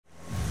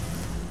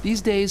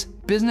These days,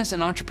 business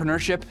and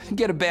entrepreneurship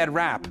get a bad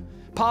rap.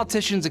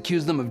 Politicians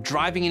accuse them of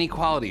driving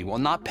inequality while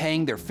not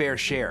paying their fair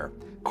share.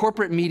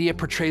 Corporate media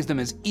portrays them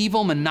as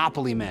evil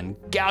monopoly men,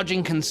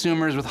 gouging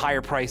consumers with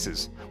higher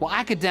prices, while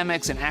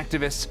academics and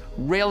activists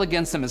rail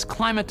against them as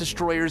climate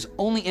destroyers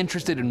only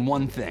interested in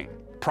one thing: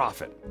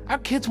 profit. Our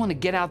kids want to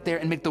get out there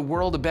and make the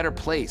world a better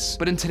place,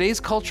 but in today's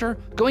culture,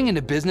 going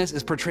into business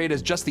is portrayed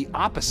as just the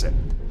opposite.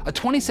 A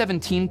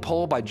 2017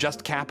 poll by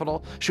Just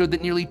Capital showed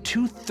that nearly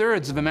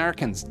 2/3 of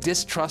Americans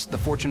distrust the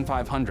Fortune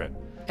 500.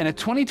 And a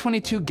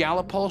 2022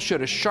 Gallup poll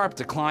showed a sharp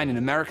decline in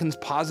Americans'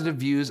 positive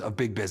views of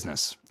big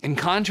business. In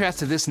contrast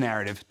to this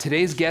narrative,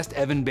 today's guest,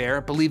 Evan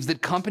Baehr, believes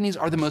that companies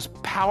are the most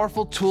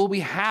powerful tool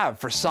we have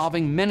for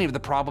solving many of the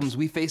problems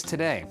we face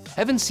today.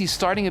 Evan sees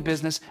starting a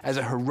business as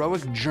a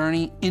heroic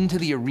journey into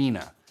the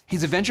arena.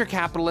 He's a venture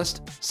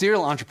capitalist,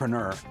 serial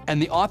entrepreneur, and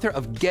the author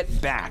of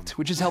Get Backed,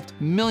 which has helped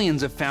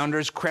millions of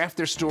founders craft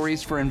their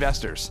stories for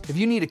investors. If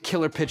you need a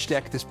killer pitch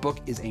deck, this book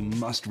is a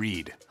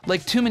must-read.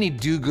 Like too many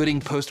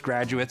do-gooding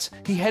postgraduates,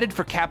 he headed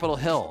for Capitol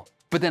Hill,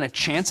 but then a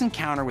chance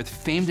encounter with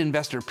famed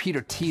investor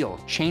Peter Thiel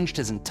changed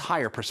his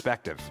entire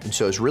perspective. And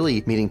so it's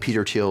really meeting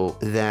Peter Thiel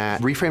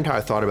that reframed how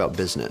I thought about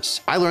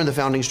business. I learned the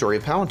founding story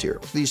of Palantir,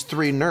 these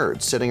three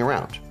nerds sitting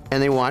around.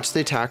 And they watched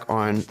the attack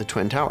on the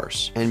Twin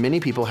Towers. And many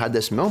people had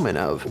this moment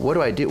of, what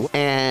do I do?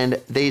 And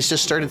they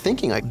just started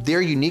thinking, like, their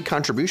unique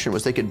contribution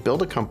was they could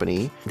build a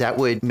company that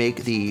would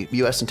make the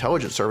US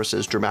intelligence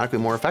services dramatically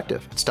more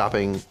effective at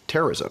stopping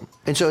terrorism.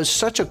 And so it's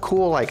such a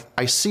cool, like,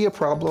 I see a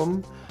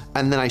problem,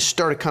 and then I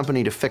start a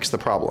company to fix the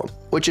problem,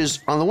 which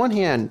is, on the one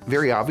hand,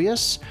 very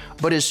obvious,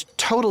 but is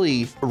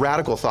totally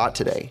radical thought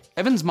today.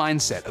 Evan's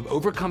mindset of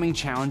overcoming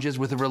challenges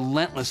with a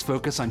relentless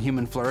focus on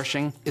human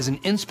flourishing is an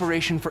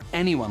inspiration for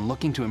anyone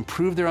looking to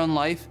improve their own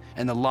life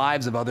and the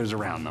lives of others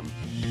around them.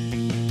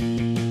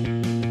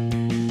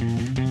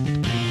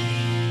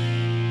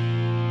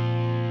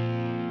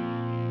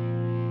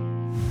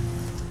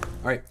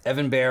 All right,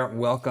 Evan Baehr,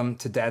 welcome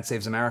to Dad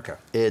Saves America.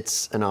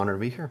 It's an honor to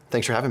be here.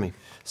 Thanks for having me.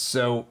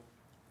 So,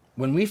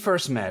 when we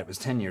first met, it was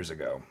 10 years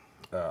ago.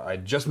 I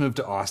just moved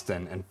to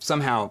Austin, and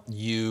somehow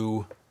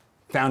you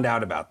found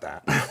out about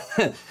that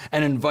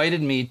and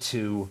invited me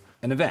to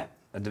an event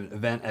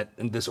at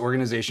this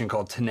organization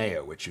called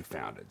Teneo, which you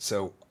founded.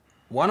 So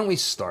why don't we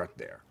start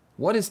there?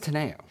 What is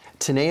Teneo?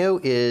 Teneo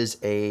is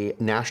a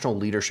national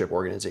leadership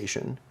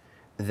organization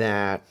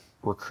that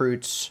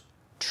recruits,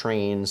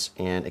 trains,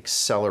 and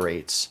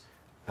accelerates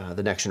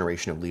the next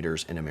generation of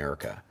leaders in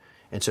America.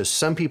 And so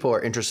some people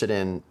are interested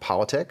in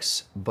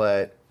politics,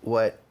 but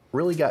what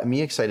really got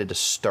me excited to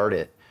start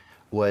it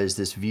was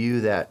this view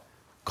that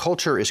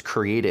culture is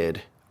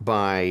created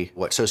by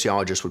what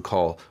sociologists would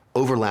call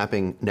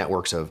overlapping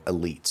networks of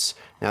elites.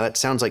 Now that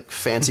sounds like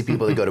fancy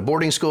people that go to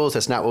boarding schools.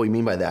 That's not what we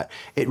mean by that.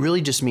 It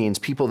really just means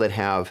people that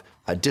have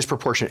a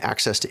disproportionate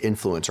access to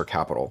influence or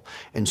capital.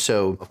 And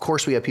so, of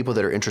course, we have people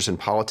that are interested in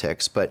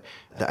politics, but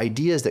the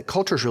idea is that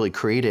culture is really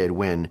created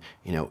when,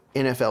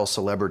 NFL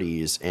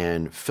celebrities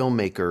and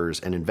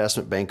filmmakers and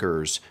investment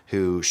bankers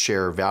who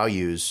share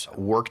values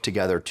work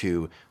together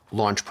to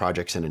launch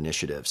projects and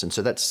initiatives. And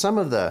so that's some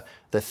of the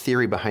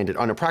theory behind it.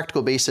 On a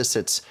practical basis,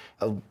 it's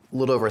a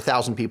little over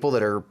 1,000 people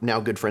that are now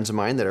good friends of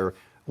mine that are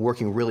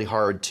working really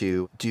hard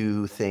to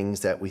do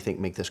things that we think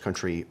make this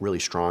country really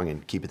strong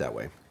and keep it that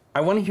way. I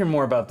want to hear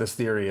more about this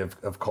theory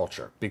of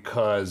culture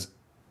because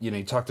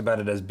you talked about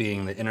it as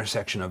being the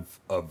intersection of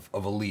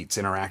elites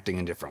interacting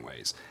in different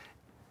ways.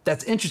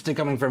 That's interesting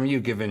coming from you,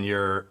 given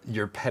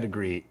your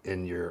pedigree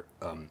and your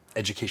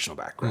educational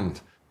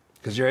background.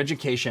 Because your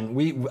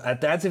education,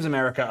 at Dad Saves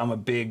America,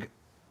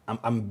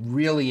 I'm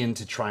really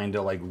into trying to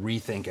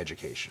rethink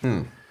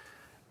education.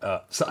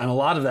 And a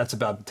lot of that's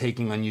about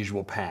taking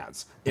unusual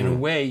paths. In a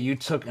way, you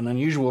took an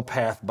unusual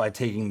path by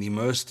taking the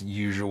most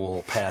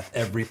usual path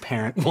every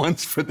parent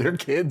wants for their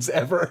kids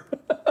ever.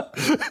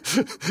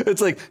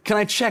 It's like, can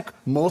I check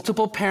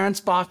multiple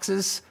parents'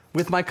 boxes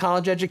with my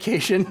college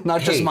education,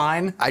 not just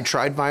mine? I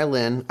tried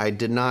violin. I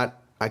could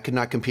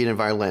not compete in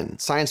violin.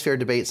 Science fair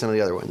debate, some of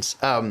the other ones.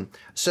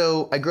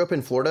 So I grew up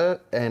in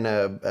Florida in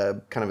a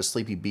kind of a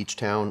sleepy beach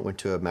town, went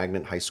to a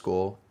magnet high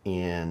school,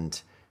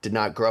 and did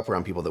not grow up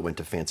around people that went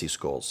to fancy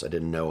schools. I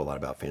didn't know a lot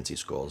about fancy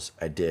schools.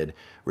 I did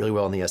really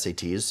well in the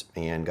SATs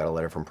and got a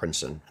letter from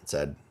Princeton and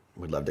said,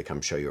 we'd love to come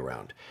show you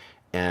around.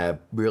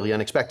 Really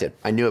unexpected.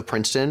 I knew of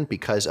Princeton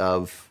because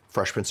of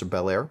Fresh Prince of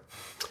Baehr,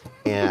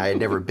 and I had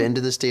never been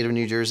to the state of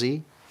New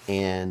Jersey,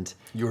 and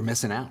you were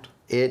missing out.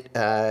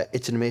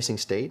 It's an amazing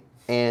state.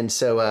 And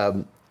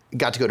so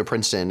got to go to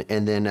Princeton,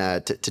 and then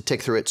to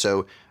tick through it,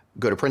 so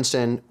go to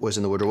Princeton, was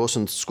in the Woodrow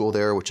Wilson School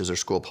there, which is their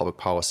school of public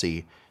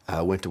policy,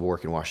 went to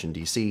work in Washington,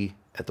 D.C.,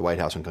 at the White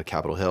House on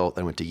Capitol Hill,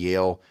 then went to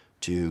Yale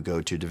to go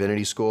to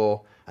divinity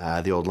school.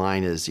 The old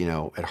line is,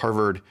 at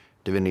Harvard,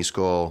 divinity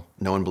school,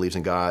 no one believes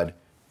in God,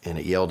 and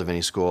at Yale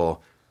Divinity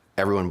School,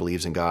 everyone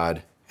believes in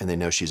God, and they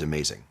know she's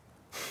amazing.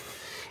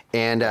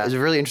 And it was a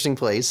really interesting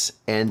place,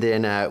 and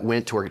then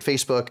went to work at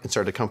Facebook and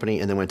started a company,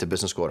 and then went to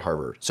business school at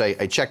Harvard. So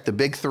I checked the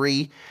big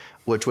three,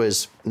 which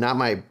was not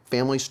my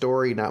family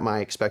story, not my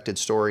expected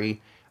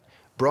story,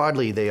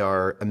 broadly, they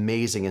are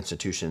amazing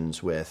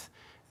institutions with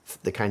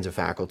the kinds of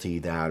faculty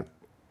that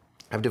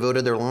have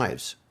devoted their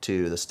lives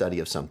to the study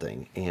of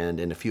something, and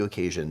in a few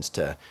occasions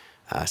to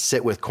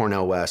sit with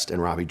Cornell West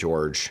and Robbie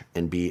George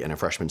and be in a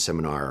freshman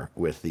seminar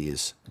with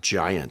these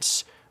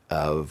giants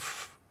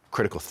of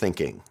critical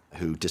thinking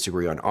who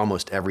disagree on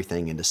almost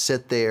everything, and to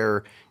sit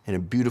there in a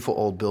beautiful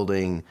old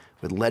building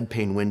with lead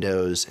pane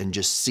windows and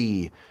just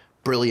see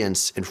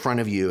brilliance in front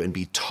of you and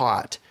be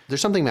taught.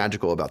 There's something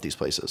magical about these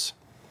places.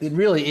 It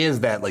really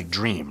is that like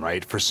dream,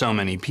 right? For so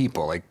many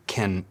people, like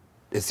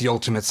it's the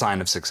ultimate sign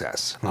of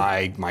success.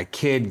 My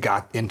kid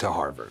got into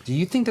Harvard. Do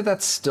you think that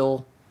that's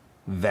still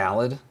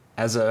valid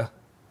as a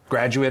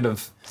graduate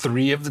of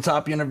 3 of the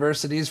top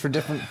universities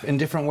in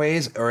different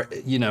ways? Or,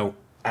 you know,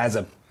 as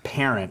a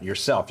parent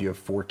yourself, you have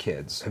 4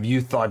 kids. Have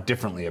you thought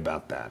differently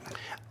about that?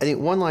 I think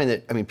one line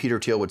that, Peter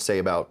Thiel would say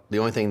about the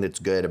only thing that's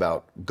good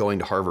about going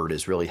to Harvard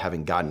is really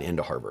having gotten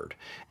into Harvard.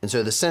 And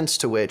so the sense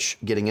to which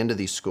getting into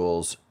these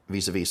schools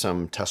vis-a-vis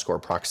some test score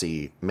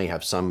proxy may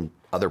have some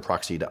other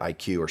proxy to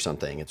IQ or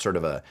something, it's sort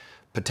of a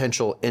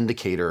potential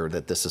indicator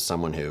that this is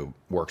someone who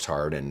works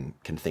hard and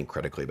can think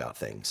critically about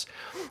things.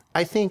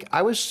 I think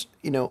I was,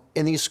 in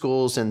these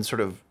schools in sort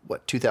of,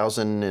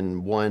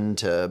 2001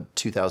 to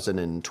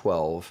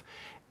 2012,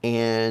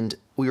 and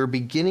we were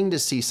beginning to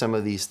see some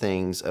of these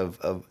things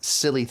of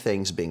silly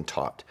things being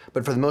taught.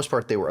 But for the most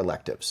part, they were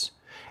electives.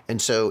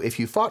 And so if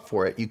you fought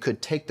for it, you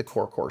could take the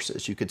core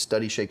courses. You could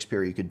study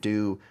Shakespeare, you could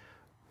do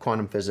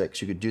quantum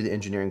physics, you could do the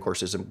engineering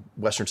courses in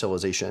Western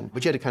civilization,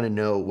 but you had to kind of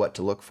know what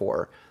to look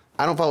for.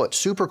 I don't follow it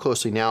super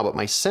closely now, but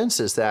my sense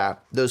is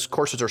that those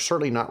courses are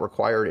certainly not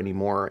required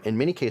anymore. In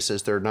many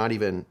cases, they're not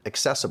even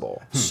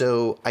accessible.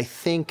 So I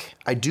think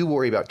I do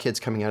worry about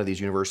kids coming out of these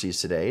universities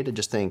today to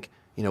just think,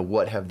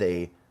 what have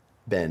they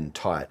been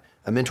taught?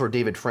 A mentor,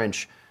 David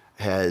French,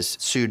 has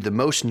sued the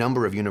most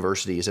number of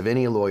universities of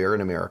any lawyer in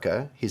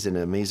America. He's an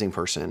amazing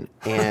person.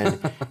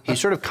 And he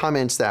sort of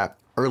comments that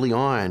early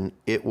on,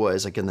 it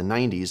was like in the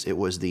 90s, it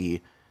was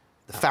the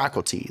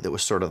faculty that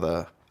was sort of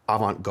the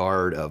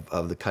avant-garde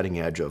of the cutting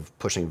edge of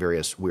pushing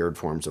various weird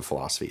forms of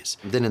philosophies.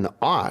 Then in the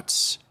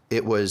aughts,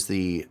 it was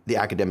the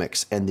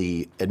academics and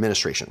the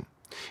administration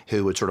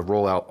who would sort of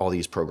roll out all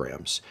these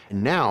programs.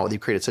 And now they've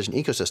created such an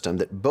ecosystem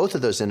that both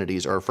of those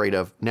entities are afraid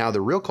of now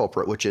the real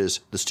culprit, which is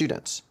the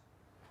students.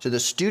 So the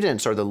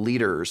students are the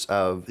leaders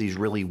of these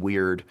really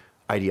weird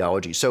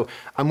ideologies. So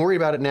I'm worried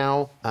about it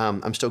now.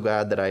 I'm still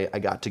glad that I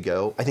got to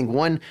go. I think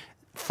one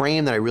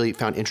frame that I really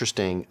found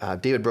interesting,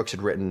 David Brooks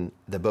had written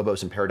the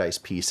Bobos in Paradise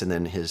piece and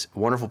then his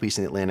wonderful piece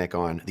in The Atlantic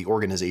on the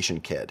organization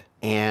kid.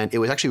 And it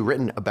was actually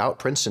written about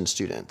Princeton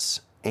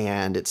students.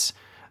 And it's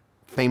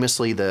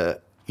famously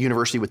the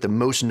university with the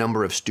most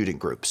number of student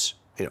groups.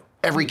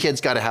 Every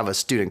kid's got to have a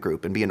student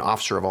group and be an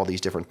officer of all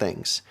these different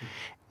things.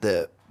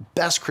 The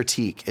best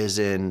critique is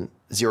in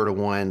 0 to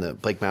 1, the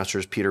Blake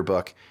Masters Peter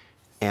book,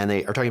 and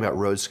they are talking about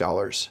Rhodes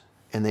Scholars.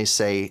 And they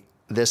say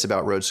this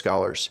about Rhodes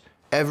Scholars: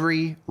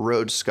 every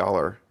Rhodes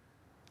Scholar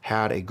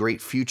had a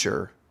great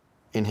future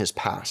in his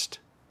past.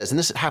 And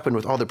this happened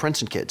with all the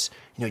Princeton kids.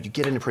 You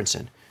get into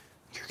Princeton,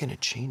 you're going to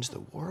change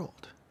the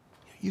world.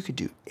 You could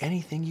do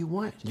anything you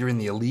want. You're in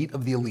the elite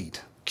of the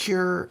elite.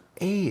 Cure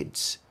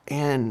AIDS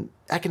and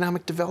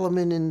economic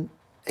development in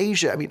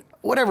Asia,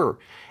 whatever.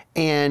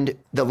 And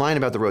the line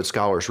about the Rhodes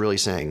Scholars really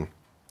saying,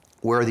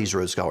 where are these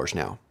Rhodes Scholars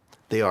now?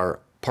 They are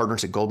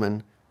partners at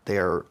Goldman. They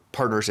are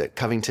partners at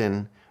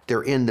Covington.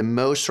 They're in the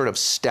most sort of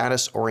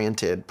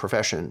status-oriented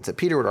professions that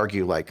Peter would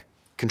argue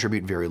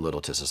contribute very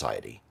little to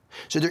society.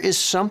 So there is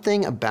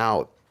something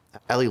about,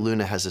 Ellie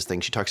Luna has this thing,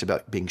 she talks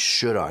about being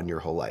should on your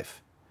whole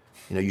life.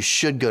 You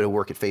should go to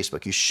work at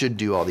Facebook. You should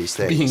do all these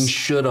things. Being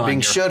should on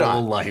your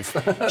whole life.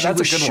 She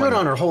was should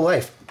on her whole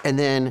life. And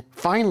then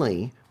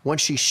finally,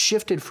 once she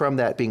shifted from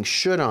that being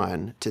should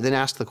on to then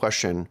ask the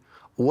question,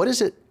 what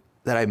is it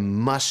that I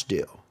must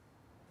do?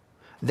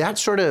 That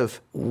sort of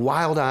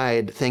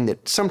wild-eyed thing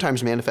that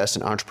sometimes manifests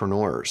in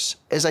entrepreneurs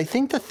is, I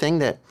think, the thing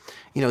that,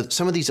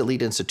 some of these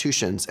elite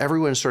institutions,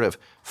 everyone's sort of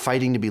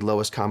fighting to be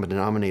lowest common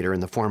denominator in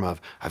the form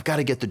of, I've got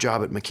to get the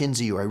job at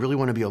McKinsey, or I really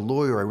want to be a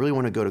lawyer, or I really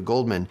want to go to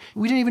Goldman.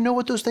 We didn't even know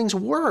what those things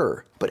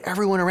were. But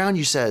everyone around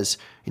you says,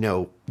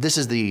 this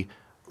is the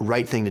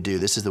right thing to do.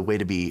 This is the way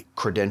to be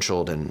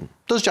credentialed. And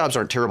those jobs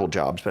aren't terrible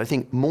jobs, but I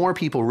think more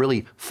people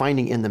really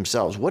finding in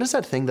themselves, what is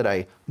that thing that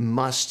I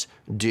must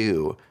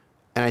do?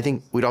 And I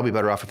think we'd all be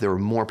better off if there were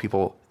more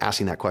people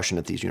asking that question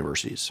at these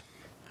universities.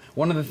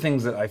 One of the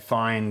things that I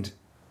find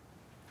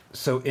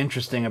so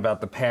interesting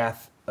about the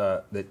path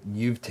that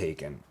you've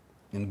taken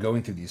in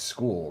going through these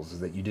schools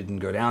is that you didn't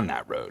go down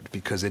that road,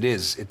 because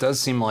it does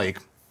seem like,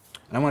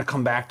 and I want to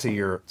come back to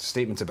your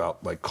statements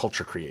about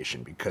culture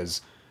creation,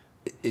 because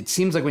it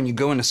seems like when you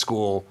go into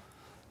school,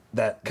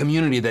 that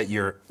community that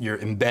you're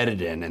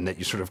embedded in and that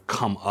you sort of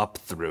come up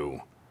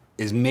through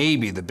is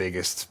maybe the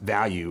biggest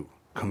value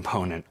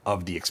component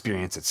of the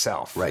experience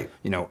itself. Right.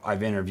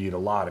 I've interviewed a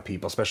lot of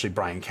people, especially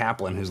Brian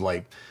Kaplan, who's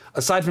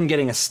aside from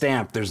getting a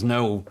stamp, there's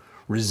no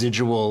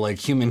residual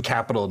human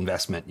capital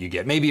investment you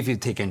get. Maybe if you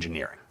take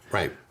engineering.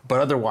 Right. But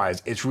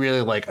otherwise, it's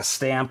really like a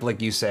stamp,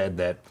 like you said,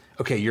 that,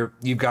 okay,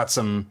 you've got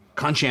some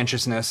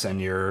conscientiousness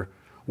and you're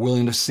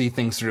willing to see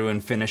things through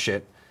and finish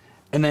it.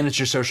 And then it's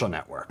your social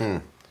network.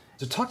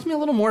 So talk to me a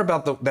little more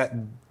about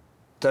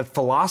that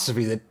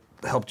philosophy that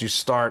helped you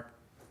start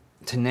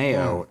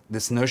Teneo,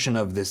 this notion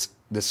of this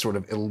sort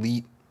of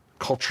elite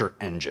culture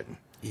engine.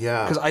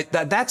 Yeah. Because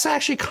that's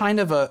actually kind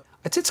of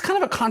it's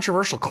kind of a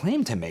controversial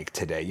claim to make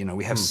today. You know,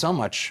 we have so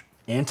much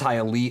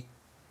anti-elite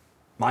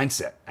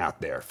mindset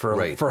out there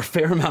for a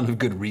fair amount of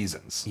good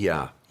reasons.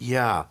 Yeah,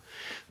 yeah.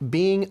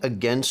 Being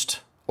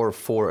against or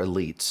for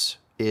elites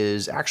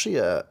is actually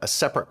a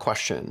separate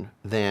question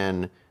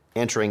than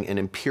answering an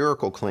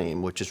empirical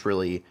claim, which is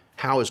really,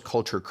 how is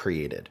culture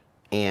created?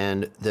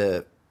 And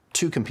the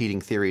two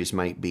competing theories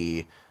might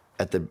be,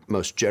 at the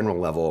most general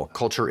level,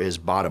 culture is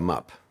bottom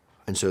up.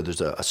 And so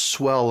there's a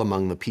swell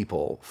among the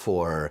people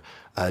for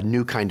a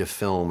new kind of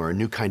film or a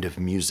new kind of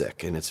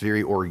music, and it's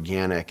very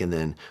organic, and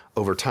then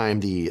over time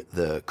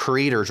the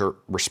creators are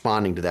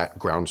responding to that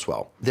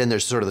groundswell. Then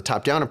there's sort of the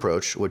top-down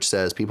approach, which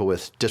says people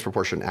with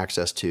disproportionate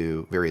access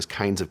to various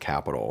kinds of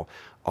capital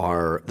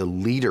are the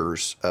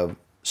leaders of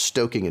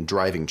stoking and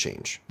driving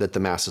change that the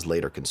masses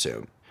later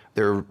consume.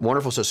 There are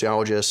wonderful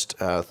sociologists,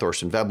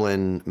 Thorstein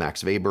Veblen,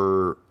 Max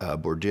Weber,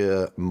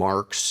 Bourdieu,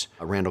 Marx,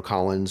 Randall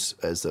Collins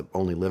as the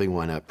only living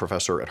one, a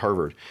professor at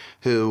Harvard,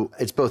 who,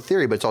 it's both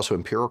theory, but it's also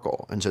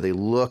empirical. And so they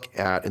look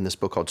at, in this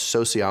book called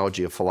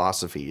Sociology of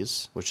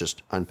Philosophies, which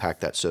just unpack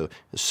that. So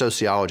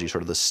sociology,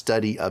 sort of the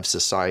study of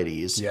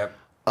societies,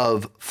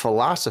 of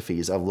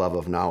philosophies of love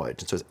of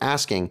knowledge. And so it's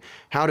asking,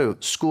 how do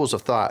schools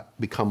of thought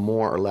become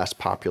more or less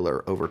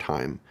popular over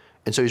time?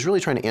 And so he's really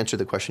trying to answer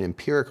the question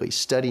empirically,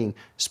 studying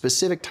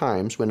specific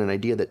times when an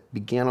idea that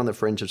began on the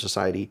fringe of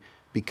society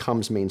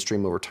becomes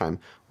mainstream over time.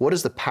 What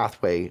is the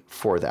pathway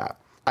for that?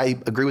 I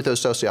agree with those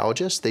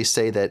sociologists. They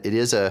say that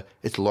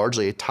it's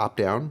largely a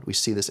top-down. We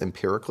see this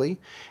empirically.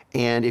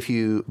 And if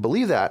you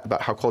believe that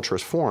about how culture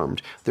is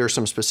formed, there are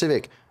some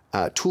specific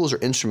tools or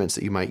instruments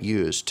that you might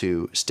use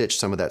to stitch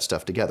some of that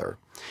stuff together.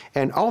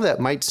 And all of that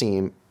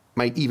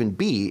might even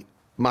be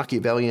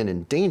Machiavellian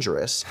and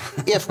dangerous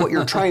if what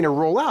you're trying to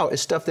roll out is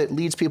stuff that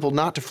leads people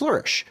not to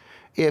flourish.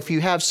 If you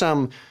have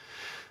some,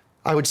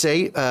 I would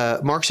say,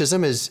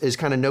 Marxism is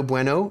kind of no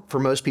bueno for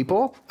most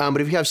people, but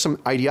if you have some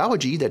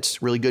ideology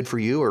that's really good for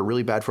you or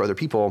really bad for other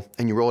people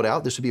and you roll it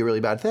out, this would be a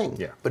really bad thing.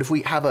 Yeah. But if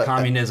we have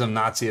communism,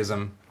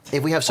 Nazism,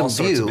 if we have some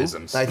view,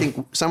 I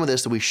think some of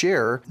this that we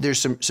share, there's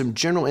some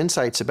general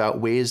insights about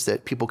ways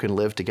that people can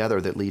live together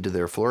that lead to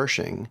their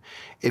flourishing.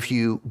 If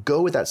you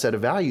go with that set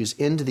of values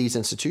into these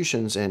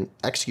institutions and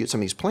execute some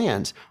of these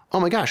plans,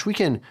 oh my gosh, we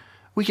can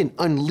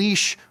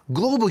unleash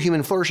global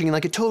human flourishing in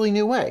like a totally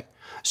new way.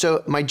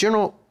 So my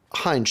general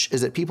hunch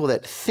is that people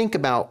that think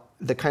about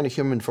the kind of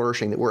human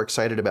flourishing that we're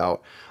excited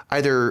about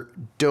either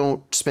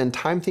don't spend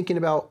time thinking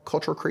about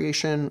cultural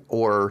creation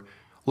or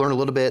learn a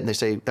little bit and they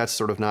say, that's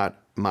sort of not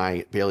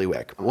my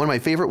bailiwick. One of my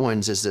favorite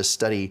ones is this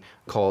study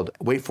called,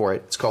 wait for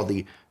it, it's called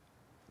the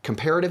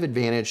comparative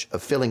advantage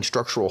of filling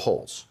structural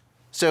holes.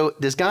 So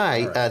this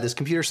guy, this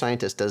computer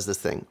scientist does this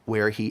thing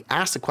where he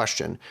asks the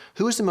question,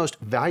 who is the most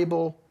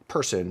valuable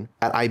person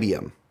at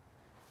IBM?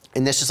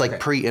 And this is like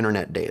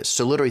pre-internet days.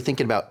 So literally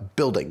thinking about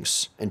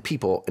buildings and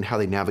people and how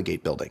they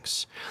navigate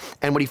buildings.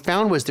 And what he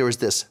found was there was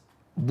this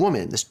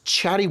woman, this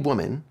chatty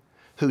woman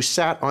who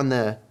sat on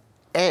the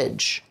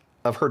edge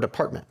of her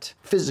department,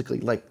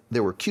 physically, like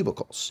there were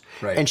cubicles.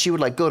 And she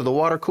would like go to the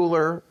water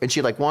cooler and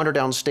she'd like wander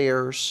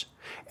downstairs.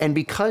 And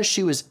because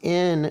she was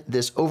in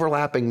this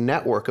overlapping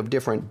network of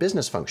different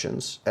business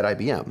functions at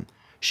IBM,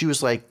 she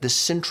was like the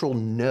central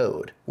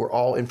node where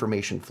all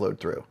information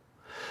flowed through.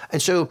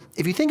 And so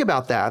if you think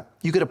about that,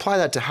 you could apply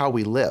that to how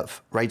we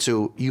live, right?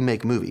 So you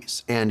make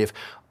movies. And if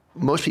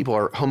most people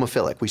are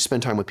homophilic, we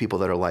spend time with people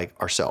that are like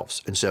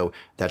ourselves. And so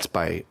that's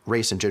by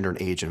race and gender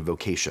and age and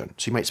vocation.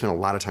 So you might spend a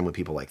lot of time with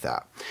people like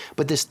that.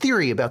 But this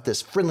theory about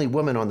this friendly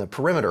woman on the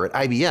perimeter at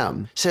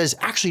IBM says,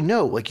 actually,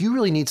 no, like you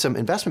really need some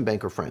investment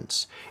banker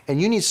friends. And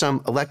you need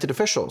some elected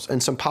officials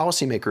and some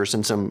policymakers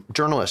and some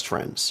journalist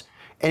friends.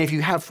 And if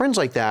you have friends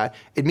like that,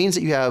 it means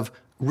that you have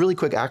really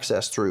quick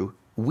access through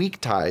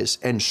weak ties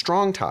and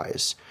strong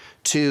ties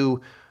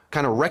to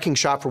kind of wrecking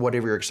shop for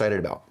whatever you're excited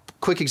about.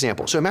 Quick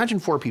example. So imagine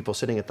 4 people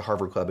sitting at the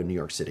Harvard Club in New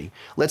York City.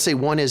 Let's say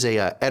one is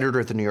a editor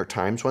at the New York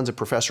Times, one's a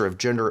professor of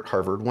gender at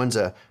Harvard, one's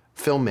a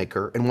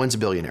filmmaker, and one's a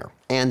billionaire.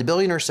 And the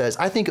billionaire says,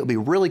 I think it would be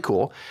really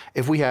cool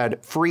if we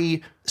had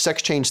free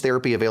sex change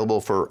therapy available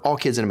for all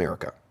kids in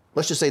America.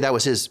 Let's just say that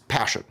was his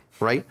passion,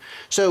 right?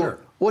 So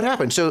what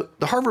happened? So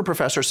the Harvard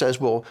professor says,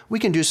 well, we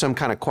can do some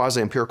kind of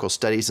quasi-empirical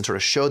studies and sort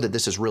of show that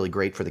this is really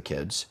great for the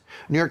kids.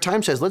 New York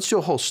Times says, let's do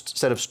a whole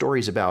set of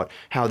stories about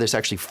how this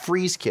actually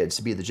frees kids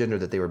to be the gender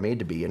that they were made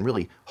to be and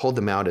really hold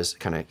them out as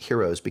kind of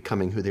heroes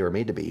becoming who they were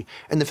made to be.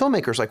 And the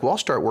filmmaker's like, well, I'll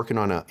start working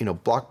on a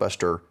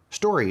blockbuster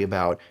story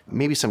about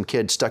maybe some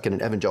kid stuck in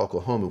an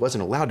evangelical home who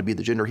wasn't allowed to be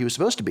the gender he was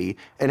supposed to be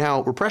and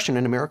how repression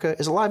in America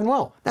is alive and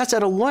well. That's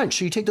at a lunch.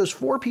 So you take those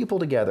 4 people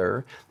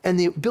together and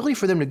the ability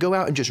for them to go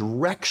out and just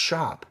wreck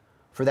shop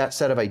for that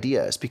set of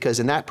ideas, because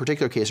in that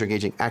particular case, they're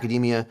engaging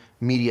academia,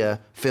 media,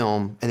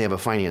 film, and they have a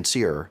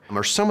financier,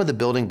 are some of the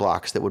building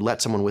blocks that would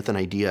let someone with an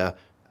idea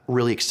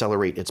really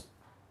accelerate its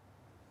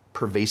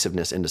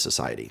pervasiveness into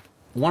society.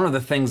 One of the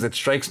things that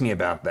strikes me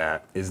about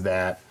that is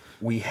that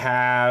we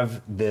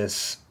have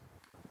this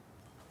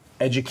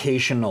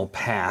educational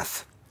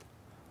path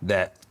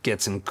that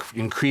gets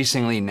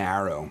increasingly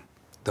narrow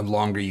the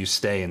longer you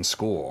stay in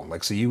school.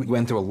 Like, so you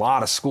went through a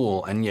lot of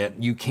school, and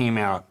yet you came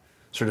out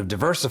sort of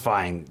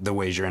diversifying the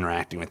ways you're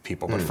interacting with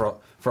people. But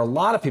for a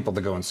lot of people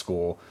that go in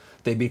school,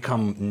 they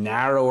become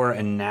narrower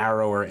and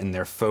narrower in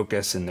their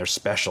focus and their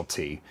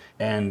specialty.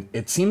 And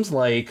it seems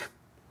like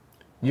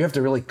you have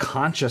to really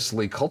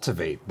consciously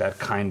cultivate that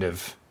kind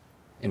of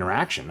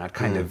interaction, that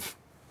kind of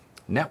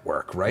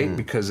network, right?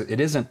 Because it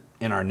isn't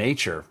in our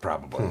nature,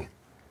 probably,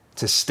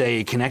 to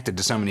stay connected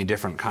to so many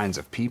different kinds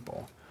of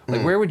people.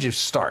 Like, where would you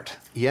start?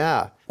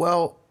 Yeah,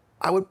 well,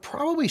 I would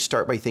probably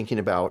start by thinking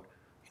about,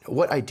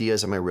 what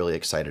ideas am I really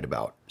excited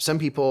about? Some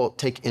people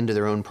take into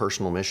their own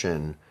personal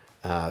mission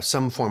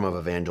some form of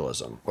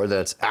evangelism, whether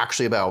that's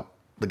actually about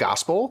the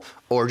gospel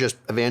or just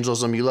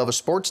evangelism. You love a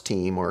sports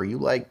team, or you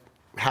like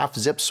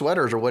half-zip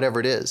sweaters, or whatever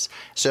it is.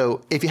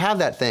 So if you have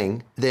that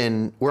thing,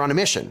 then we're on a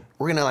mission.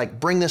 We're gonna like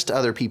bring this to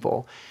other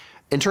people.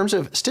 In terms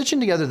of stitching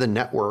together the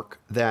network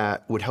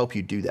that would help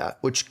you do that,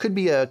 which could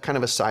be a kind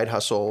of a side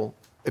hustle.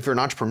 If you're an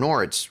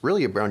entrepreneur, it's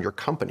really around your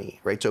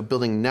company, right? So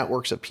building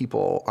networks of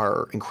people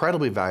are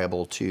incredibly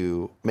valuable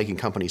to making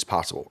companies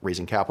possible,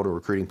 raising capital,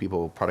 recruiting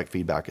people, product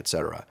feedback, et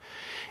cetera.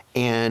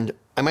 And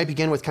I might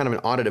begin with kind of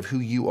an audit of who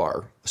you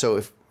are. So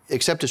if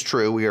accept is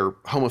true, we are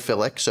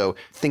homophilic. So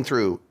think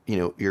through,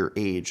 your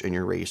age and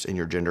your race and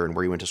your gender and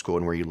where you went to school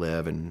and where you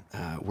live and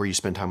where you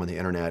spend time on the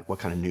internet, what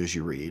kind of news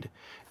you read.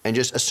 And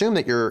just assume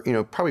that you're,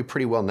 probably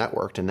pretty well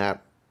networked in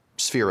that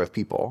sphere of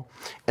people.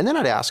 And then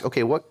I'd ask,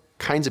 okay, what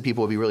kinds of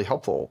people would be really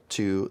helpful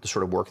to the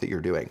sort of work that you're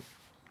doing?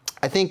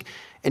 I think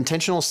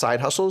intentional side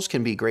hustles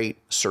can be great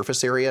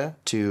surface area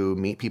to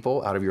meet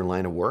people out of your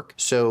line of work.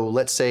 So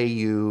let's say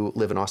you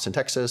live in Austin,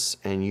 Texas,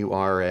 and you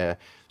are a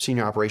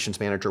senior operations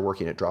manager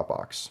working at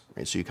Dropbox,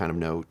 right? So you kind of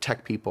know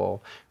tech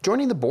people.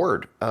 Joining the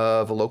board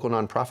of a local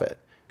nonprofit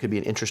could be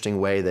an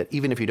interesting way that,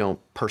 even if you don't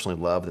personally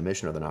love the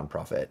mission of the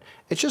nonprofit,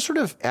 it's just sort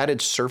of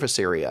added surface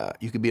area.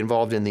 You could be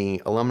involved in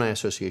the alumni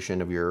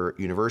association of your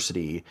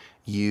university.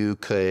 You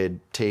could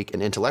take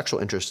an intellectual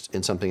interest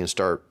in something and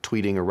start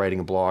tweeting or writing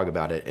a blog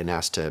about it and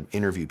ask to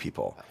interview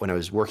people. When I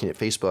was working at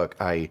Facebook,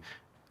 I,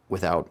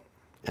 without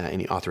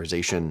any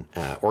authorization,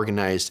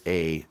 organized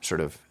a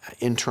sort of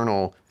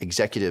internal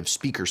executive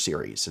speaker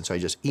series. And so I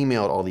just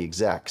emailed all the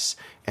execs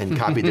and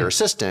copied their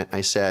assistant.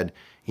 I said,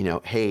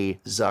 hey,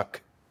 Zuck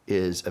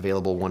is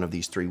available one of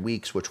these 3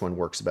 weeks, which one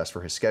works best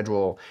for his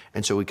schedule.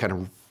 And so we kind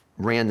of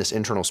ran this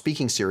internal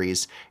speaking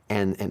series,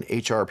 and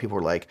HR people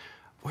were like,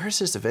 where's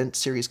this event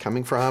series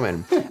coming from?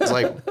 And it's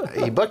like,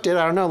 he booked it,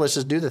 I don't know, let's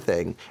just do the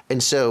thing.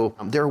 And so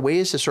there are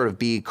ways to sort of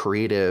be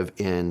creative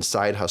in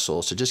side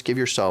hustles to just give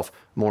yourself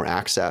more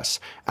access.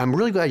 I'm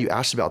really glad you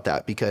asked about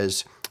that,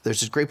 because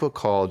there's this great book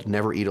called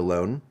Never Eat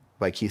Alone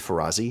by Keith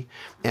Ferrazzi.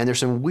 And there's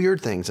some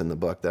weird things in the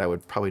book that I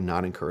would probably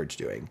not encourage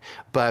doing.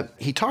 But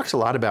he talks a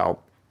lot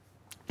about,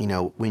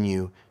 when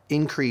you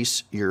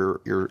increase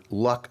your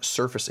luck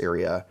surface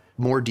area,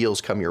 more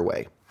deals come your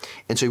way.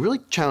 And so he really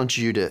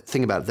challenges you to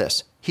think about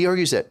this. He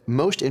argues that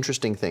most of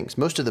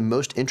the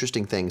most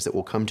interesting things that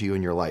will come to you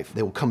in your life,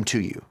 they will come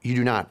to you. You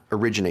do not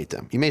originate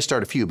them. You may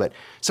start a few, but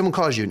someone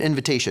calls you an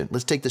invitation.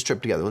 Let's take this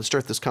trip together. Let's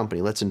start this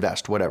company. Let's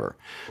invest, whatever.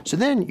 So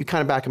then you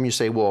kind of back them and you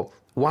say, well,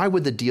 why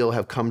would the deal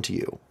have come to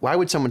you? Why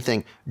would someone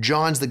think,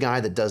 John's the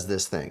guy that does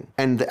this thing?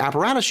 And the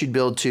apparatus you'd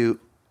build to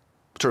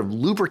sort of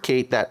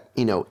lubricate that,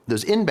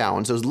 those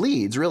inbounds, those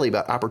leads really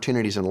about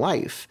opportunities in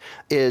life,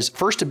 is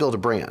first to build a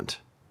brand.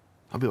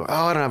 I'll be like,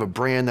 oh, I don't have a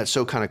brand, that's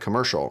so kind of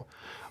commercial.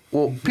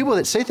 Well, people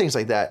that say things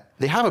like that,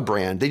 they have a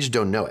brand, they just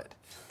don't know it.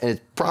 And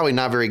it's probably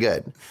not very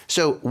good.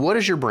 So what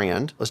is your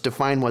brand? Let's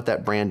define what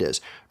that brand is.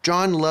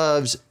 John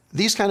loves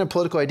these kind of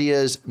political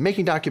ideas,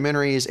 making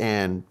documentaries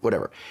and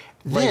whatever.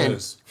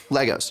 Legos.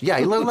 Yeah,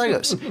 he loves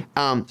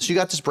Legos. So you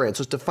got this brand.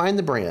 So let's define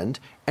the brand.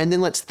 And then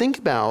let's think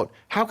about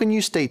how can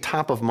you stay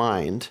top of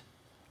mind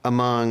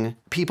among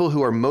people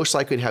who are most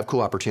likely to have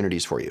cool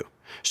opportunities for you.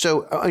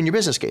 So in your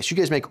business case, you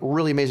guys make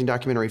really amazing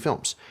documentary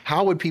films.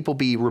 How would people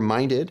be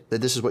reminded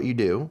that this is what you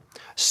do,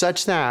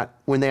 such that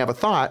when they have a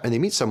thought and they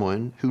meet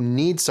someone who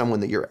needs someone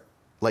that you're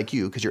like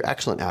you, because you're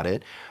excellent at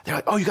it, they're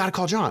like, oh, you got to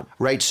call John,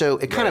 right? So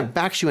it kind of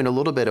backs you in a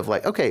little bit of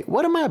like, okay,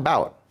 what am I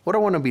about? What do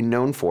I want to be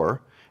known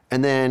for?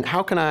 And then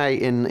how can I,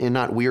 in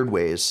not weird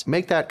ways,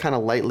 make that kind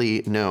of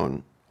lightly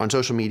known on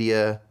social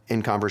media,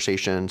 in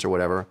conversations or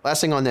whatever.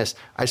 Last thing on this,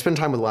 I spend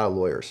time with a lot of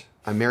lawyers.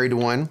 I'm married to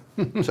one,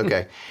 it's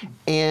okay.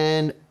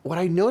 And what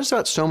I notice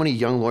about so many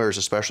young lawyers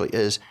especially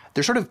is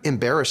they're sort of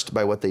embarrassed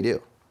by what they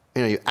do.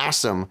 You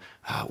ask them,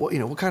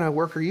 what kind of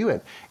work are you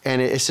in?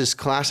 And it's this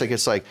classic,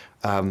 it's like,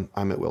 I'm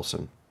at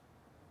Wilson.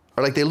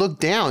 Or like they look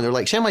down, they're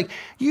like, Sam, like,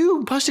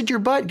 you busted your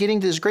butt getting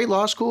to this great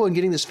law school and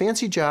getting this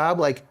fancy job,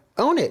 like,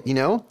 own it,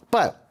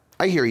 But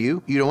I hear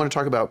you. You don't want to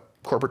talk about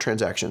corporate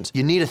transactions.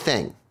 You need a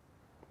thing.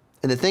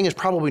 And the thing is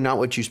probably not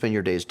what you spend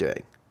your days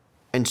doing.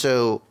 And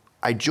so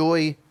I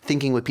enjoy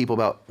thinking with people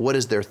about what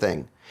is their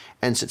thing.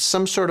 And so it's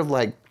some sort of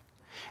like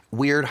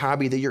weird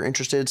hobby that you're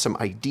interested in, some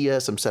idea,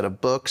 some set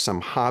of books,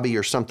 some hobby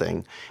or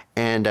something.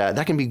 And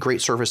that can be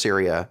great surface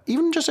area,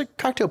 even just a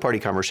cocktail party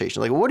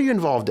conversation. Like, what are you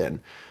involved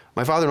in?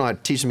 My father-in-law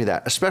teaches me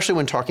that, especially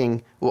when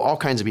talking with all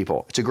kinds of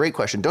people. It's a great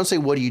question. Don't say,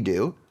 what do you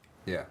do?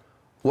 Yeah.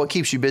 What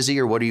keeps you busy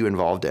or what are you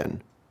involved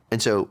in?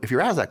 And so if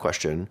you're asked that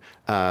question,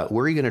 where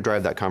are you going to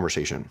drive that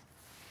conversation?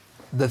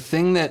 The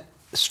thing that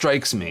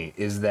strikes me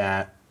is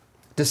that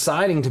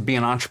deciding to be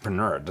an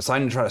entrepreneur,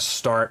 deciding to try to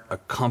start a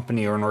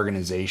company or an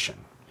organization,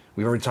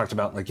 we've already talked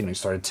about, like, you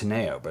started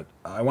Teneo, but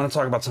I want to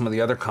talk about some of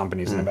the other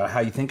companies and about how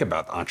you think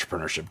about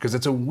entrepreneurship, because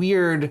it's a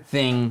weird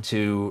thing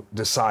to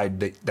decide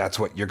that that's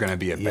what you're going to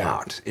be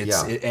about.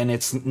 And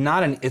it's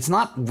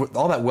not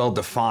all that well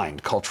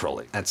defined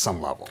culturally at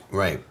some level.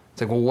 Right.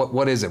 It's like, well,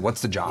 what is it?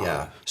 What's the job?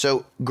 Yeah.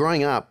 So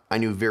growing up, I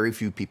knew very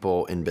few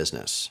people in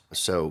business.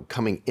 So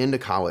coming into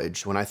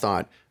college, when I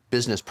thought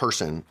business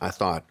person, I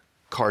thought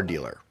car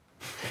dealer.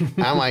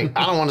 I'm like,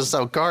 I don't want to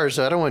sell cars,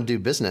 so I don't want to do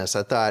business.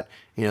 I thought,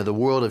 the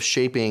world of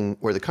shaping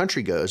where the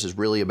country goes is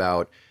really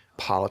about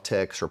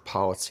politics or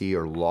policy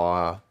or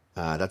law.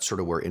 That's sort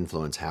of where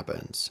influence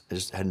happens. I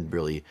just hadn't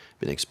really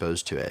been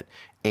exposed to it.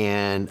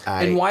 And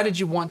why did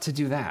you want to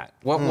do that?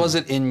 What was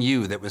it in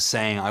you that was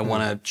saying, I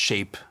want to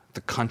shape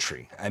the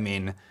country? I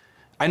mean,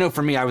 I know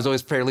for me, I was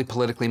always fairly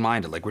politically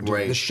minded. Like, we're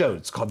doing this show,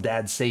 it's called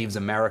Dad Saves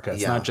America.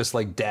 It's not just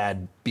like,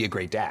 Dad, be a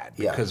great dad,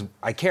 because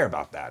I care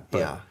about that.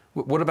 But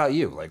what about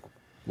you? Like,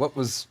 what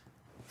was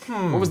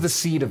the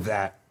seed of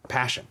that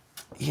passion?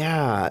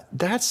 Yeah,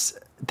 that's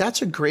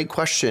a great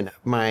question.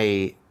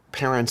 My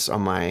parents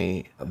on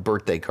my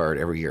birthday card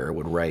every year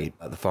would write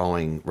the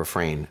following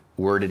refrain: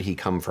 "Where did he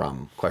come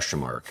from?" ?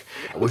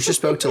 Which just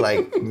spoke to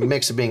like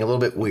mix of being a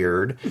little bit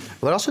weird,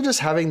 but also just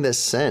having this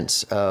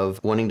sense of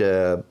wanting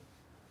to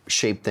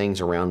shape things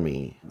around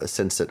me, a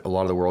sense that a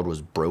lot of the world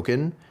was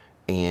broken,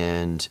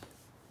 and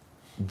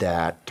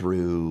that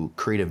through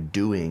creative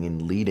doing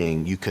and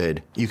leading, you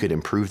could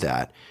improve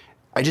that.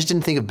 I just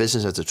didn't think of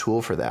business as a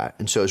tool for that.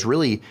 And so it's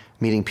really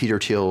meeting Peter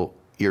Thiel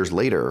years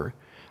later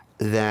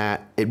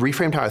that it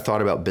reframed how I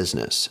thought about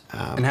business.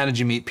 And how did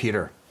you meet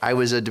Peter? I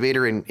was a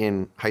debater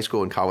in high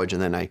school and college,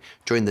 and then I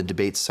joined the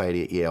debate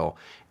society at Yale.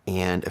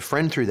 And a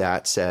friend through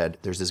that said,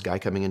 there's this guy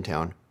coming in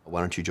town. Why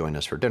don't you join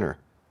us for dinner?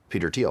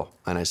 Peter Thiel.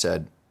 And I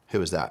said,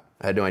 who is that?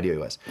 I had no idea who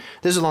he was.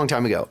 This is a long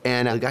time ago.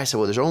 And the guy said,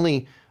 well, there's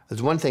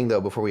one thing,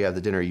 though, before we have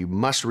the dinner. You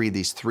must read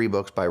these 3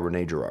 books by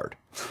Rene Girard,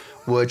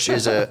 which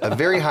is a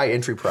very high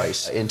entry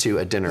price into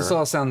a dinner. This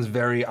all sounds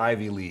very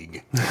Ivy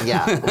League.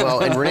 Yeah, well,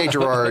 and Rene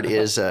Girard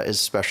is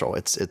special.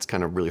 It's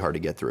kind of really hard to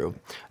get through.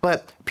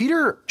 But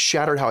Peter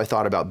shattered how I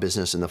thought about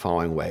business in the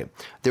following way.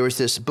 There was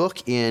this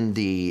book in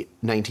the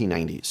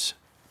 1990s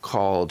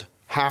called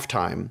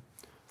Halftime: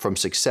 From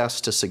Success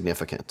to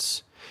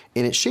Significance.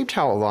 And it shaped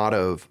how a lot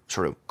of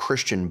sort of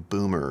Christian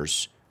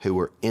boomers who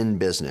were in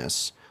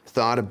business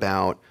thought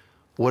about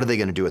what are they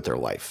going to do with their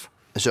life.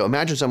 So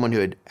imagine someone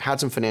who had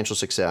some financial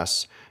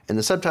success, and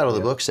the subtitle of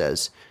the book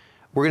says,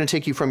 we're going to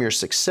take you from your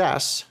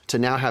success to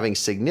now having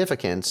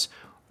significance.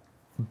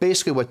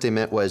 Basically what they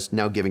meant was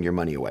now giving your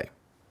money away.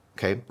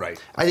 Okay?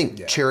 Right. I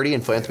think charity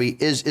and philanthropy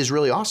is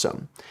really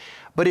awesome.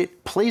 But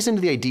it plays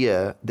into the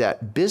idea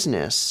that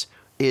business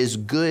is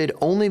good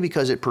only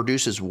because it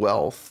produces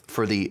wealth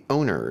for the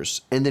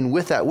owners, and then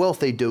with that wealth,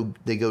 they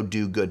go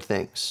do good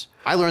things.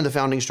 I learned the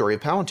founding story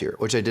of Palantir,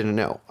 which I didn't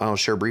know. I'll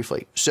share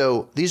briefly.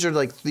 So these are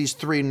like these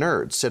 3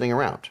 nerds sitting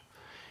around,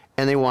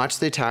 and they watched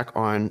the attack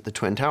on the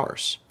Twin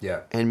Towers.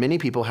 Yeah. And many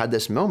people had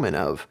this moment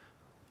of,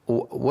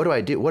 what do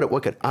I do?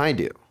 What could I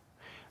do?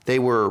 They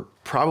were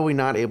probably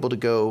not able to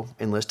go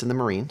enlist in the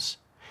Marines.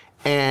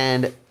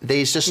 And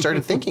they just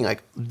started thinking,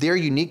 like, their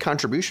unique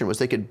contribution was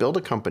they could build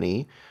a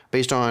company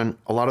based on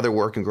a lot of their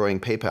work in growing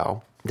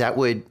PayPal that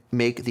would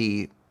make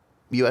the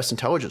U.S.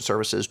 intelligence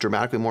services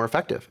dramatically more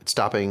effective at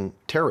stopping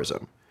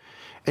terrorism.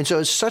 And so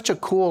it's such a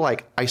cool,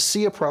 like, I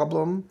see a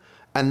problem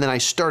and then I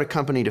start a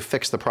company to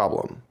fix the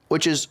problem,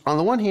 which is, on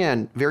the one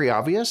hand, very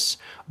obvious,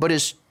 but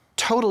is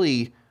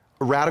totally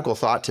a radical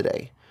thought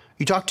today.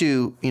 You talk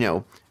to,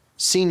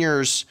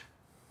 seniors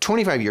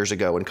 25 years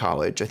ago in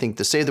college, I think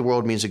to save the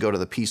world means to go to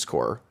the Peace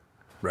Corps.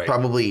 Right.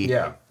 Probably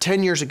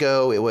 10 years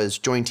ago, it was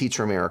Join Teach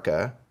for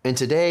America. And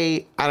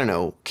today, I don't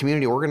know,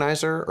 community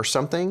organizer or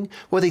something.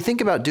 What they think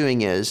about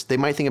doing is they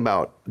might think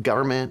about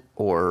government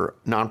or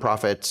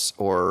nonprofits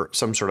or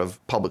some sort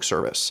of public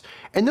service.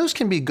 And those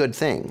can be good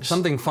things.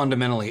 Something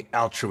fundamentally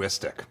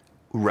altruistic.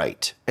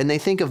 Right. And they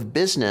think of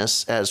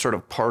business as sort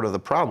of part of the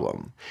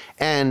problem.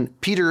 And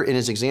Peter, in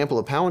his example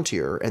of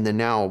Palantir, and then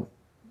now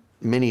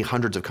many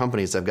hundreds of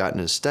companies I've gotten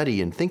to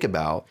study and think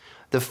about,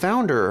 the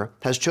founder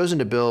has chosen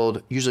to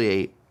build usually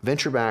a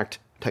venture-backed,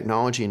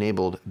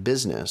 technology-enabled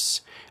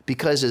business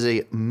because as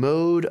a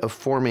mode of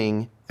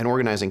forming and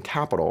organizing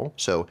capital,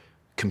 so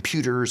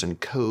computers and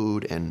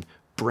code and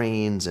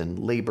brains and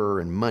labor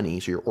and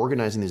money, so you're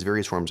organizing these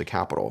various forms of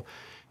capital,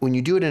 when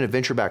you do it in a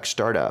venture-backed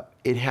startup,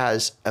 it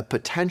has a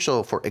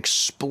potential for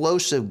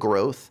explosive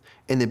growth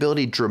and the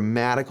ability to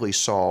dramatically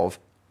solve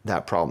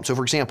that problem. So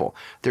for example,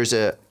 there's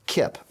a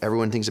KIPP.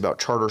 Everyone thinks about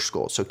charter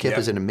schools. So KIPP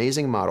is an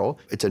amazing model.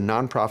 It's a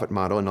nonprofit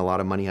model, and a lot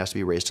of money has to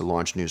be raised to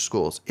launch new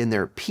schools. In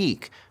their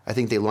peak, I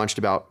think they launched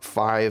about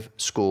 5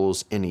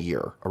 schools in a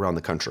year around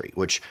the country,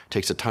 which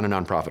takes a ton of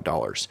nonprofit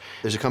dollars.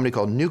 There's a company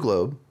called New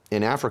Globe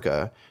in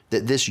Africa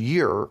that this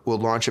year will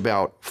launch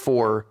about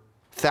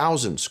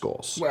 4,000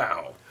 schools.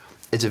 Wow.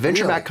 It's a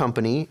venture-backed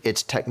company.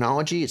 It's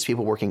technology. It's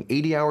people working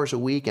 80 hours a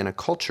week and a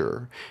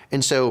culture.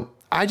 And so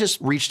I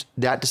just reached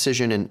that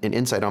decision and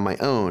insight on my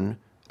own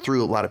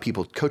through a lot of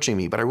people coaching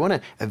me, but I want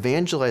to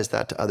evangelize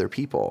that to other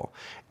people.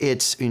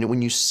 It's,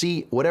 when you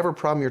see whatever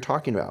problem you're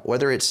talking about,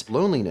 whether it's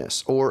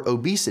loneliness or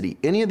obesity,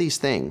 any of these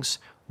things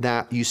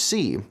that you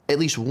see, at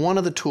least one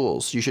of the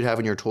tools you should have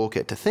in your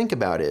toolkit to think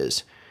about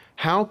is,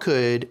 how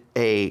could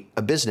a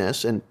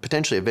business, and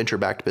potentially a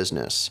venture-backed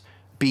business,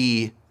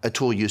 be a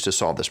tool used to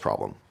solve this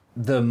problem?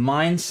 The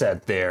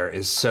mindset there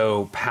is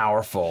so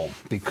powerful,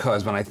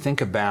 because when I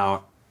think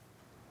about,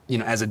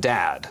 as a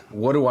dad,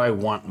 what do I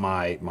want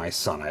my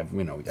son? I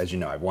have, as you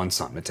know, I have one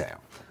son, Mateo.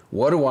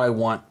 What do I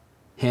want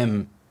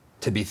him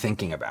to be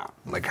thinking about?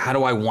 Like, how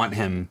do I want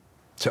him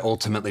to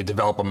ultimately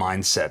develop a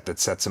mindset that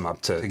sets him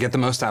up to get the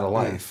most out of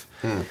life?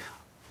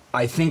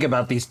 I think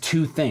about these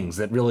two things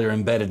that really are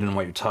embedded in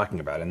what you're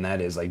talking about, and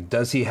that is, like,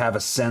 does he have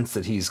a sense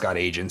that he's got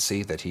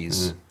agency, that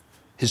his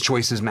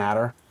choices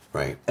matter?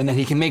 Right. And that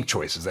he can make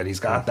choices, that he's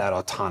got that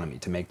autonomy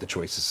to make the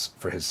choices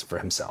for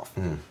himself.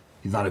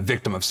 He's not a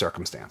victim of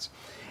circumstance.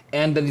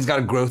 And that he's got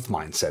a growth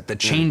mindset, that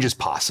change is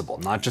possible,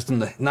 not just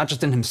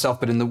in himself,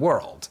 but in the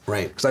world.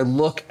 Right. Because I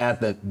look at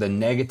the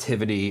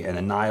negativity and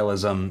the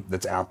nihilism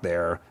that's out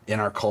there in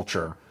our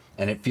culture,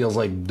 and it feels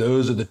like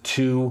those are the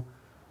two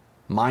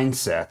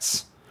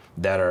mindsets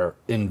that are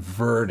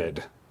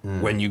inverted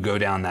when you go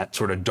down that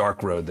sort of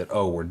dark road that,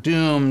 oh, we're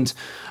doomed,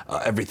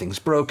 everything's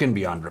broken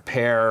beyond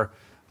repair.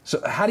 So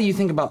how do you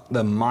think about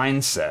the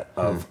mindset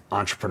of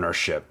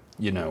entrepreneurship?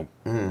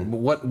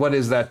 What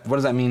is that? What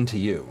does that mean to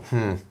you?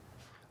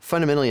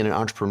 Fundamentally, in an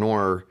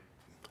entrepreneur,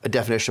 a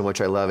definition of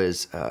which I love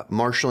is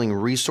marshaling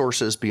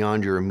resources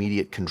beyond your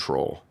immediate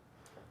control.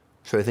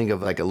 So I think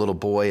of like a little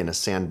boy in a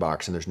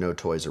sandbox and there's no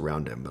toys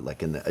around him, but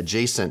like in the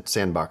adjacent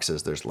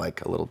sandboxes, there's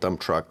like a little dump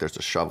truck, there's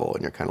a shovel,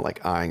 and you're kind of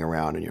like eyeing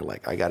around and you're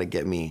like, I got to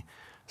get me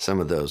some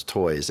of those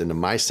toys into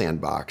my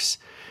sandbox.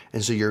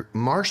 And so you're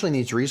marshaling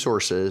these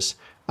resources,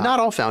 not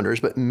all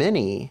founders, but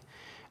many,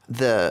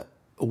 the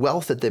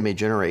wealth that they may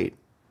generate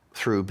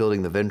through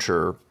building the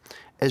venture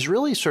is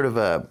really sort of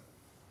an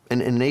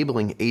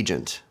enabling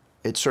agent.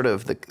 It's sort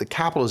of the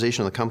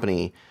capitalization of the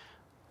company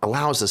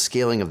allows the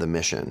scaling of the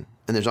mission.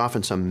 And there's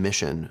often some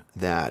mission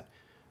that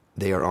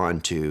they are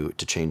on to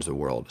change the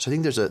world. So I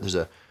think there's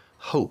a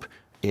hope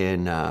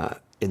in the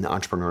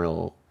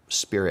entrepreneurial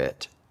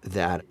spirit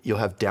that you'll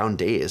have down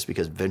days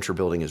because venture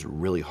building is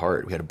really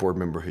hard. We had a board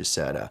member who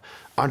said,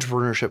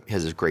 entrepreneurship, he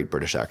has this great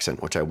British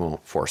accent, which I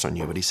won't force on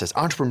you, but he says,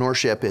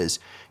 entrepreneurship is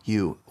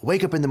you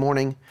wake up in the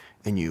morning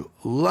and you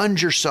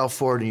lunge yourself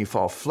forward and you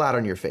fall flat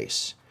on your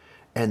face.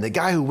 And the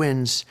guy who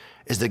wins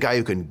is the guy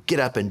who can get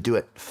up and do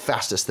it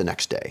fastest the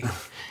next day.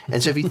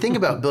 And so if you think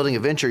about building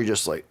a venture, you're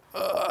just like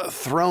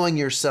throwing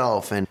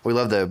yourself. And we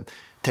love the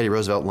Teddy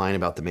Roosevelt line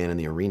about the man in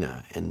the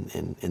arena.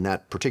 And in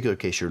that particular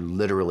case, you're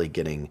literally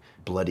getting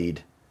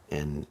bloodied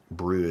and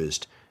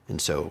bruised. And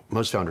so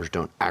most founders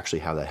don't actually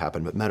have that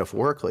happen. But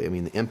metaphorically, I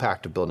mean, the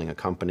impact of building a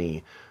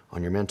company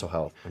on your mental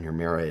health, on your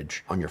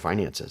marriage, on your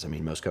finances. I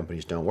mean, most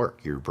companies don't work.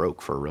 You're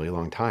broke for a really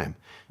long time.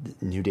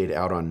 New data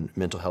out on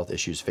mental health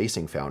issues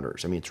facing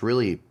founders. I mean, it's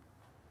really,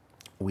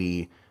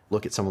 we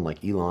look at someone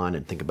like Elon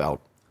and think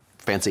about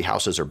fancy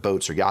houses or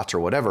boats or yachts or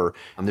whatever.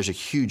 There's a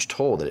huge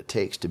toll that it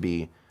takes to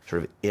be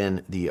sort of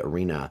in the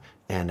arena.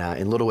 And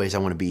in little ways, I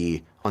want to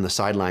be on the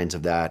sidelines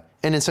of that.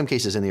 And in some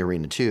cases in the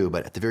arena too,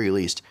 but at the very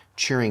least,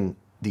 cheering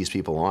these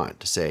people on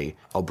to say,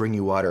 I'll bring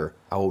you water,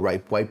 I will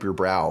wipe your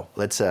brow.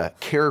 Let's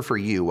care for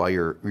you while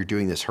you're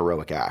doing this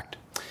heroic act.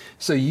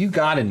 So you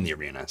got in the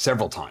arena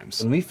several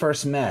times. When we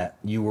first met,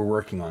 you were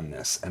working on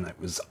this, and it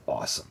was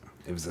awesome.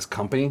 It was this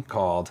company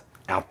called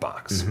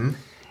Outbox.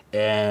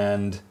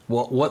 And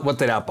well, what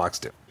did Outbox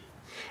do?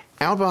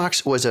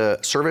 Outbox was a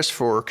service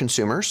for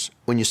consumers.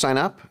 When you sign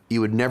up,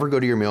 you would never go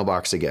to your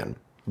mailbox again.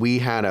 We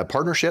had a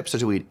partnership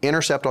so we'd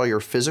intercept all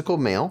your physical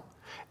mail,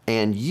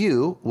 and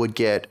you would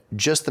get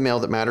just the mail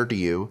that mattered to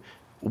you,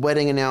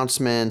 wedding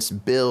announcements,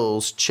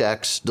 bills,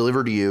 checks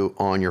delivered to you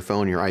on your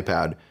phone, your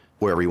iPad,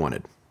 wherever you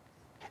wanted.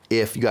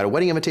 If you got a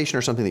wedding invitation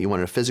or something that you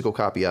wanted a physical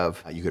copy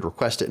of, you could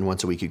request it, and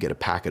once a week you'd get a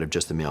packet of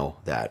just the mail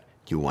that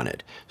you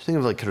wanted. So think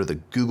of like kind of the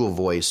Google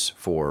Voice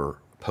for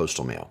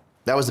postal mail.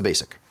 That was the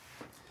basic.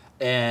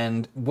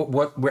 And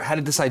how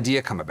did this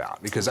idea come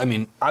about? Because I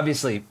mean,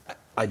 obviously,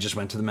 I just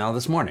went to the mail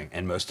this morning,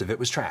 and most of it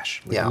was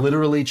trash. Like, Yeah.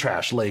 literally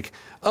trash. Like,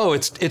 oh,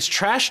 it's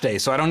trash day,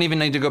 so I don't even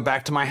need to go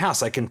back to my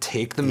house. I can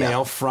take the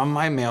mail from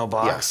my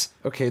mailbox.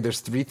 Yeah. Okay,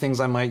 there's 3 things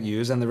I might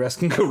use, and the rest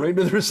can go right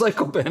to the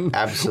recycle bin.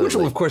 Absolutely. Which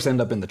will, of course,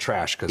 end up in the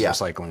trash, because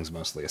recycling is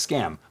mostly a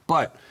scam.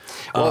 But,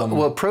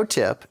 well, pro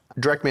tip,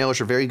 direct mailers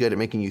are very good at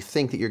making you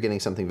think that you're getting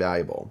something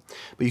valuable.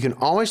 But you can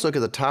always look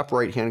at the top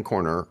right-hand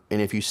corner,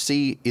 and if you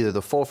see either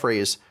the full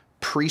phrase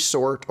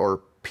pre-sort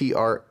or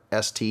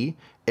PRST,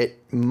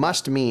 it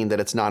must mean that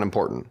it's not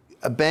important.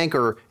 A bank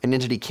or an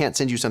entity can't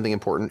send you something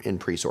important in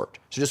pre-sort.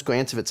 So just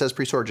glance, if it says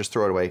pre-sort, just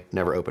throw it away,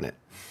 never open it.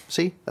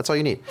 See, that's all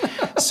you need.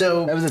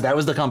 So that was it. That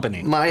was the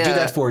company. Do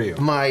that for you.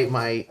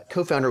 My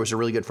co-founder was a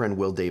really good friend,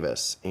 Will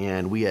Davis,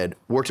 and we had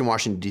worked in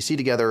Washington, D.C.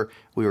 together.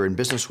 We were in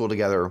business school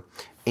together,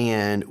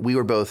 and we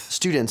were both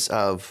students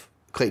of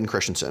Clayton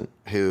Christensen,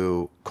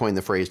 who coined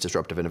the phrase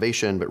disruptive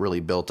innovation, but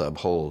really built a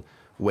whole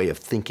way of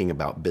thinking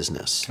about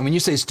business. And when you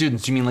say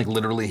students, you mean like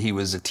literally he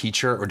was a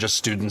teacher, or just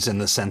students in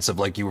the sense of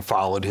like you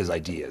followed his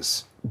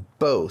ideas?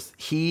 Both.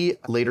 He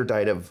later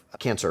died of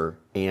cancer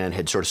and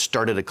had sort of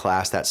started a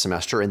class that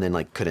semester and then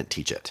like couldn't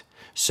teach it.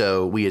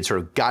 So we had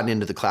sort of gotten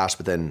into the class,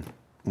 but then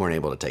weren't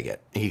able to take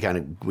it. He kind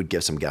of would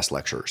give some guest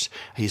lectures.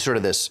 He's sort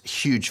of this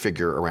huge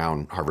figure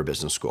around Harvard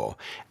Business School.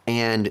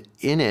 And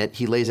in it,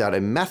 he lays out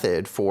a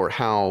method for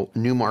how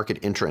new market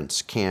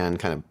entrants can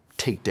kind of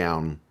take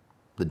down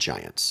the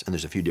giants. And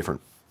there's a few different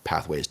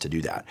pathways to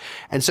do that.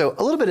 And so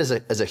a little bit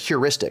as a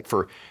heuristic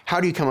for how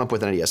do you come up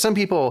with an idea. Some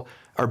people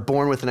are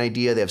born with an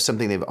idea. They have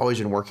something they've always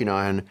been working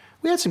on.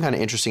 We had some kind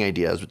of interesting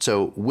ideas.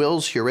 So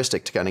Will's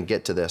heuristic to kind of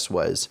get to this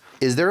was,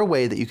 is there a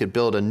way that you could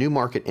build a new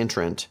market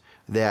entrant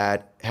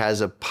that has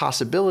a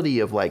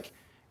possibility of like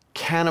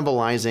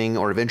cannibalizing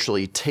or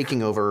eventually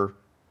taking over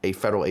a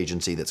federal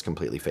agency that's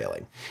completely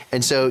failing?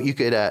 And so you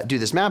could do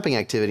this mapping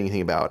activity and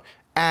think about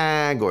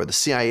ag or the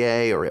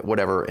CIA or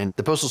whatever, and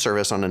the Postal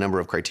Service on a number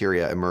of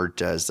criteria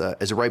emerged as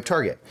a ripe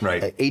target.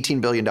 Right. An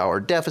 $18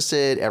 billion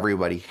deficit,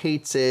 everybody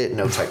hates it,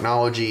 no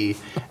technology.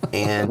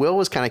 And Will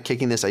was kind of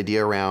kicking this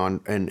idea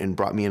around and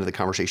brought me into the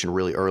conversation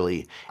really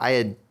early. I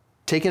had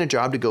taken a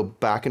job to go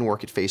back and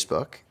work at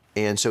Facebook,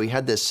 and so he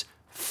had this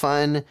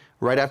fun,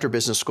 right after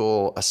business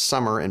school, a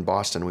summer in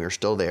Boston. We were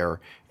still there,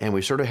 and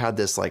we sort of had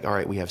this like, all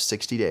right, we have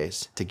 60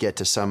 days to get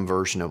to some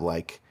version of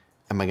like,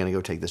 am I gonna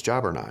go take this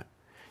job or not?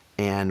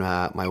 And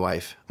my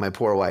wife, my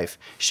poor wife,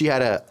 she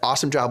had an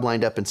awesome job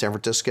lined up in San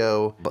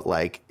Francisco, but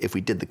like if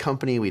we did the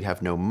company, we'd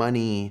have no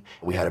money.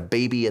 We had a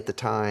baby at the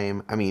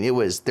time. I mean, there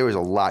was a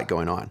lot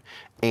going on.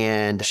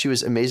 And she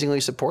was amazingly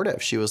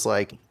supportive. She was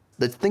like,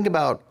 let's think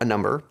about a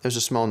number. It was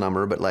a small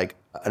number, but like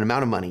an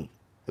amount of money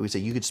that we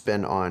said you could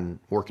spend on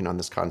working on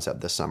this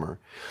concept this summer.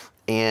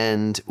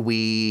 And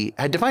we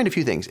had defined a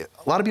few things.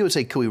 A lot of people would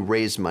say, could we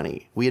raise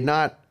money? We had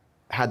not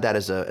had that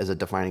as a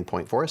defining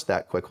point for us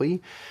that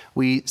quickly.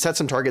 We set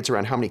some targets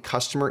around how many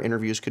customer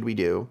interviews could we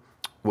do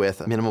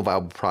with a minimal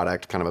viable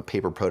product, kind of a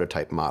paper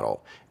prototype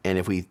model. And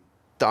if we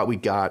thought we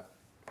got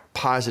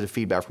positive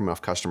feedback from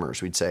enough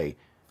customers, we'd say,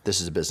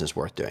 this is a business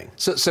worth doing.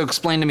 So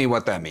explain to me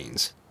what that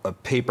means. A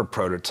paper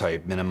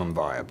prototype, minimum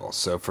viable.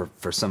 So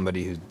for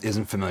somebody who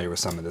isn't familiar with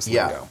some of this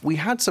lingo. We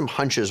had some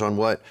hunches on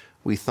what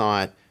we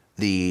thought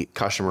the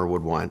customer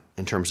would want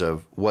in terms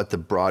of what the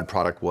broad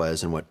product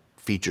was and what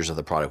features of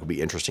the product would be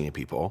interesting to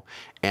people.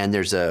 And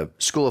there's a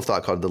school of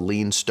thought called the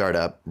Lean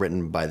Startup,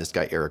 written by this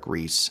guy, Eric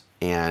Ries.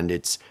 And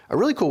it's a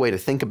really cool way to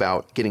think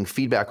about getting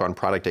feedback on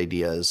product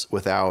ideas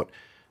without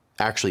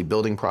actually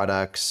building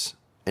products,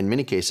 in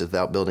many cases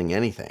without building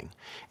anything.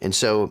 And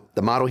so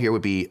the model here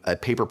would be a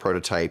paper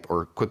prototype,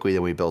 or quickly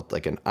then we built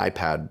like an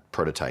iPad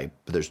prototype,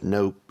 but there's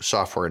no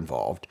software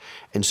involved.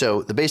 And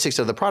so the basics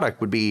of the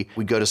product would be,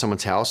 we'd go to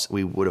someone's house,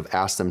 we would have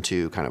asked them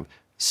to kind of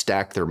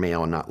stack their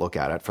mail and not look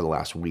at it for the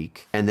last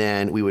week. And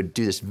then we would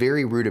do this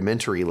very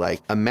rudimentary,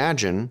 like,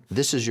 imagine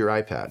this is your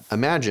iPad.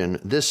 Imagine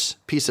this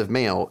piece of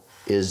mail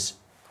is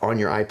on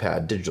your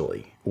iPad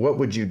digitally. What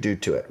would you do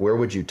to it? Where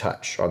would you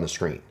touch on the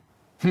screen?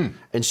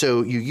 And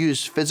so you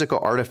use physical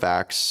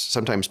artifacts,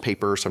 sometimes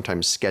paper,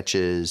 sometimes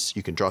sketches.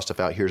 You can draw stuff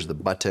out. Here's the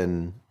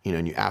button,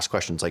 and you ask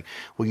questions like,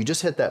 well, you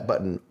just hit that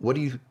button. What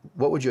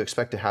would you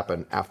expect to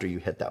happen after you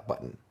hit that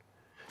button?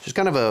 Just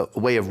kind of a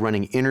way of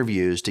running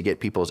interviews to get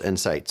people's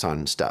insights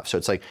on stuff. So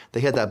it's like they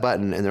hit that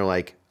button and they're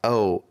like,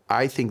 oh,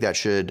 I think that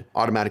should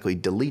automatically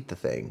delete the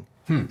thing.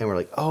 And we're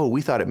like, oh,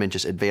 we thought it meant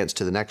just advance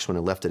to the next one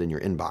and left it in your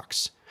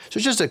inbox. So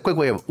it's just a quick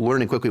way of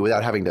learning quickly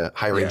without having to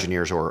hire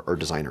engineers or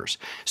designers.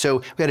 So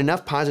we had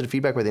enough positive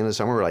feedback by the end of the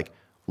summer. We're like,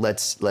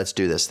 let's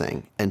do this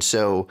thing. And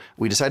so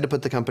we decided to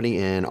put the company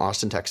in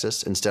Austin,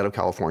 Texas, instead of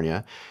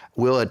California.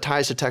 Will had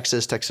ties to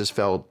Texas. Texas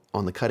felt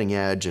on the cutting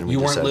edge. And you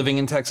weren't living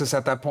in Texas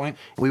at that point?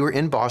 We were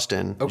in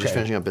Boston, just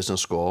finishing up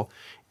business school.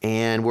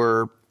 And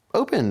we're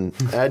open.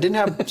 I didn't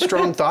have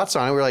strong thoughts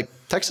on it. We were like,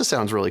 Texas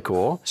sounds really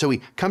cool. So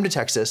we come to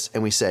Texas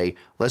and we say,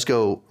 let's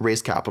go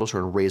raise capital. So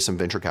we're going to raise some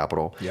venture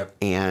capital.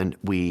 And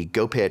we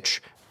go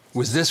pitch.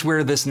 Was this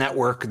where this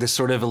network, this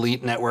sort of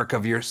elite network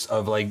of yours,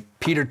 of like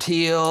Peter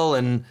Thiel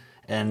and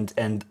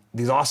and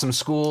these awesome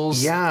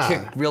schools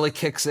really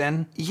kicks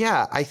in?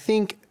 Yeah, I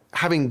think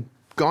having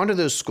gone to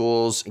those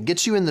schools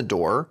gets you in the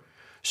door.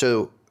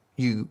 So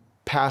you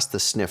pass the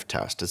sniff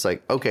test. It's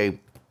like, okay,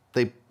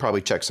 they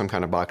probably check some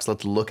kind of box.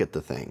 Let's look at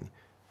the thing.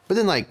 But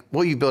then like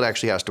what you build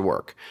actually has to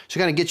work. So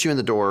it kind of gets you in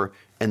the door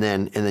and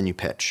then you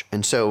pitch.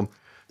 And so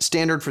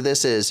standard for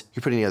this is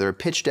you're putting together a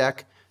pitch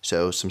deck.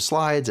 So some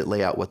slides that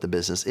lay out what the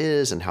business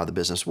is and how the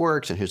business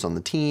works and who's on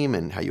the team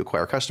and how you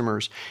acquire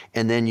customers.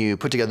 And then you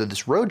put together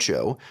this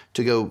roadshow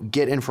to go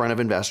get in front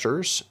of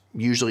investors,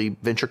 usually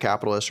venture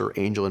capitalists or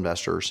angel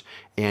investors.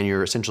 And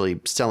you're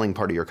essentially selling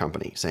part of your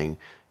company saying,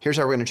 here's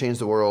how we're going to change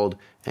the world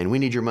and we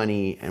need your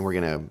money and we're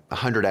going to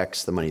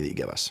 100x the money that you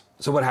give us.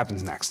 So what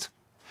happens next?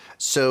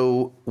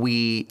 So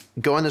we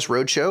go on this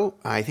roadshow.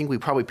 I think we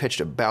probably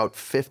pitched about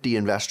 50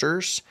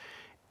 investors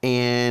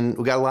and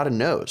we got a lot of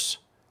no's.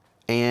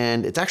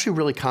 And it's actually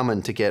really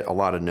common to get a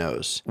lot of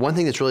no's. One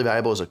thing that's really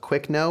valuable is a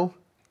quick no.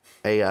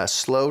 A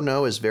slow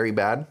no is very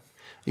bad.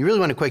 You really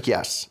want a quick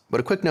yes, but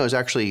a quick no is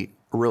actually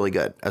really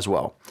good as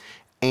well.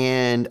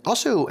 And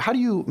also, how do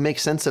you make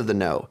sense of the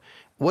no?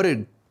 What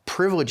a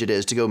privilege it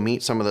is to go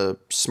meet some of the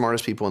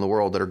smartest people in the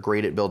world that are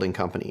great at building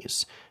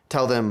companies.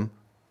 Tell them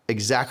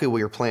exactly what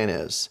your plan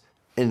is,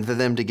 and for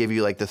them to give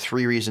you like the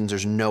 3 reasons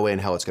there's no way in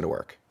hell it's going to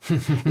work.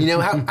 You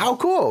know, how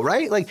cool,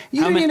 right? Like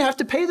you didn't even have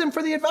to pay them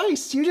for the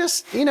advice. You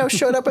just,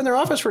 showed up in their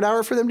office for an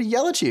hour for them to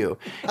yell at you.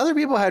 Other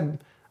people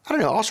had, I don't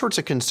know, all sorts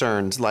of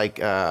concerns. Like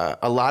a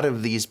lot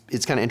of these,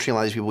 it's kind of interesting, a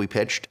lot of these people we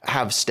pitched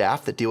have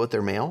staff that deal with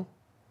their mail.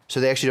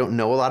 So they actually don't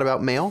know a lot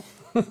about mail.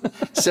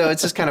 So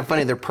it's just kind of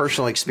funny, their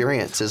personal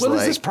experience is What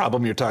is this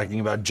problem you're talking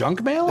about?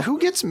 Junk mail? Who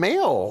gets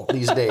mail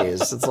these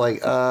days? It's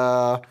like,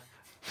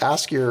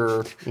 ask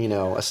your,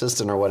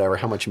 assistant or whatever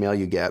how much mail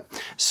you get.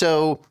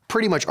 So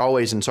pretty much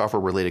always in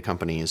software-related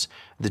companies,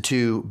 the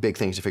 2 big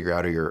things to figure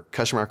out are your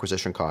customer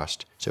acquisition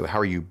cost. So how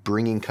are you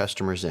bringing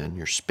customers in?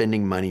 You're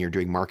spending money, you're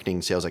doing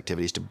marketing, sales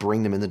activities to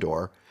bring them in the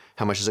door.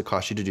 How much does it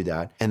cost you to do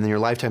that? And then your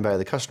lifetime value of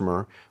the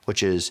customer,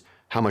 which is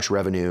how much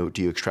revenue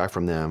do you extract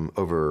from them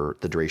over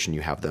the duration you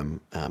have them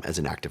as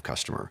an active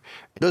customer.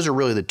 Those are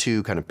really the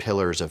 2 kind of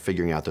pillars of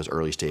figuring out those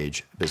early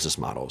stage business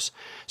models.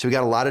 So we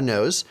got a lot of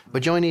no's,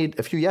 but you only need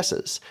a few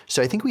yeses.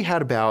 So I think we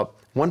had about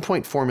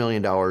 $1.4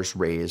 million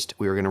raised.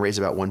 We were going to raise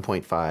about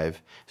 1.5,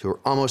 so we're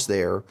almost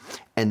there.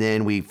 And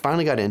then we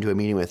finally got into a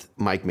meeting with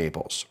Mike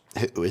Maples,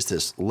 who is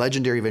this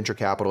legendary venture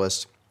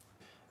capitalist.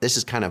 This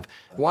is kind of...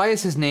 Why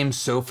is his name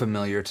so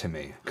familiar to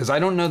me? Because I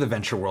don't know the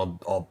venture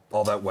world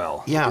all that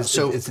well. Yeah,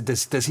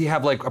 does he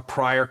have like a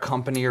prior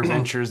company or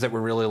ventures that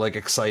were really like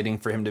exciting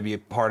for him to be a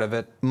part of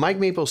it? Mike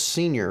Maples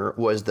Sr.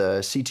 was the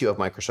CTO of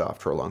Microsoft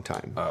for a long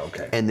time. Oh,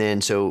 okay. And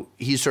then so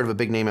he's sort of a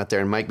big name out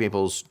there. And Mike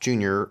Maples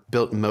Jr.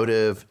 built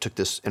Motive, took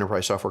this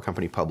enterprise software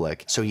company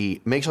public. So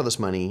he makes all this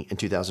money in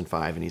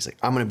 2005 and he's like,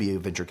 I'm going to be a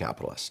venture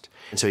capitalist.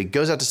 And so he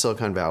goes out to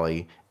Silicon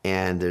Valley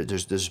and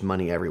there's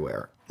money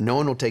everywhere. No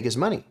one will take his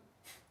money.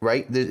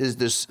 Right?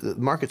 The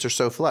markets are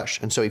so flush.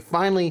 And so he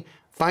finally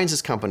finds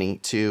this company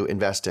to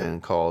invest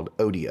in called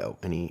Odeo,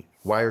 and he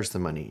wires the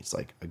money. He's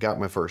like, I got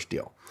my first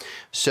deal.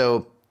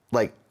 So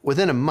like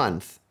within a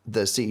month,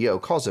 the CEO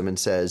calls him and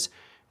says,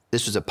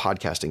 this was a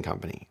podcasting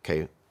company,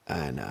 okay?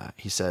 And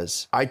he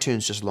says,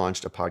 iTunes just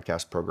launched a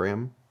podcast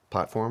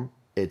platform.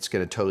 It's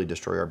going to totally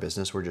destroy our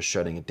business. We're just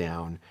shutting it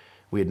down.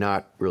 We had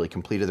not really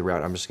completed the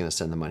route. I'm just going to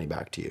send the money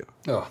back to you.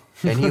 Oh.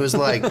 And he was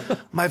like,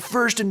 my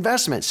first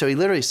investment. So he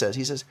literally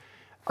says,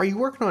 are you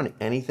working on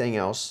anything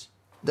else?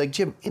 Like,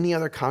 do you have any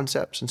other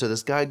concepts? And so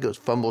this guy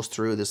fumbles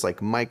through this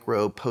like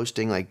micro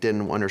posting, like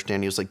didn't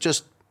understand. He was like,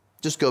 just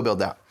go build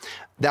that.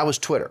 That was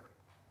Twitter.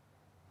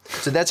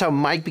 So that's how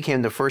Mike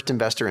became the first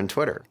investor in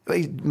Twitter.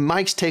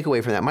 Mike's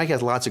takeaway from that, Mike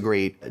has lots of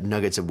great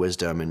nuggets of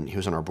wisdom and he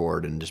was on our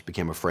board and just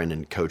became a friend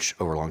and coach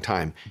over a long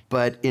time.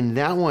 But in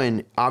that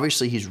one,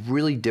 obviously he's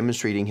really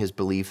demonstrating his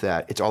belief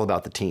that it's all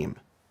about the team.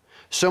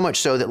 So much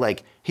so that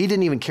like, he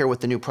didn't even care what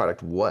the new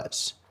product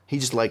was. He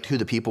just liked who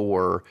the people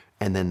were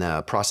and then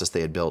the process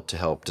they had built to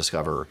help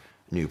discover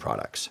new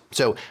products.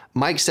 So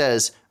Mike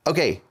says,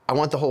 okay, I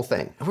want the whole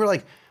thing. And we're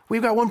like,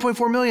 we've got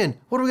 1.4 million.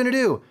 What are we going to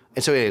do?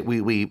 And so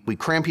we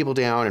cram people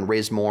down and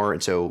raise more.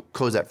 And so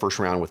close that first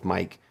round with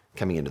Mike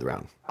coming into the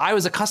round. I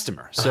was a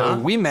customer. So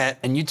we met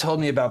and you told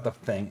me about the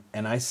thing.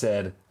 And I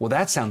said, well,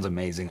 that sounds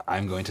amazing.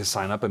 I'm going to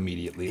sign up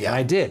immediately. Yeah. And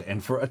I did.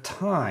 And for a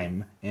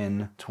time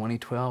in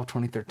 2012,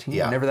 2013,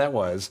 whenever that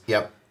was,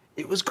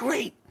 it was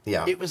great.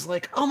 Yeah. It was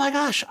like, oh my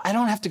gosh, I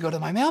don't have to go to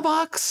my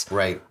mailbox.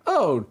 Right.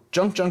 Oh,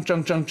 junk,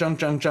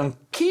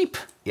 keep,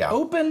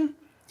 open.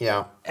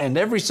 Yeah. And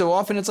every so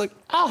often it's like,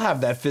 I'll have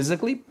that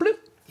physically. Bloop.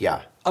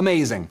 Yeah.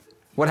 Amazing.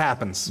 What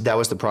happens? That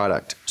was the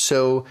product.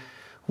 So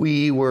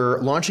we were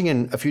launching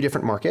in a few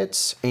different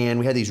markets and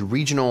we had these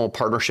regional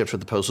partnerships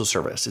with the Postal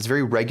Service. It's a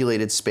very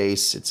regulated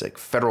space. It's like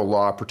federal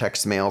law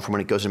protects the mail from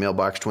when it goes in the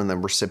mailbox to when the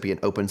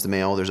recipient opens the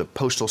mail. There's a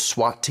postal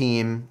SWAT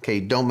team. Okay,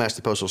 don't mess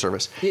the Postal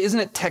Service.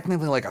 Isn't it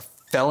technically like a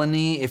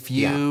felony if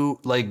you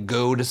like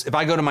if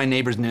I go to my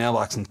neighbor's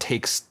mailbox and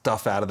take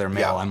stuff out of their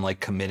mail, I'm like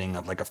committing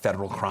a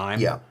federal crime?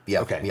 Yeah,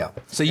 yeah, okay. yeah.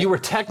 So you were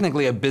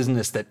technically a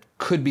business that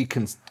could be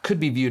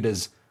viewed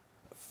as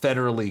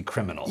federally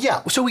criminal.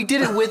 Yeah, so we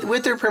did it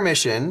with their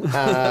permission.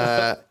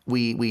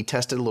 We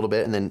tested a little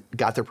bit and then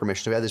got their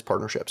permission. So we had this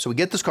partnership. So we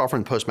get this call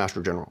from the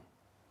Postmaster General.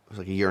 It was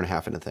like a year and a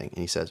half into the thing. And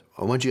he says,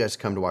 I want you guys to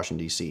come to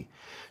Washington, D.C.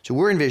 So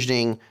we're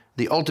envisioning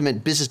the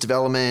ultimate business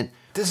development.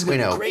 This is going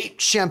to be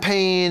great.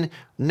 Champagne,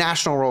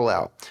 national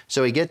rollout.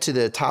 So we get to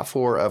the top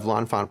floor of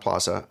L'Enfant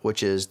Plaza,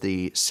 which is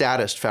the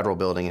saddest federal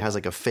building. It has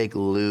like a fake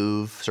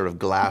Louvre sort of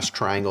glass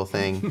triangle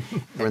thing.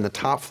 We're in the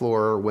top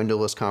floor,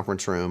 windowless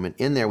conference room. And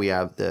in there we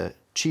have the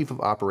chief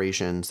of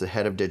operations, the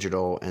head of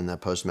digital, and the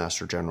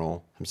Postmaster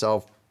General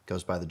himself.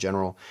 Goes by the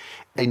general.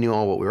 They knew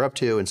all what we were up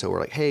to, and so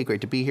we're like, hey,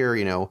 great to be here,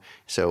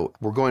 So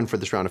we're going for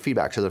this round of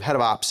feedback. So the head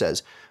of ops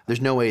says,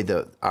 there's no way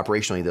that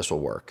operationally this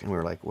will work. And we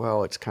were like,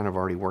 well, it's kind of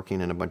already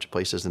working in a bunch of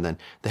places. And then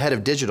the head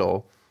of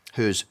digital,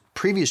 whose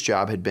previous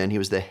job had been, he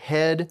was the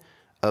head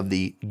of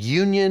the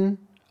union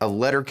of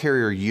letter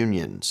carrier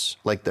unions,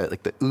 like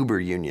the Uber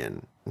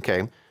union,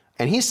 okay?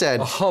 And he said—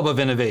 a hub of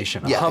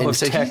innovation, a hub of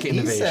tech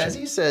innovation.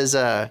 He says,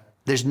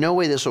 there's no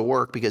way this will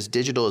work because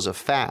digital is a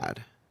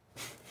fad.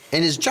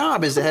 And his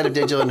job is the head of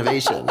digital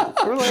innovation.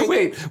 We're like,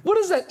 wait, what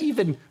does that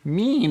even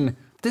mean?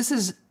 This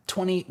is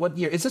what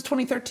year? Is this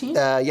 2013?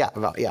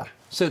 Yeah.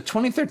 So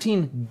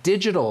 2013,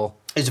 digital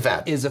is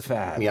a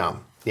fad. Yeah.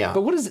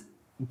 But what is it?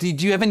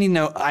 Did you have any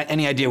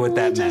idea what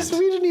that meant?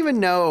 We didn't even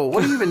know.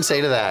 What do you even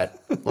say to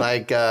that?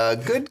 Like,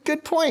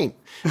 good point.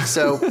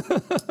 So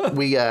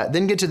we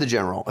then get to the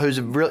general,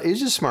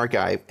 he's a smart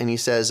guy, and he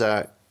says,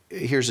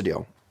 here's the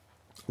deal.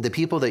 The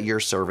people that you're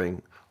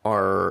serving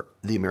are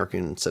the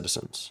American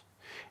citizens.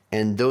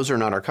 And those are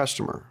not our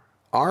customer.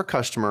 Our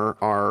customer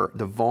are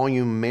the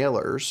volume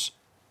mailers,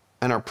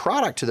 and our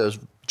product to those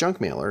junk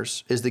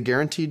mailers is the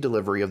guaranteed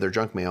delivery of their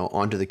junk mail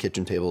onto the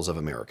kitchen tables of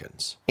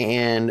Americans.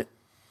 And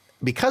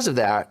because of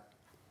that,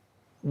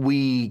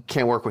 we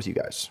can't work with you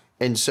guys.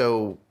 And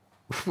so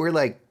we're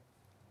like,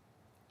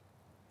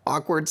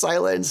 awkward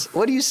silence.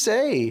 What do you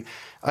say?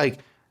 Like,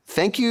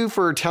 thank you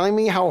for telling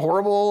me how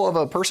horrible of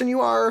a person you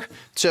are.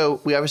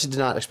 So we obviously did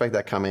not expect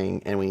that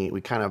coming, and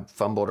we kind of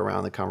fumbled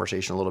around the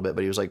conversation a little bit,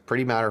 but he was like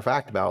pretty matter of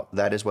fact about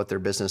that is what their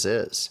business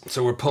is.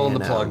 So we're pulling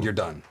the plug, you're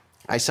done.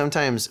 I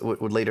sometimes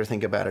would later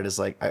think about it as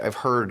like,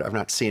 I've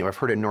not seen it, I've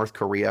heard in North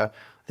Korea,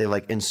 they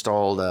like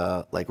installed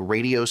like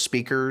radio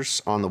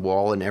speakers on the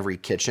wall in every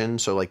kitchen.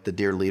 So like the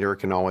dear leader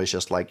can always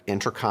just like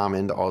intercom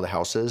into all the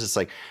houses. It's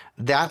like,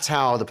 that's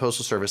how the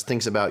Postal Service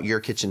thinks about your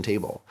kitchen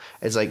table.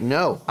 It's like,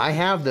 no, I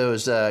have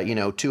those,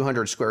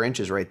 200 square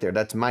inches right there.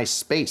 That's my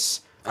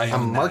space.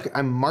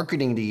 I'm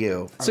marketing to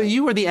you. So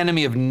you were the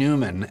enemy of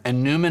Newman,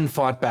 and Newman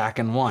fought back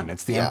and won.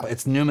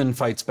 It's Newman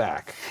fights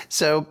back.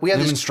 So we have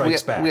Newman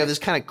strikes back. We have this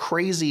kind of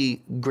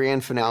crazy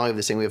grand finale of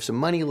this thing. We have some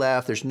money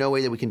left. There's no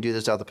way that we can do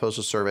this without the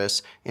Postal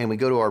Service. And we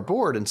go to our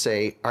board and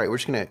say, all right, we're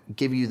just going to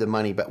give you the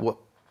money, but what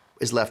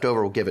is left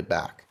over, we'll give it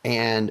back.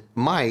 And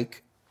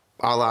Mike,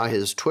 a la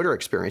his Twitter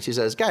experience, he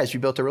says, guys, you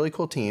built a really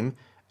cool team.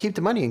 Keep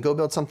the money and go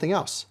build something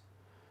else.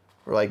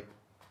 We're like,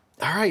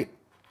 all right.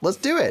 Let's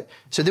do it.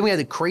 So then we had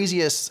the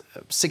craziest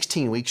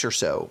 16 weeks or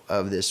so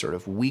of this sort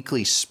of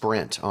weekly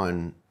sprint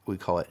on, we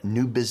call it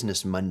New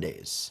Business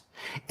Mondays.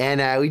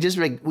 And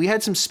we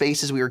had some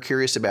spaces we were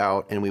curious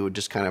about, and we would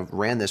just kind of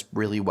ran this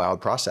really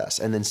wild process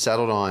and then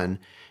settled on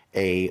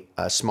a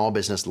small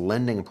business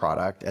lending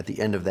product at the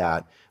end of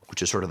that,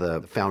 which is sort of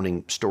the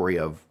founding story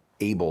of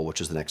Able,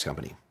 which is the next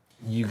company.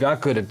 You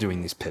got good at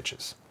doing these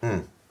pitches.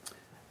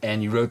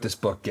 And you wrote this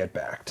book, Get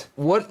Backed.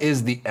 What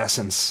is the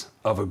essence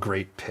of a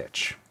great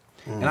pitch?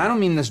 And I don't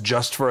mean this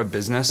just for a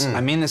business.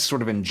 I mean this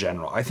sort of in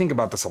general. I think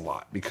about this a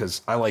lot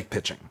because I like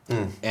pitching.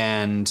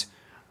 And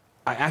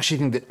I actually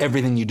think that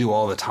everything you do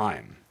all the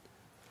time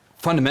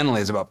fundamentally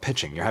is about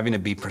pitching. You're having to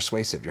be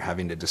persuasive. You're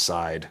having to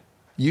decide,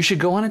 you should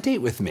go on a date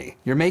with me.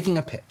 You're making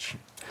a pitch.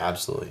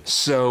 Absolutely.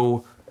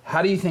 So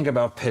how do you think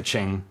about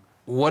pitching?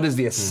 What is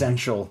the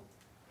essential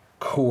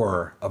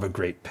core of a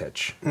great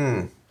pitch?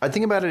 I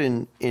think about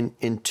it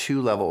in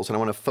two levels, and I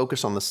want to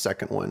focus on the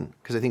second one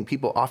because I think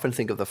people often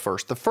think of the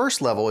first. The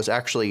first level is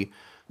actually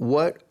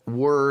what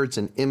words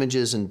and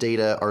images and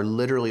data are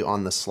literally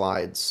on the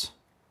slides,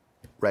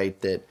 right,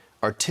 that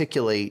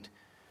articulate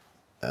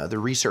the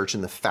research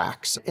and the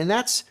facts. And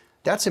that's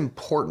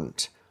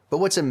important. But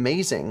what's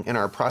amazing in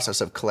our process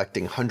of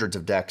collecting hundreds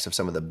of decks of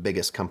some of the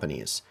biggest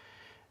companies,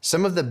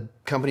 some of the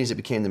companies that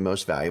became the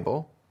most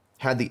valuable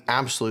had the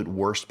absolute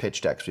worst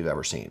pitch decks we've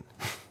ever seen.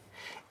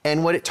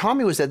 And what it taught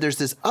me was that there's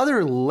this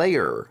other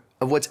layer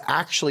of what's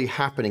actually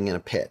happening in a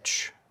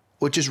pitch,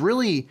 which is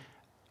really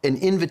an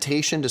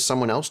invitation to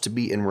someone else to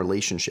be in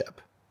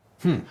relationship,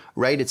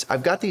 right?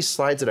 I've got these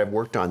slides that I've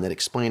worked on that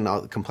explain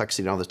all the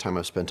complexity and all this time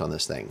I've spent on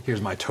this thing.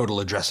 Here's my total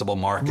addressable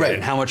market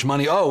and how much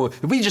money. Oh,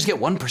 if we just get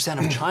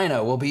 1% of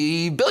China, we'll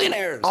be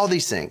billionaires. All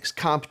these things,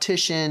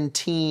 competition,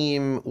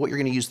 team, what you're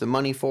going to use the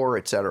money for,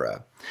 et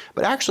cetera.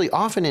 But actually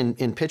often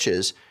in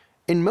pitches,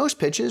 in most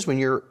pitches, when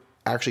you're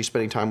actually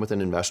spending time with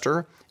an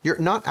investor, you're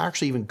not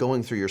actually even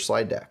going through your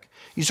slide deck.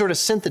 You sort of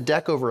sent the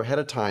deck over ahead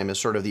of time as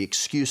sort of the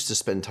excuse to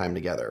spend time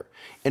together.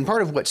 And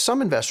part of what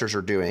some investors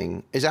are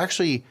doing is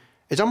actually,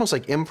 it's almost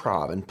like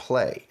improv and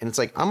play. And it's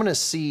like, I'm gonna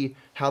see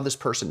how this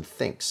person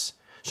thinks.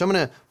 So I'm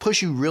gonna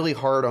push you really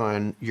hard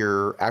on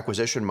your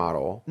acquisition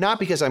model, not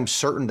because I'm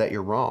certain that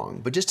you're wrong,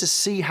 but just to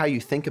see how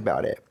you think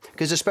about it.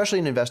 Because especially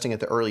in investing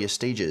at the earliest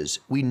stages,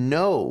 we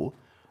know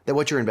that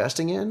what you're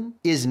investing in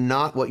is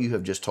not what you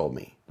have just told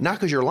me. Not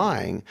because you're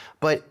lying,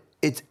 but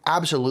it's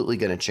absolutely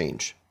gonna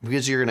change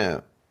because you're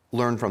gonna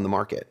learn from the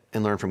market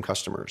and learn from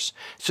customers.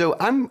 So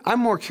I'm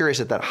more curious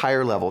at that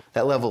higher level,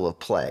 that level of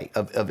play,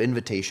 of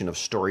invitation, of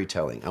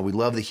storytelling. And we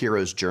love the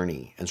hero's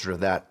journey and sort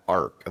of that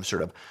arc of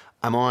sort of,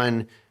 I'm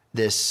on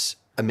this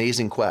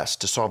amazing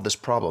quest to solve this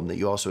problem that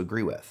you also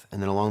agree with.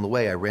 And then along the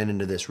way, I ran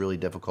into this really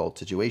difficult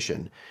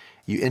situation.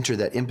 You enter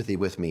that empathy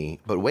with me,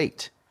 but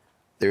wait,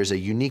 there's a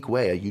unique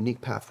way, a unique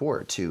path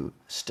forward to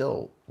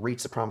still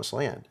reach the promised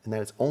land. And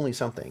that it's only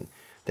something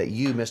that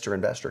you, Mr.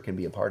 Investor, can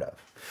be a part of.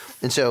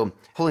 And so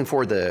pulling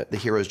forward the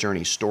hero's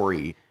journey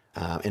story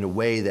in a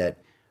way that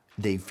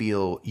they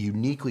feel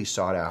uniquely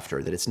sought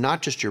after, that it's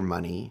not just your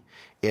money,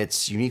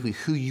 it's uniquely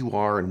who you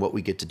are and what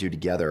we get to do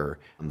together,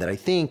 that I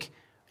think,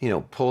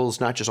 pulls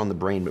not just on the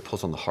brain, but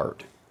pulls on the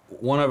heart.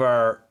 One of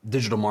our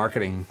digital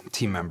marketing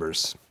team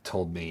members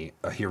told me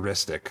a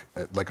heuristic,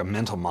 like a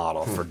mental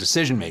model for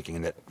decision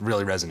making that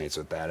really resonates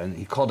with that. And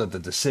he called it the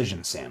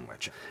decision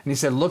sandwich. And he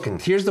said, look,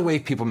 here's the way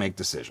people make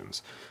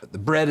decisions. The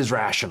bread is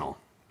rational.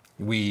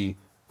 We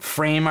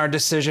frame our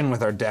decision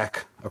with our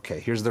deck.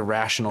 Okay, here's the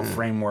rational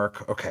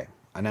framework. Okay,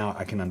 now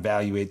I can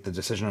evaluate the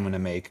decision I'm going to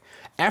make.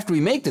 After we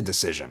make the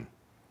decision,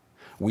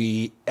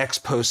 we ex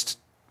post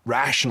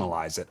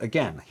rationalize it.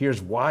 Again,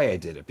 here's why I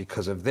did it,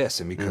 because of this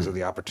and because of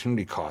the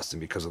opportunity cost and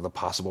because of the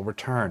possible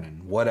return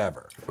and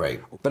whatever.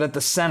 Right. But at the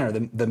center,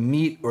 the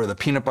meat or the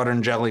peanut butter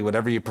and jelly,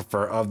 whatever you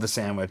prefer, of the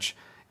sandwich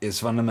is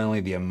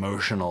fundamentally the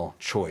emotional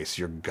choice,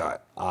 your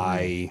gut.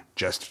 I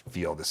just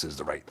feel this is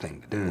the right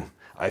thing to do.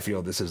 I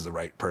feel this is the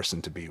right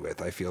person to be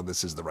with. I feel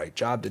this is the right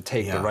job to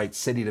take, the right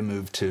city to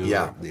move to,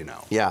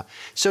 Yeah.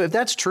 So if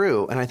that's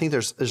true, and I think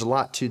there's a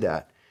lot to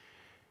that,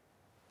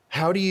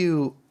 how do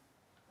you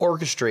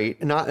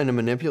orchestrate, not in a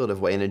manipulative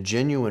way, in a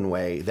genuine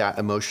way, that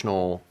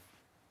emotional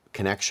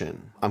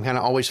connection? I'm kind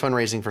of always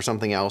fundraising for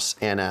something else,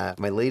 and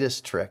my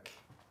latest trick,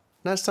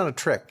 no, it's not a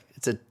trick,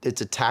 it's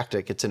a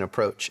tactic, it's an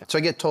approach. So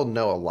I get told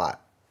no a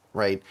lot,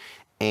 right?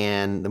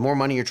 And the more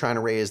money you're trying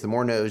to raise, the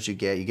more no's you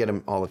get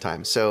them all the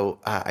time. So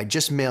I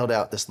just mailed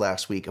out this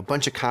last week a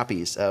bunch of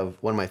copies of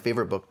one of my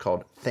favorite books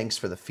called Thanks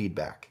for the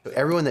Feedback. So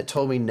everyone that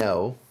told me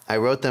no, I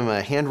wrote them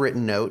a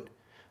handwritten note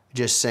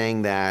just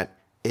saying that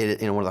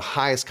one of the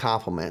highest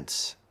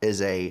compliments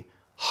is a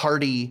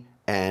hearty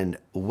and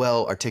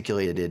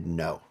well-articulated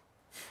no.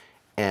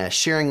 And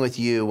sharing with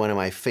you one of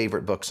my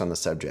favorite books on the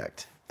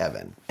subject,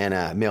 Evan. And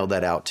I mailed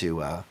that out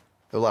to a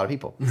lot of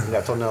people.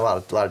 I've told them a lot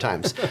of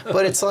times.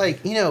 But it's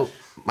like,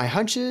 my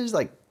hunch is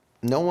like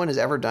no one has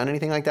ever done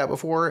anything like that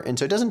before. And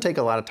so it doesn't take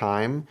a lot of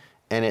time.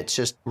 And it's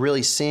just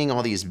really seeing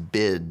all these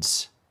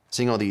bids,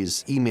 seeing all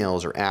these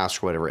emails or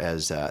asks or whatever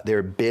as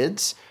their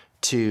bids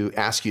to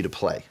ask you to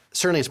play.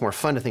 Certainly it's more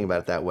fun to think about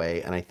it that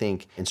way, and I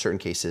think in certain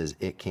cases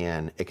it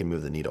can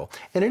move the needle.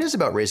 And it is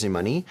about raising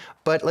money,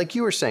 but like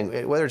you were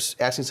saying, whether it's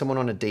asking someone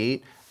on a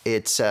date,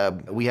 it's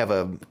we have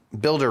a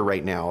builder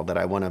right now that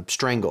I want to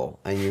strangle,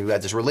 and you've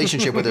got this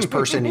relationship with this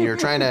person and you're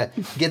trying to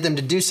get them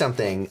to do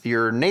something.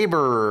 Your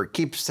neighbor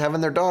keeps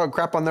having their dog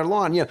crap on their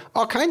lawn,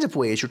 all kinds of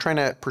ways you're trying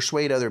to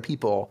persuade other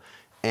people.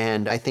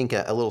 And I think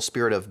a little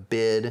spirit of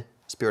bid,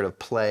 spirit of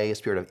play,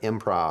 spirit of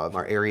improv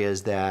are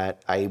areas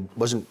that I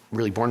wasn't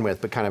really born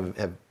with, but kind of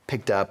have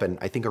picked up and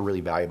I think are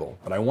really valuable.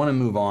 But I want to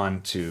move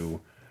on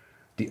to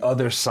the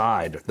other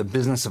side, the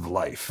business of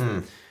life.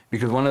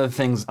 Because one of the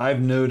things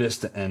I've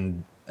noticed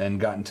and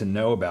gotten to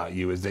know about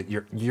you is that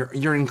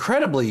you're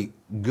incredibly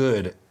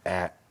good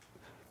at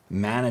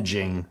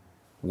managing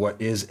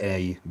what is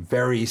a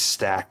very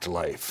stacked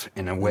life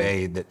in a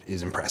way that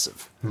is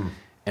impressive.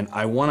 And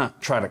I want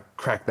to try to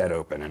crack that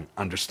open and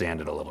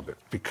understand it a little bit,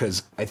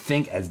 because I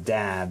think as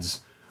dads,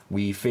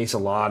 we face a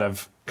lot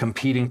of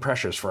competing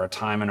pressures for our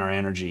time and our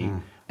energy,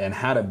 and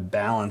how to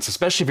balance,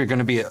 especially if you're going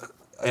to be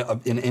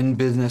in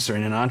business or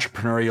in an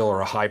entrepreneurial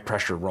or a high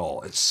pressure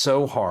role. It's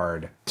so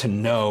hard to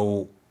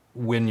know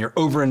when you're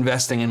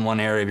over-investing in one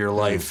area of your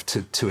life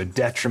to a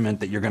detriment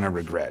that you're going to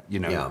regret.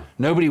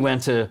 Nobody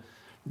went to,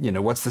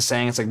 what's the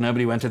saying? It's like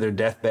nobody went to their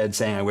deathbed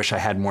saying, I wish I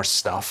had more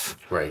stuff.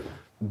 Right.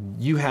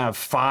 You have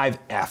 5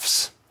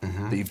 F's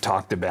that you've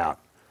talked about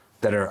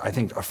that are, I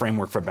think, a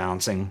framework for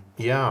balancing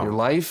your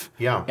life.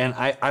 And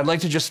I'd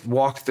like to just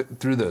walk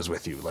through those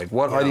with you. Like,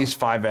 what are these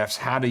 5 F's?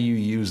 How do you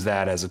use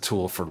that as a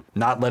tool for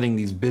not letting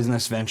these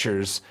business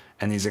ventures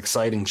and these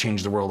exciting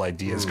change the world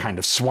ideas kind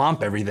of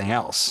swamp everything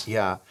else?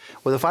 Yeah.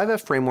 Well, the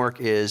 5F framework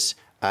is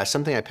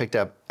something I picked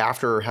up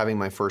after having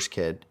my first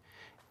kid.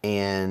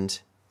 And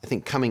I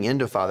think coming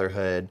into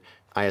fatherhood,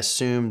 I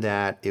assumed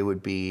that it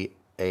would be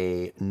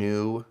a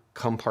new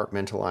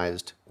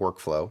compartmentalized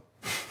workflow.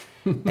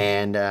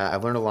 And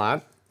I've learned a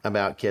lot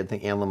about kids. I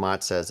think Anne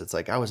Lamott says it's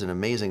like, I was an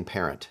amazing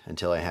parent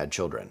until I had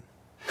children.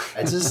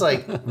 It's just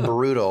like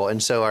brutal.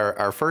 And so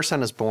our first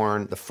son is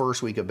born the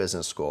first week of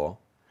business school,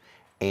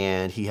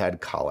 and he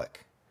had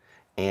colic.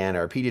 And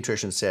our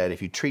pediatrician said,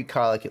 if you treat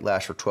colic, it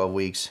lasts for 12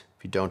 weeks.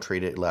 If you don't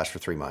treat it, it lasts for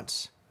 3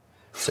 months.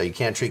 So you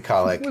can't treat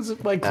colic. Was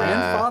it my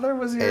grandfather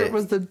was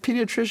the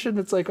pediatrician?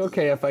 It's like,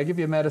 okay, if I give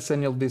you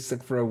medicine, you'll be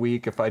sick for a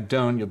week. If I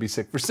don't, you'll be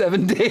sick for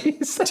 7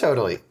 days.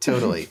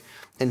 Totally.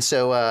 And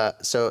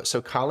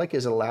so colic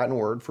is a Latin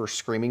word for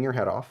screaming your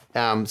head off.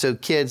 So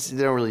kids,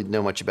 they don't really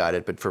know much about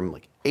it, but from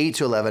like 8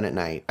 to 11 at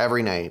night,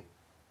 every night,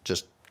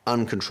 just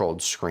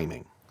uncontrolled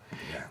screaming.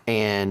 Yeah.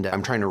 And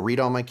I'm trying to read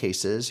all my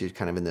cases. You're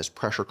kind of in this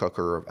pressure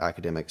cooker of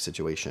academic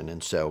situation.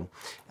 And so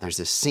there's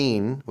this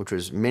scene, which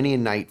was many a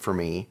night for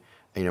me.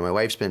 You know, my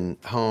wife's been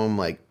home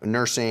like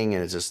nursing,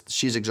 and it's just,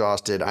 she's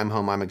exhausted. I'm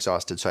home, I'm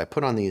exhausted. So I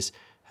put on these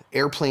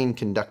airplane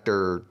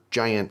conductor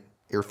giant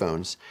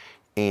earphones,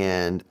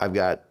 and I've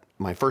got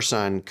my first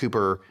son,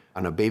 Cooper,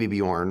 on a baby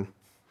Bjorn,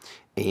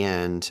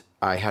 and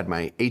I had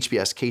my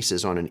HBS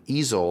cases on an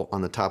easel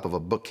on the top of a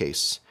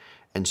bookcase.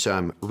 And so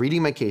I'm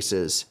reading my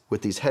cases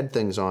with these head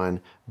things on,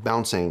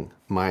 bouncing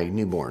my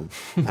newborn.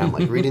 And I'm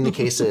like reading the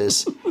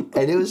cases.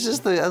 And it was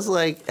just, I was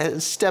like,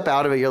 step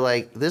out of it. You're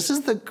like, this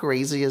is the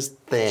craziest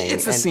thing.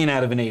 It's a scene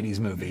out of an 80s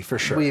movie, for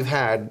sure. We've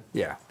had.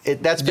 Yeah.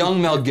 That's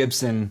young Mel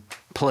Gibson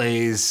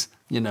plays,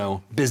 you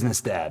know,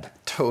 business dad.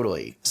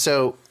 Totally.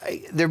 So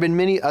there have been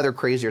many other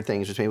crazier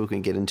things, which maybe we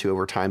can get into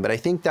over time. But I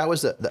think that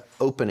was the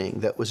opening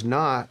that was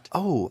not,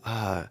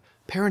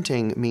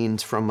 parenting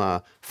means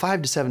from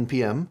 5 to 7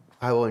 p.m.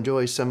 I will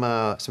enjoy some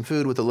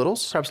food with the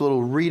littles, perhaps a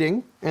little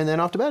reading, and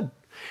then off to bed.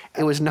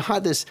 It was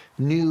not this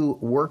new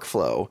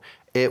workflow.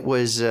 It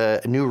was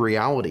a new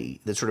reality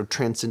that sort of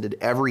transcended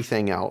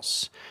everything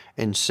else.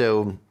 And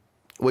so,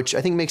 which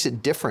I think makes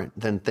it different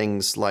than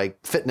things like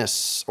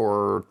fitness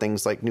or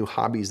things like new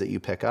hobbies that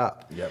you pick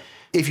up. Yep.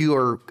 If you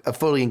are a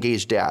fully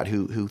engaged dad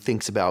who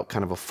thinks about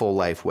kind of a full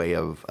life way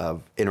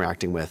of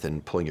interacting with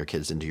and pulling your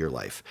kids into your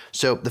life.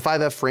 So the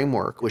 5F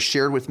framework was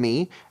shared with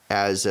me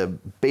as a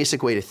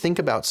basic way to think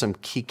about some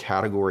key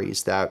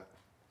categories that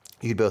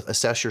you'd both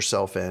assess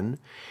yourself in,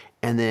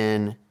 and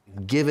then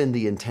given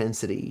the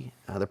intensity,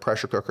 the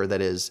pressure cooker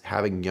that is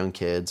having young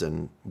kids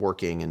and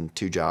working and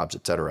 2 jobs,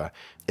 et cetera,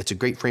 it's a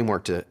great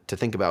framework to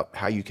think about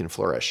how you can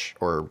flourish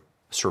or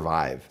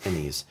survive in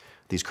these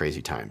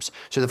crazy times.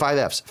 So the 5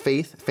 F's,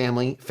 faith,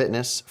 family,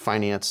 fitness,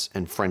 finance,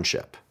 and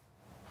friendship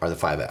are the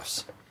 5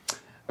 F's.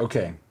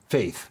 Okay,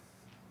 faith.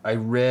 I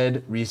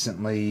read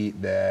recently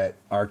that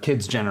our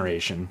kids'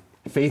 generation,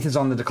 faith is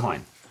on the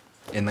decline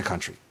in the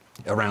country,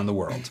 around the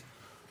world.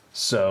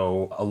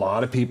 So a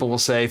lot of people will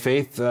say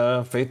faith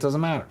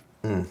doesn't matter.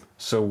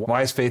 So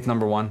why is faith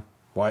number one?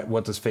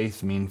 What does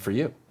faith mean for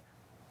you?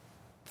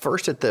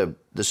 First, at the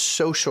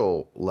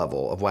social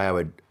level of why I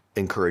would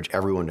encourage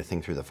everyone to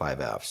think through the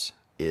 5 F's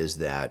is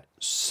that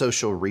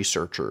social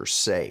researchers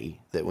say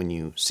that when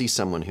you see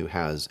someone who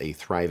has a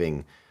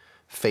thriving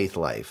faith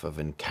life of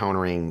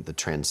encountering the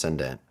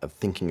transcendent, of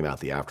thinking about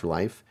the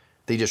afterlife,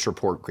 they just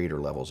report greater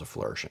levels of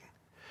flourishing.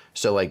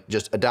 So like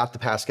just adopt the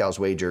Pascal's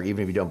wager,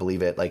 even if you don't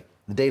believe it, like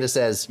the data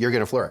says you're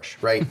gonna flourish,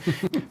 right?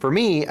 For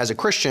me, as a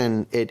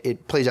Christian,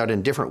 it plays out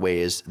in different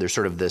ways. There's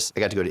sort of this, I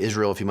got to go to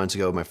Israel a few months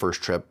ago, my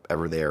first trip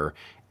ever there,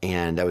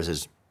 and that was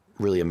this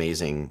really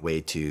amazing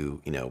way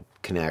to,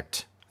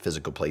 connect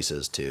physical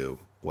places to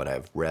what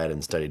I've read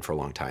and studied for a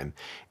long time.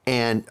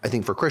 And I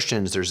think for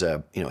Christians, there's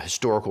a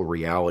historical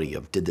reality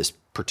of, did this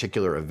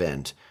particular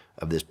event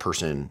of this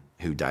person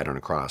who died on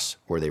a cross,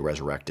 were they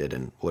resurrected,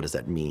 and what does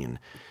that mean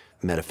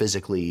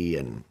metaphysically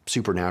and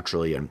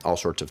supernaturally and all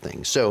sorts of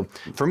things. So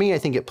for me, I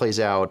think it plays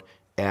out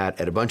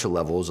at a bunch of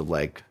levels of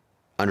like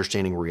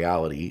understanding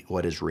reality,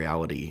 what is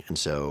reality. And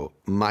so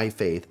my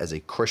faith as a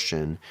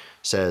Christian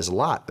says a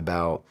lot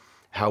about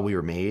how we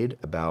were made,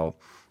 about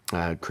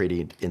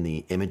created in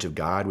the image of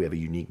God. We have a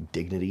unique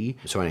dignity.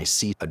 So when I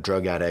see a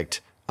drug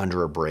addict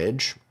under a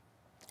bridge,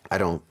 I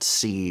don't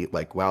see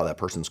like, wow, that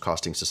person's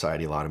costing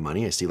society a lot of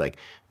money. I see like,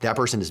 that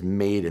person is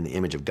made in the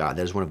image of God.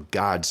 That is one of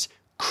God's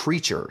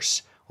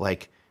creatures.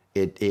 Like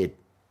it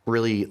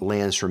really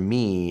lands for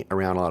me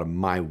around a lot of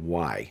my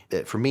why.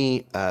 For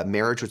me,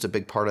 marriage was a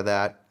big part of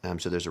that.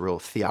 So there's a real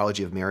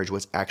theology of marriage,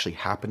 what's actually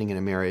happening in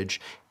a marriage.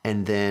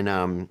 And then,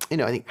 I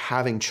think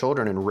having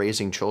children and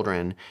raising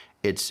children,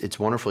 it's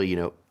wonderfully,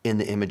 in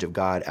the image of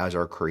God as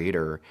our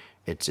creator.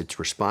 It's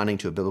responding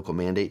to a biblical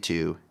mandate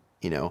to,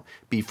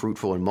 be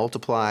fruitful and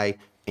multiply.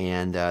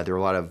 And there are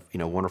a lot of,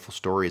 wonderful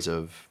stories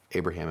of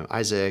Abraham and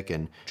Isaac,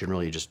 and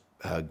generally just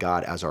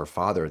God as our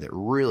father that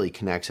really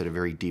connects at a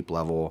very deep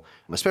level,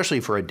 especially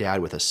for a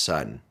dad with a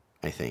son,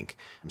 I think.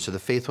 So the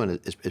faith one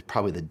is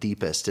probably the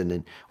deepest. And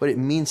then what it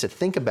means to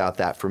think about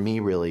that for me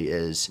really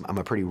is, I'm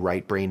a pretty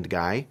right-brained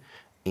guy.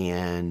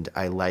 And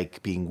I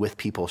like being with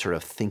people sort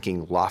of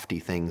thinking lofty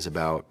things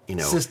about,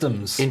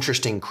 systems,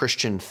 interesting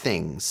Christian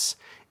things.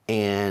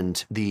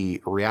 And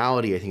the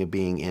reality, I think, of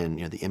being in,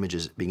 the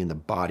images, being in the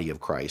body of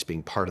Christ,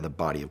 being part of the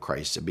body of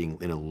Christ, being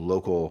in a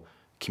local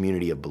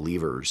community of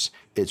believers,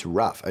 it's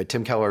rough.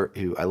 Tim Keller,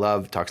 who I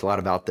love, talks a lot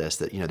about this,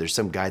 that, there's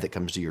some guy that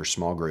comes to your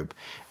small group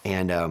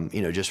and,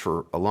 just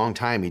for a long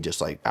time, he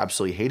just like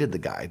absolutely hated the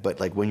guy. But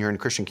like when you're in a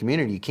Christian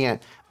community, you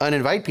can't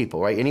uninvite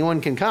people, right?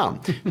 Anyone can come.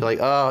 You're like,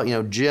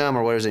 oh, Jim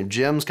or whatever his name,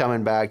 Jim's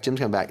coming back.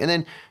 And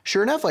then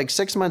sure enough, like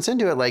 6 months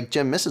into it, like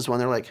Jim misses one.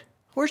 They're like,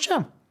 where's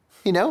Jim?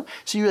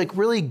 So you like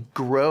really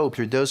grow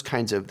through those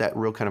kinds of, that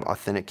real kind of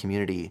authentic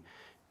community.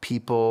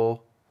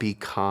 People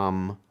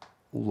become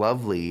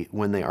lovely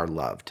when they are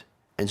loved.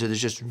 And so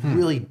there's just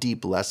really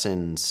deep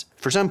lessons.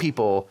 For some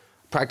people,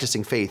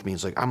 practicing faith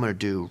means like, I'm going to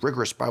do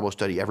rigorous Bible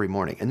study every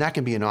morning. And that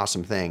can be an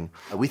awesome thing.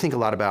 We think a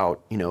lot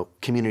about,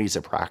 communities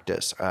of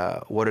practice.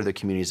 What are the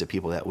communities of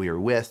people that we are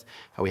with?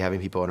 Are we having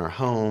people in our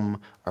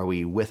home? Are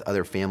we with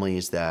other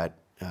families that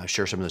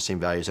share some of those same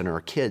values? And are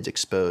our kids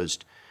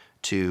exposed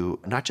to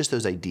not just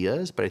those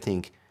ideas, but I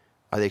think,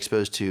 are they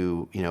exposed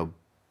to,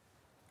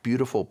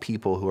 beautiful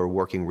people who are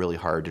working really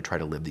hard to try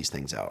to live these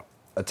things out?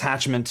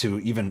 Attachment to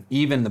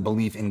even the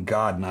belief in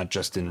God, not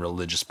just in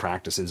religious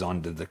practices,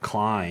 on the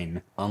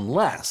decline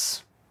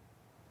unless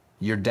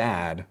your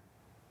dad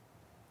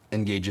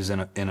engages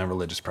in a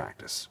religious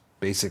practice.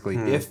 Basically,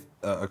 if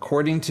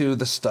according to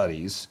the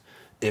studies,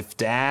 if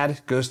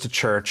dad goes to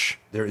church,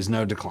 there is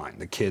no decline.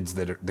 The kids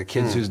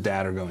whose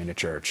dad are going to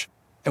church.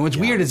 And what's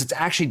weird is it's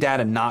actually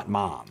dad and not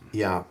mom.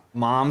 Yeah.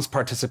 Mom's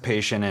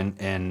participation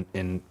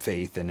in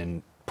faith and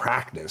in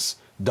practice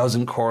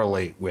doesn't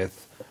correlate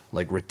with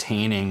like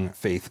retaining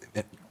faith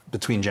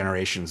between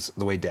generations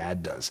the way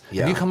dad does.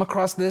 Yeah. Have you come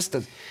across this?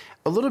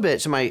 A little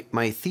bit. So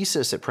my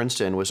thesis at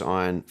Princeton was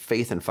on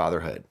faith and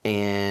fatherhood.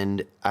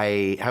 And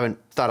I haven't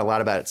thought a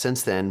lot about it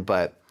since then,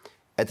 but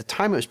at the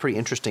time it was pretty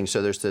interesting.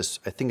 So there's this,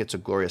 I think it's a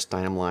Gloria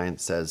Steinem line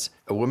that says,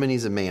 a woman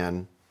needs a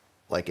man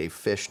like a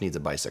fish needs a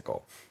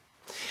bicycle.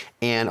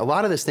 And a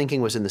lot of this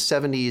thinking was in the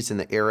 70s, in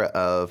the era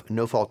of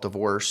no-fault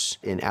divorce,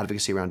 in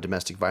advocacy around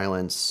domestic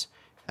violence,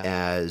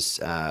 as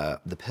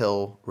the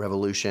pill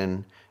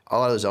revolution. A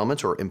lot of those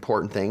elements were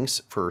important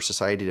things for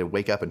society to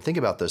wake up and think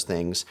about those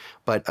things.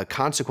 But a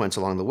consequence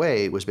along the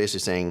way was basically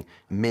saying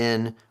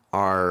men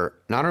are,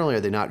 not only are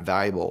they not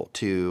valuable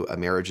to a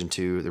marriage and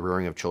to the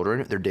rearing of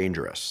children, they're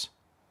dangerous.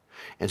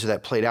 And so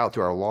that played out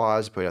through our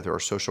laws, played out through our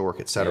social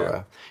work, et cetera.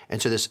 Yeah.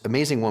 And so this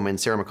amazing woman,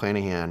 Sarah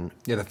McClanahan.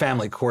 Yeah, the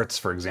family courts,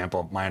 for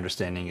example, my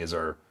understanding is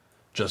are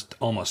just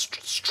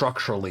almost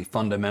structurally,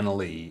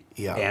 fundamentally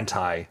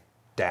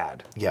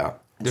anti-dad. Yeah.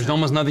 There's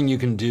almost nothing you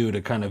can do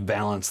to kind of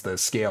balance the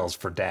scales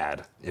for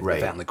dad in the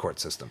family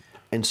court system.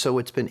 And so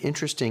what's been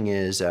interesting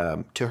is,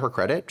 to her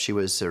credit, she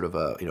was sort of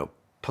a,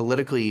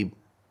 politically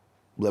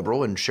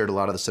liberal and shared a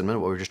lot of the sentiment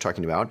of what we were just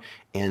talking about.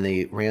 And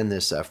they ran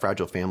this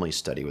fragile families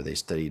study where they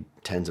studied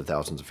tens of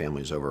thousands of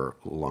families over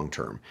long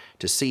term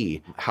to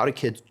see how do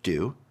kids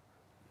do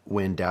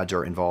when dads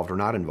are involved or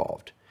not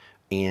involved.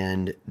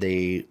 And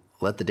they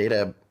let the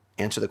data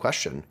answer the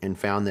question and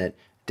found that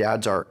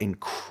dads are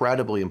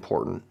incredibly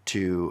important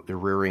to the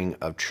rearing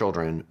of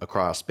children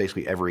across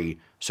basically every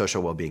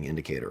social well-being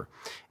indicator.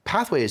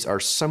 Pathways are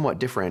somewhat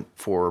different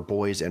for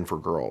boys and for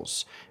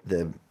girls.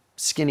 The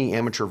skinny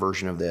amateur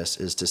version of this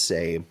is to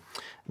say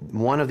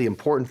one of the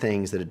important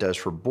things that it does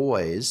for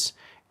boys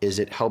is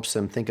it helps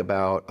them think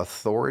about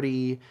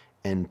authority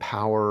and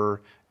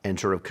power and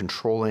sort of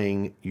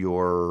controlling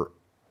your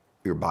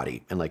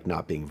body and like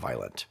not being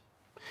violent.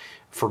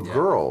 For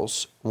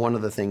girls, one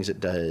of the things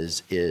it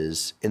does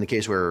is, in the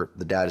case where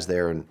the dad is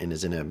there and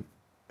is in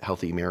a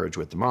healthy marriage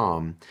with the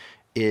mom,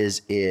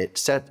 is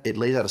it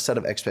lays out a set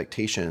of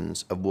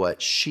expectations of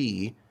what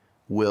she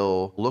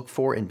will look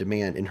for and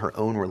demand in her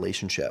own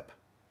relationship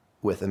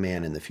with a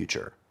man in the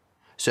future.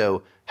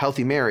 So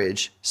healthy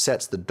marriage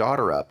sets the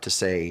daughter up to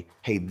say,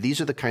 hey, these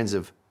are the kinds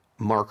of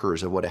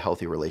markers of what a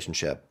healthy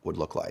relationship would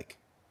look like.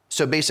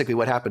 So basically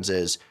what happens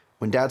is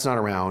when dad's not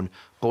around,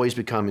 boys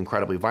become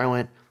incredibly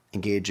violent,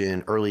 engage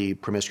in early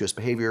promiscuous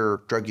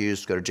behavior, drug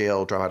use, go to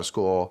jail, drop out of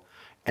school.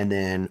 And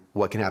then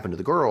what can happen to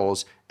the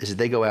girls is that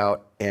they go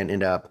out and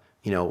end up,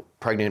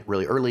 pregnant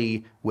really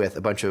early with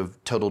a bunch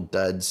of total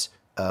duds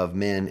of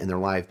men in their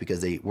life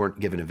because they weren't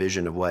given a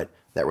vision of what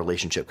that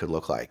relationship could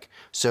look like.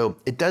 So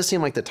it does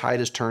seem like the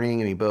tide is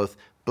turning. I mean, both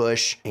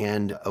Bush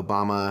and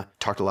Obama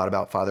talked a lot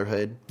about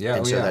fatherhood. Yeah,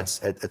 and so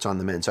that's on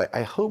the men. So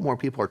I hope more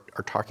people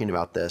are talking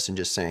about this and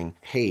just saying,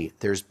 hey,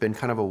 there's been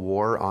kind of a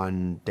war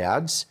on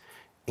dads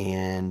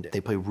and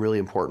they play really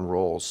important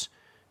roles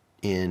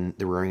in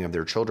the rearing of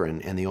their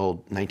children. And the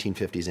old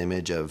 1950s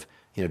image of,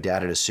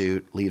 dad in a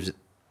suit, leaves at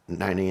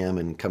 9 a.m.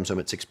 and comes home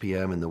at 6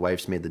 p.m. and the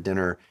wife's made the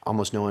dinner.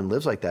 Almost no one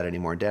lives like that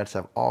anymore. Dads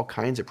have all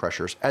kinds of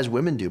pressures, as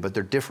women do, but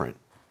they're different.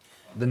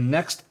 The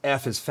next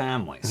F is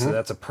family. So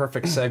that's a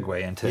perfect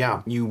segue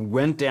into, you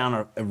went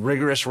down a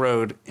rigorous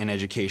road in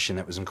education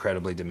that was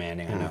incredibly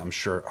demanding. I know, I'm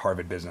sure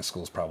Harvard Business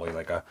School is probably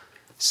like a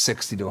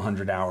 60 to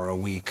 100 hour a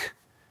week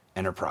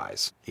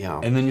enterprise. Yeah.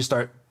 And then you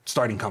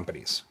starting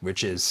companies,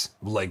 which is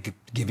like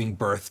giving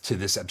birth to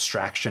this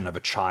abstraction of a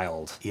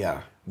child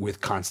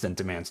with constant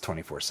demands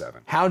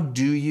 24/7. How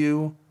do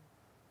you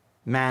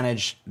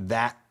manage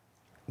that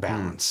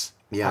balance?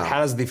 Yeah. How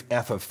does the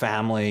F of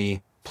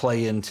family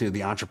play into the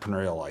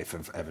entrepreneurial life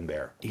of Evan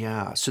Baehr?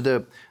 Yeah. So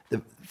the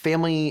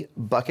family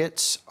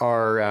buckets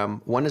are,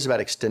 one is about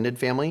extended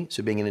family.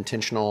 So being an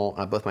intentional,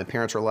 both my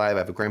parents are alive, I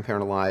have a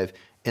grandparent alive,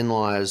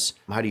 in-laws.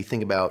 How do you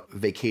think about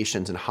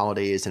vacations and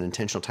holidays and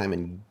intentional time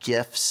and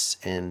gifts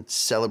and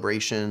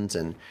celebrations?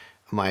 And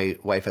my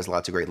wife has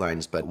lots of great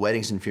lines, but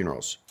weddings and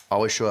funerals.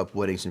 Always show up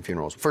weddings and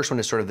funerals. First one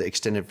is sort of the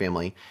extended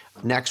family.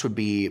 Next would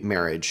be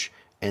marriage.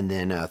 And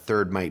then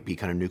third might be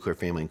kind of nuclear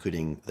family,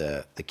 including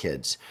the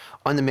kids.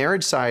 On the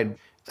marriage side,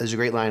 there's a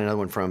great line, another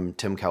one from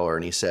Tim Keller,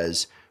 and he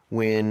says,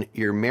 when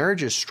your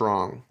marriage is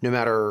strong, no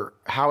matter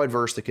how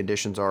adverse the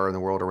conditions are in the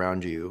world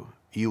around you,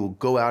 you will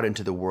go out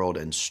into the world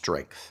in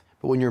strength.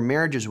 But when your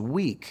marriage is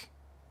weak,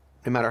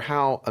 no matter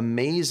how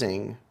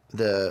amazing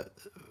the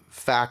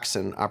facts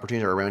and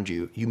opportunities are around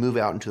you, you move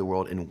out into the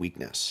world in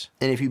weakness.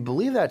 And if you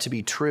believe that to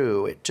be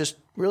true, it just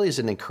really is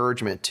an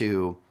encouragement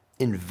to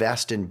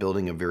invest in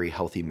building a very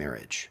healthy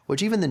marriage,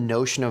 which even the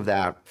notion of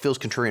that feels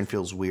contrarian,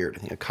 feels weird. I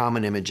think a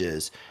common image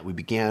is we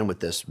began with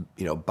this,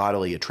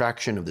 bodily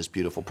attraction of this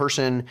beautiful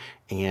person,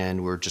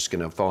 and we're just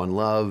going to fall in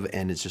love,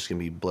 and it's just going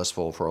to be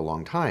blissful for a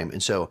long time.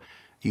 And so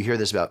you hear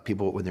this about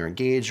people when they're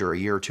engaged or a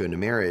year or two into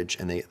marriage,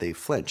 and they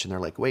flinch, and they're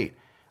like, wait,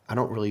 I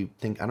don't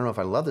know if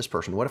I love this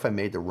person. What if I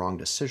made the wrong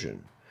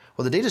decision?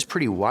 Well, the data's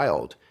pretty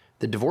wild.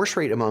 The divorce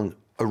rate among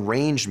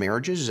arranged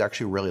marriages is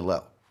actually really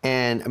low.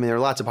 And I mean, there are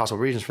lots of possible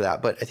reasons for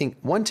that, but I think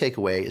one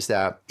takeaway is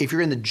that if you're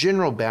in the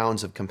general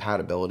bounds of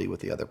compatibility with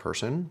the other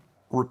person,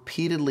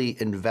 repeatedly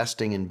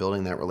investing in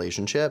building that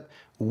relationship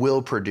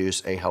will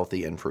produce a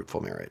healthy and fruitful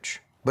marriage.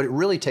 But it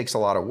really takes a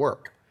lot of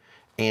work.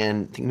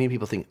 And I think many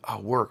people think, oh,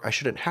 work, I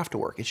shouldn't have to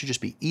work. It should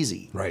just be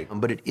easy. Right.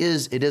 But it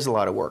is a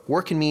lot of work.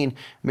 Work can mean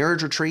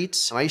marriage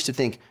retreats. I used to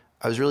think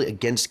I was really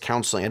against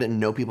counseling. I didn't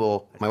know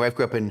people. My wife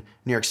grew up in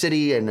New York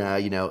City, and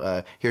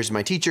here's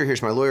my teacher,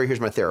 here's my lawyer, here's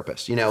my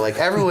therapist. Like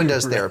everyone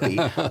does therapy.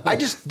 I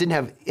just didn't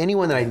have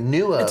anyone that I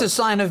knew of. It's a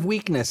sign of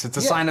weakness. It's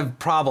a sign of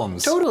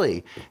problems.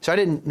 Totally. So I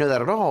didn't know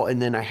that at all.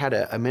 And then I had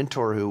a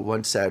mentor who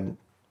once said,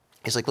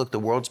 he's like, look, the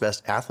world's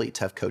best athletes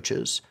have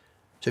coaches.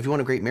 So if you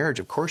want a great marriage,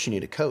 of course you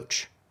need a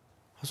coach.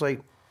 I was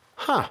like,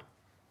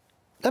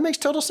 that makes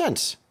total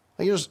sense.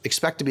 You just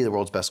expect to be the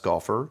world's best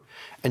golfer.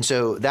 And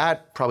so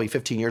that probably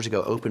 15 years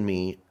ago opened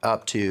me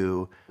up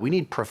to, we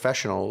need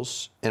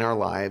professionals in our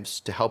lives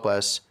to help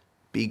us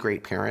be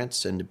great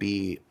parents and to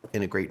be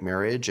in a great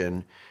marriage.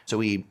 And so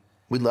we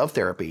love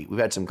therapy. We've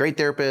had some great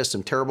therapists,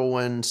 some terrible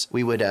ones.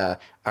 We would, in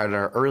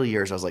our early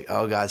years, I was like,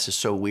 oh God, this is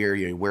so weird.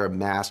 You wear a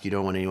mask. You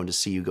don't want anyone to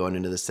see you going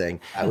into this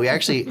thing. We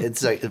actually,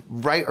 it's like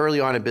right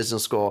early on in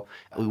business school,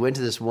 we went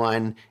to this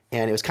one,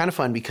 and it was kind of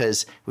fun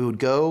because we would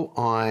go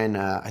on,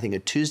 I think, a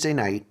Tuesday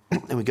night,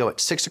 and we'd go at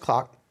 6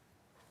 o'clock,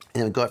 and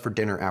then we'd go out for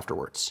dinner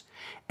afterwards.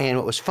 And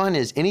what was fun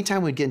is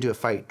anytime we'd get into a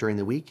fight during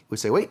the week, we'd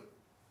say, wait,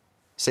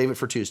 save it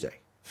for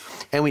Tuesday.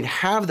 And we'd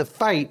have the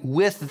fight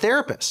with the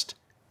therapist.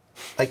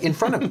 Like in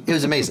front of him. It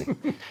was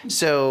amazing.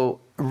 So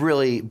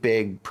really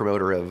big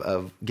promoter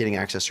of getting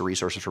access to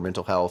resources for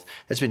mental health.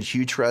 That's been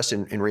huge for us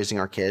in raising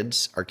our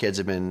kids. Our kids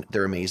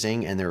they're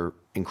amazing, and they're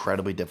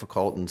incredibly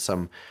difficult, and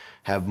some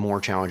have more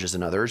challenges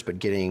than others, but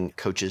getting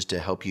coaches to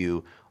help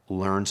you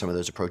learn some of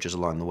those approaches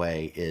along the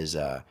way is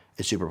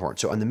super important.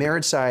 So on the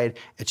marriage side,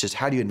 it's just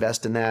how do you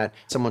invest in that?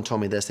 Someone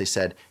told me this, they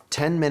said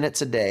 10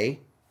 minutes a day,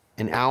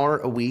 an hour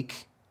a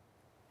week,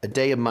 a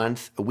day a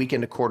month, a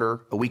weekend a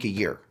quarter, a week a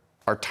year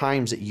are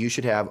times that you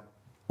should have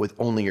with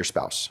only your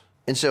spouse.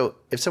 And so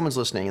if someone's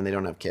listening and they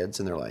don't have kids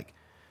and they're like,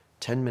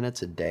 10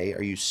 minutes a day?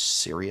 Are you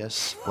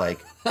serious? Like,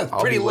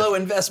 pretty low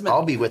investment.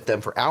 I'll be with them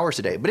for hours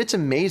a day. But it's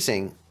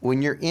amazing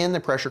when you're in the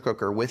pressure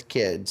cooker with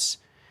kids,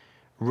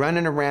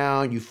 running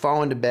around, you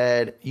fall into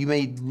bed, you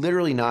may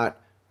literally not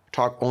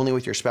talk only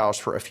with your spouse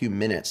for a few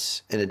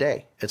minutes in a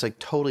day. It's like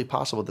totally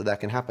possible that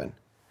can happen.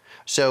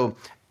 So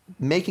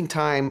making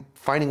time,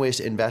 finding ways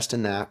to invest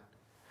in that.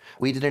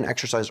 We did an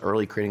exercise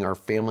early creating our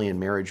family and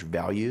marriage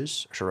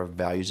values, sort of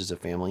values as a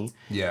family.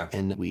 Yeah.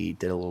 And we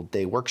did a little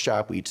day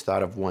workshop. We each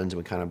thought of ones and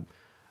we kind of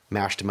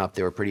mashed them up.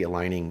 They were pretty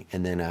aligning.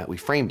 And then we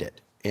framed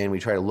it. And we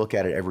try to look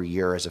at it every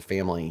year as a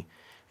family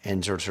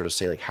and sort of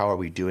say, like, how are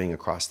we doing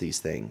across these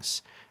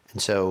things?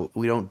 And so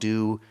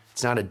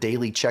it's not a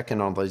daily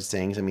check-in on those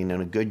things. I mean, in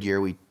a good year,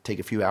 we take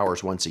a few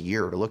hours once a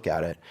year to look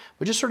at it,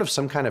 but just sort of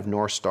some kind of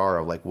North Star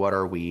of like, what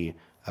are we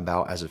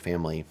about as a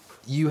family?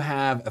 You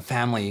have a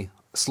family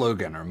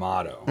slogan or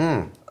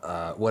motto.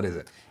 What is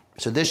it?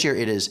 So this year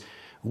it is,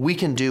 we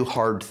can do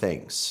hard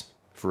things,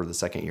 for the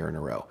second year in a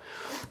row.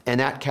 And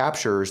that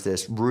captures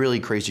this really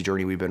crazy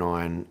journey we've been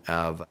on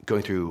of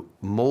going through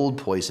mold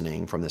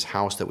poisoning from this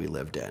house that we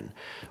lived in,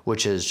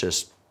 which has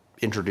just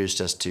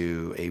introduced us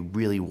to a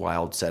really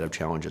wild set of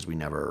challenges we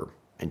never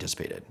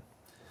anticipated.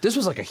 This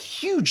was like a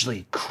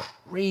hugely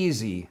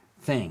crazy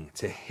thing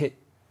to hit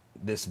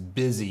this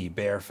busy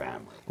Baehr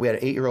family. We had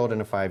an 8-year-old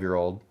and a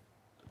 5-year-old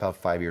about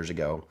 5 years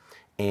ago,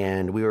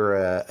 and we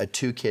were a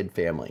 2-kid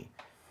family.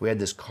 We had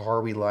this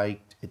car we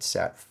liked, it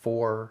sat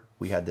 4.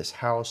 We had this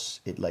house,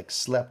 it like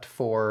slept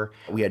 4.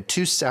 We had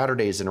 2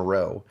 Saturdays in a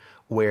row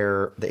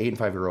where the 8 and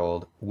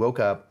 5-year-old woke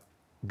up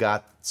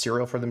got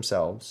cereal for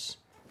themselves,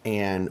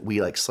 and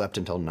we like slept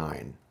until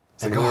 9.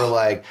 And we were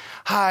like,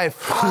 high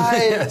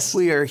five, Yes.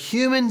 we are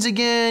humans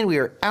again, we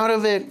are out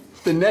of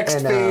it. The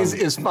next phase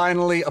is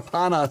finally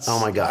upon us. Oh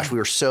my gosh, we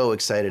were so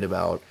excited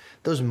about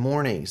those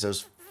mornings.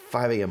 Those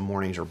 5 a.m.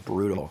 mornings are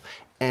brutal.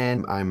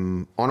 And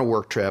I'm on a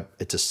work trip.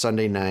 It's a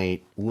Sunday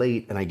night,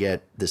 late, and I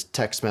get this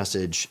text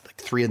message, like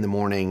 3 in the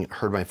morning,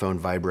 heard my phone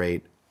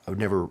vibrate. I would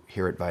never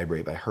hear it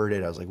vibrate, but I heard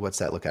it. I was like, what's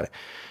that? Look at it.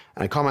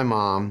 And I call my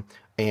mom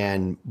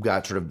and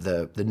got sort of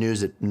the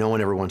news that no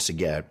one ever wants to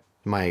get.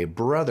 My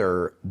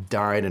brother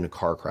died in a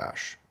car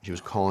crash. She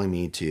was calling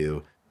me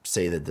to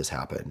say that this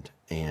happened.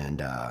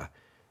 And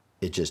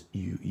it just,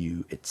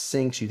 it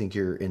sinks. You think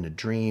you're in a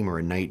dream or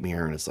a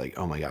nightmare. And it's like,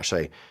 oh my gosh.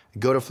 I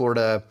go to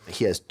Florida.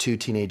 He has 2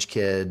 teenage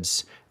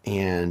kids.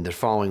 And the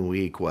following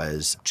week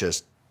was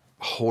just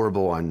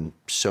horrible on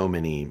so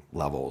many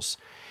levels.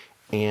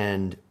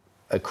 And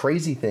a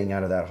crazy thing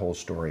out of that whole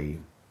story,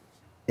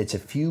 it's a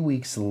few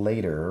weeks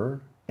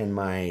later, and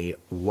my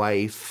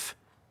wife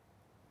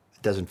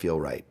doesn't feel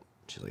right.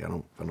 She's like, I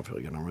don't feel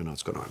good. I don't really know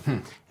what's going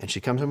on. And she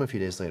comes home a few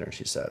days later and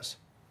she says,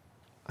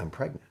 I'm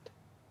pregnant.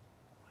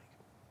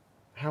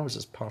 How is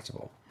this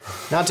possible?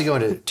 Not to go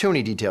into too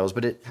many details,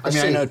 but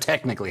I know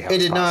technically how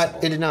it's possible.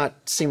 It did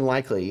not seem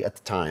likely at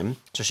the time.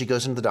 So she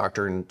goes into the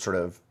doctor and sort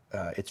of,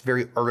 it's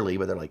very early,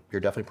 but they're like,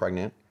 you're definitely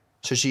pregnant.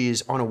 So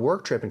she's on a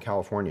work trip in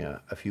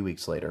California a few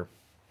weeks later.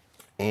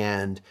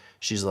 And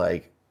she's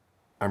like,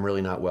 I'm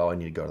really not well. I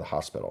need to go to the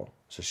hospital.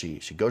 So she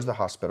goes to the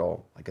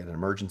hospital, like in an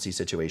emergency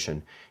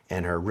situation,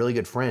 and her really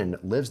good friend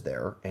lives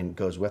there and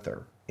goes with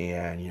her.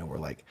 And, we're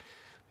like,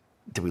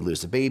 did we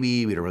lose the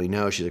baby? We don't really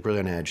know. She's like really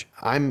on edge.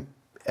 I'm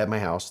at my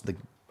house.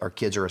 Our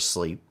kids are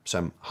asleep. So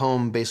I'm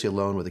home basically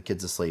alone with the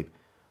kids asleep,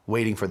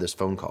 waiting for this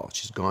phone call.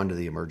 She's gone to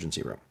the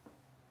emergency room.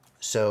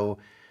 So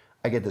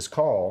I get this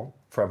call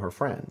from her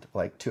friend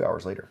like 2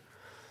 hours later.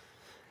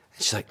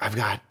 And she's like, I've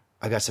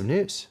got some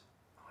news.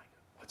 I'm like,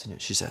 what's the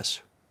news? She says,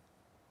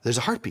 there's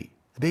a heartbeat.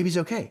 The baby's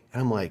okay.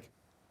 And I'm like,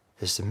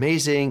 this is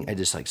amazing. I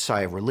just like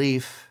sigh of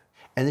relief.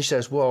 And then she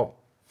says, well,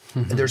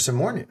 there's some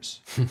more news.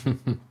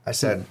 I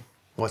said,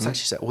 what's that?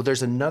 She said, well,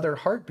 there's another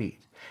heartbeat.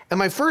 And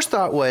my first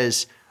thought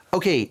was,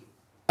 okay,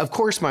 of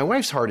course my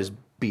wife's heart is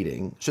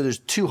beating. So there's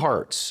 2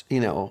 hearts,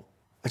 And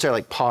so I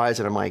like pause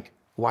and I'm like,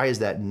 why is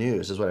that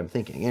news is what I'm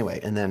thinking. Anyway,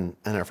 and then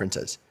our friend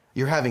says,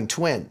 you're having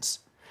twins.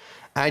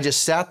 I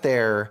just sat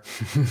there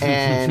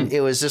and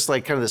it was just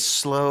like kind of this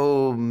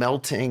slow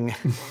melting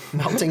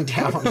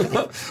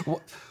down.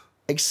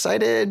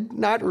 Excited,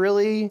 not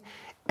really.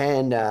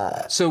 And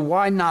so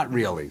why not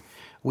really?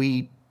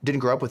 We didn't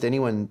grow up with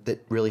anyone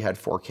that really had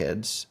 4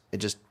 kids. It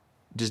just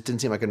didn't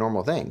seem like a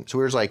normal thing. So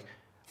we were just like,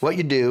 what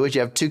you do is you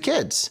have 2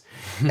 kids.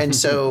 And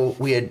so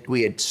we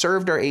had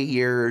served our 8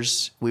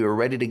 years. We were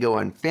ready to go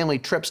on family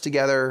trips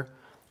together.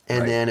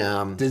 And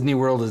then Disney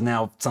World is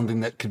now something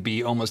that could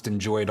be almost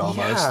enjoyed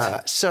almost. Yeah.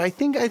 So I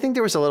think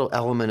there was a little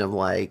element of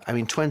like,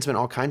 twins meant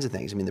all kinds of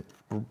things. The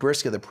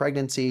risk of the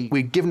pregnancy.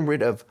 We'd given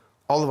rid of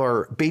all of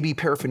our baby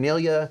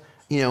paraphernalia,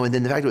 and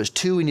then the fact it was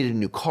 2, we needed a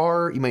new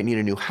car. You might need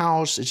a new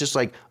house. It's just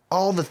like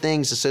all the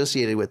things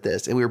associated with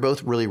this. And we were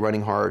both really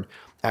running hard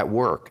at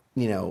work.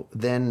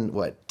 Then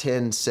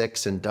 10,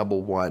 6, and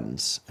double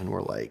ones. And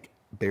we're like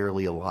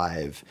barely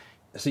alive.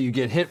 So you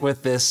get hit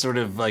with this sort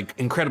of like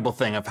incredible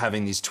thing of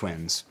having these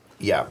twins.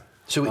 Yeah.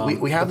 So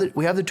we have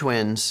the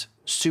twins.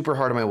 Super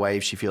hard on my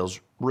wife. She feels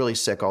really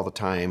sick all the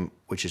time,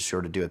 which is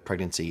sort of to do with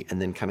pregnancy.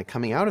 And then kind of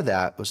coming out of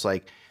that was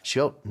like she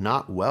felt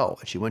not well.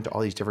 She went to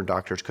all these different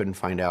doctors, couldn't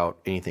find out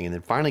anything, and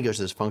then finally goes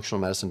to this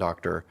functional medicine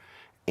doctor,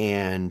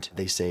 and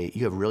they say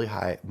you have really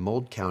high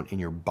mold count in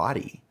your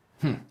body.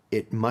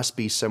 It must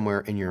be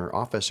somewhere in your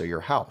office or your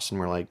house. And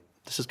we're like,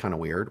 this is kind of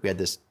weird. We had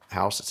this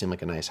house that seemed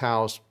like a nice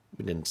house.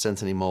 We didn't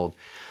sense any mold,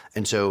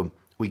 and so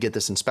we get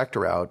this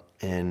inspector out,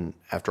 and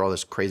after all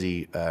this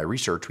crazy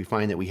research, we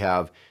find that we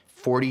have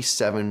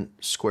 47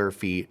 square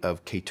feet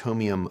of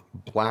Chaetomium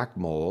black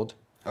mold.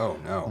 Oh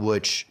no!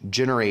 Which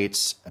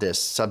generates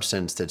this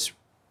substance that's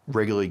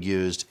regularly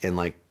used in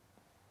like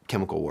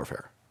chemical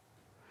warfare.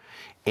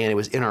 And it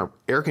was in our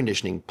air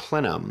conditioning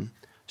plenum.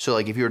 So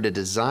like if you were to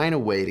design a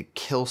way to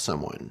kill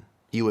someone,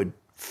 you would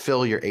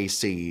fill your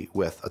AC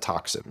with a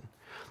toxin.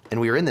 And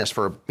we were in this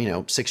for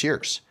 6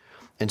 years.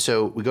 And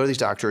so we go to these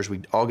doctors,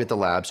 we all get the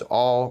labs,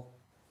 all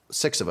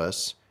 6 of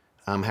us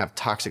have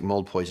toxic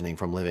mold poisoning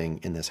from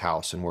living in this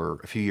house. And we're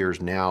a few years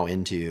now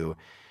into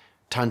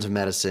tons of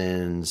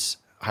medicines,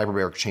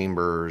 hyperbaric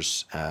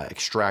chambers,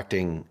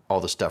 extracting all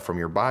the stuff from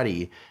your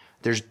body.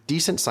 There's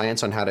decent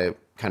science on how to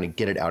kind of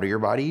get it out of your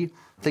body.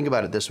 Think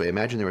about it this way.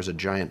 Imagine there was a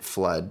giant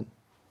flood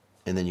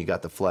and then you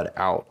got the flood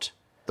out.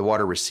 The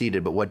water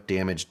receded, but what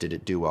damage did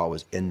it do while it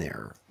was in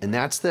there? And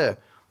that's the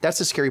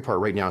scary part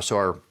right now. So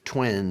our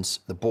twins,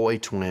 the boy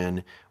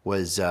twin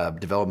was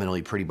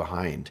developmentally pretty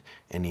behind,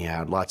 and he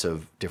had lots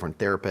of different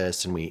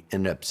therapists, and we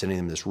ended up sending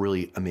him to this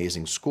really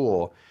amazing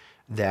school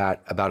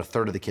that about a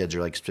third of the kids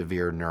are like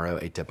severe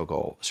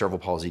neuroatypical, cerebral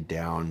palsy,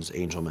 Downs,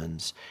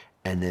 Angelman's,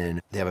 and then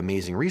they have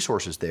amazing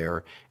resources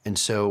there. And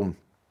so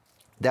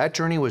that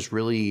journey was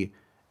really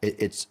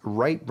it's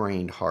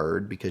right-brained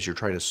hard because you're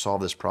trying to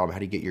solve this problem. How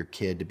do you get your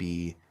kid to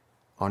be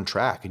on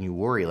track? And you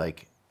worry,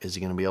 like, is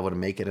he going to be able to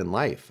make it in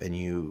life? And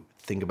you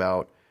think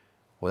about,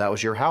 well, that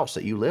was your house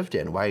that you lived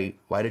in. Why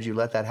did you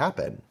let that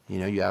happen? You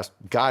know, you ask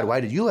God,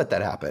 why did you let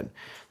that happen?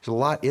 There's a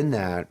lot in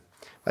that.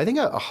 I think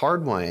a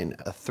hard one,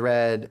 a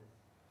thread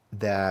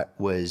that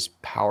was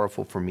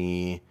powerful for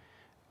me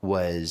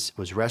was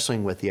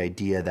wrestling with the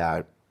idea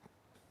that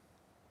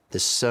the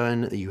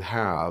son that you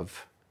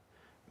have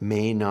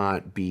may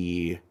not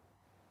be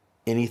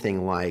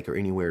anything like or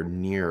anywhere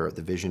near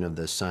the vision of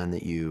the son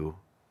that you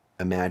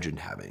imagined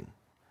having.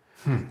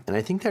 And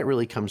I think that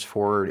really comes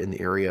forward in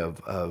the area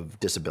of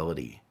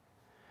disability.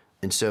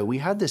 And so we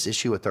had this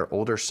issue with our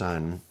older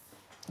son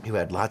who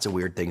had lots of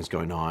weird things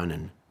going on.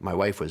 And my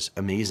wife was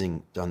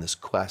amazing on this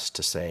quest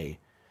to say,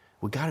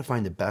 we got to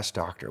find the best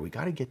doctor. We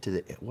got to get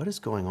to what is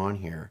going on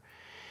here.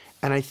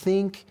 And I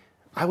think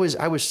I was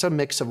some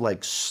mix of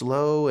like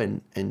slow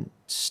and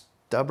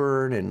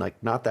stubborn and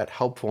like not that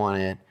helpful on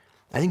it.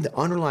 I think the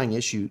underlying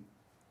issue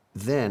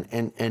then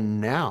and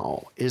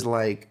now is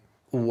like,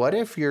 what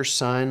if your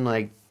son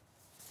like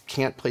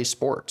can't play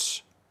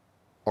sports?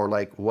 Or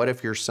like, what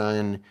if your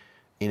son,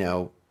 you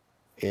know,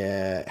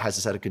 has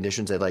a set of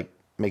conditions that like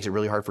makes it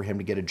really hard for him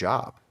to get a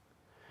job?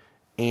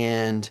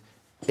 And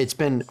it's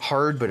been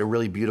hard, but a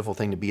really beautiful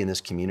thing to be in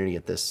this community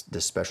at this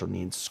special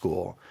needs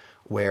school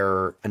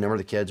where a number of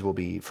the kids will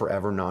be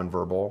forever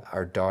nonverbal.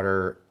 Our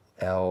daughter,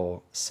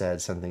 Elle, said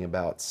something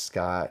about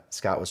Scott.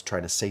 Scott was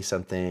trying to say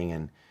something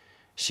and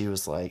she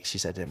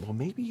said to him, well,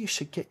 maybe you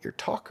should get your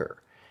talker.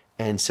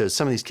 And so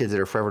some of these kids that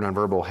are forever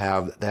nonverbal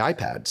have the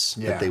iPads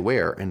that they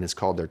wear, and it's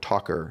called their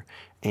talker.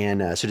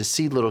 And so to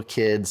see little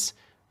kids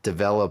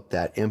develop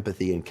that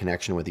empathy and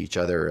connection with each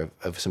other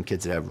of some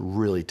kids that have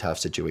really tough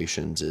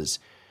situations it's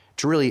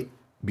really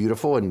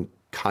beautiful and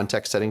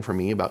context setting for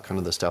me about kind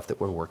of the stuff that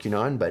we're working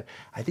on. But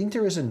I think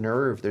there is a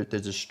nerve,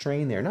 there's a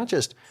strain there, not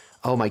just,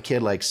 oh, my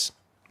kid likes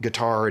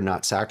guitar and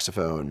not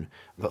saxophone,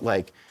 but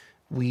like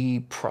we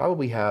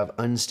probably have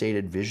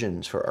unstated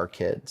visions for our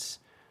kids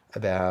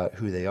about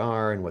who they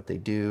are and what they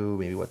do,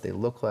 maybe what they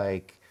look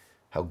like,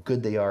 how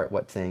good they are at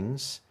what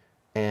things.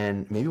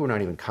 And maybe we're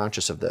not even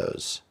conscious of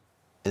those.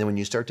 And then when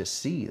you start to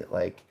see that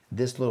like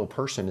this little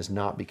person is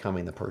not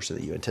becoming the person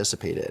that you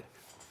anticipated,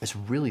 it's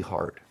really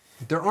hard.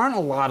 There aren't a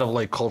lot of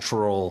like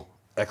cultural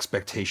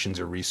expectations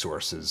or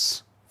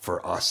resources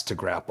for us to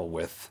grapple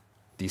with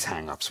these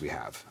hang-ups we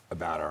have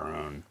about our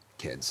own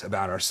kids,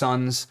 about our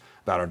sons,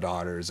 about our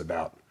daughters,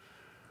 about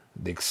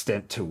the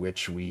extent to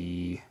which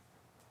we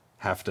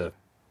have to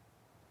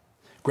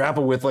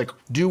grapple with, like,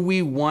 do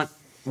we want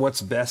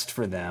what's best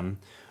for them,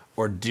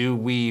 or do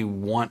we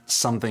want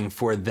something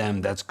for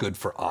them that's good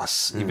for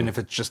us? Even if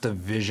it's just a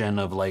vision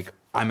of like,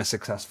 I'm a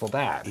successful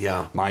dad.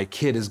 Yeah. My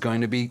kid is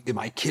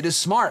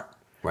smart.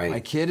 Right.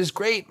 My kid is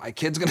great. My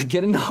kid's going to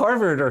get into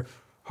Harvard or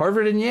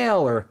Harvard and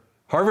Yale or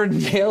Harvard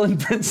and Yale and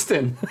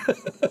Princeton.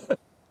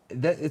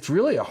 It's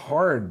really a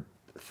hard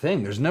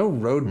thing. There's no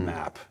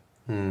roadmap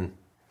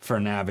for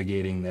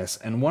navigating this.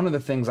 And one of the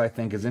things I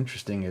think is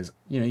interesting is,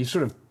 you know, you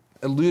sort of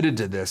alluded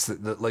to this,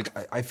 that like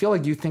I feel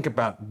like you think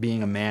about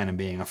being a man and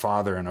being a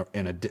father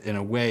in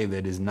a way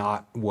that is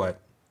not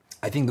what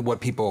I think that what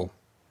people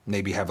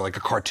maybe have like a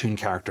cartoon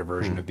character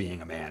version of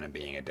being a man and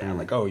being a dad.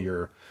 Like, oh,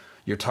 you're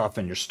tough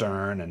and you're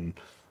stern, and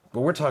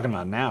what we're talking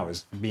about now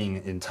is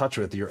being in touch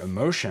with your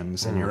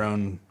emotions and your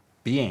own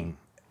being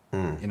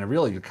in a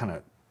really kind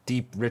of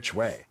deep, rich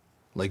way,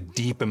 like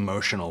deep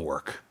emotional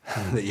work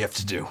that you have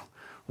to do,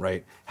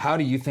 right? How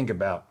do you think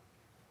about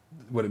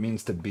what it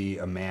means to be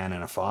a man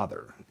and a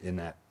father in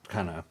that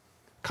kind of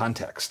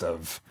context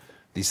of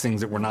these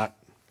things that we're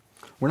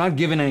not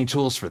given any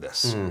tools for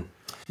this,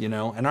 you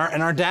know, and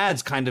our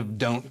dads kind of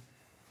don't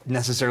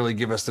necessarily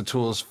give us the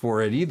tools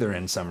for it either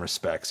in some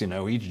respects. You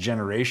know, each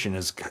generation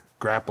is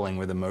grappling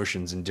with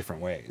emotions in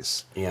different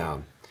ways. Yeah.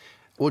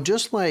 Well,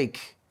 just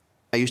like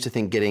I used to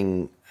think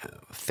getting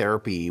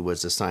therapy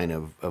was a sign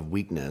of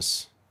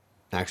weakness,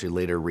 actually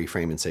later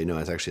reframe and say, no,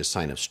 it's actually a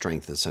sign of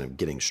strength, it's a sign of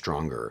getting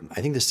stronger.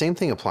 I think the same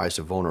thing applies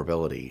to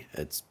vulnerability.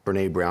 It's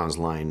Brene Brown's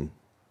line.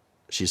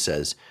 She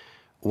says,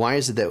 why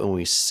is it that when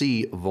we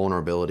see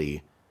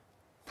vulnerability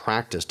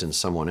practiced in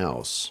someone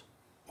else,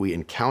 we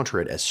encounter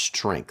it as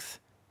strength?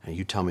 And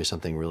you tell me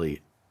something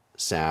really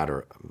sad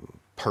or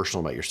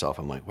personal about yourself,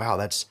 I'm like, wow,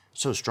 that's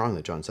so strong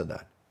that John said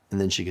that. And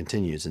then she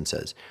continues and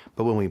says,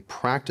 but when we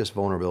practice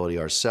vulnerability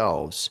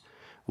ourselves,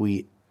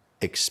 we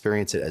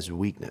experience it as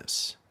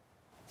weakness.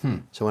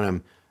 So when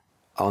I'm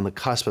on the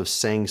cusp of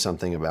saying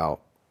something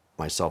about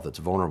myself that's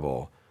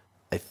vulnerable,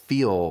 I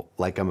feel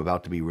like I'm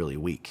about to be really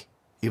weak.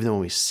 Even though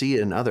when we see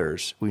it in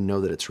others, we know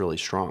that it's really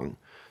strong.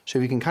 So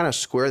if you can kind of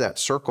square that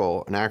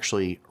circle and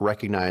actually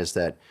recognize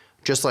that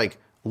just like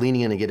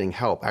leaning in and getting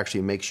help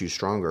actually makes you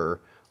stronger,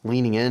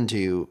 leaning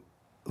into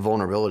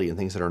vulnerability and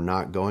things that are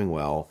not going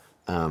well,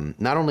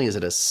 not only is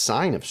it a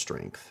sign of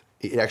strength,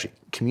 it actually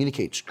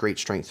communicates great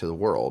strength to the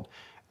world.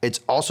 It's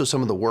also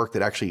some of the work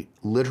that actually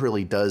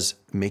literally does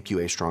make you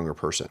a stronger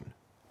person.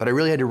 But I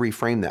really had to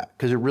reframe that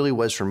because it really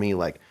was for me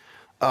like,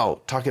 oh,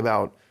 talk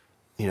about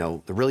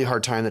the really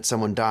hard time that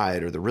someone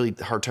died, or the really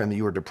hard time that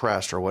you were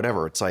depressed, or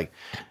whatever. It's like,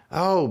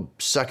 oh,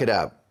 suck it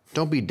up.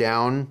 Don't be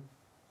down.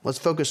 Let's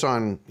focus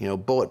on,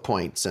 bullet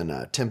points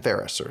and Tim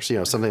Ferriss, or,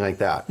 something like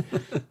that.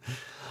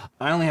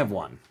 I only have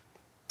one.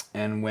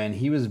 And when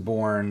he was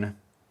born,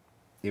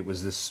 it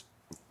was this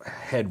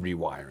head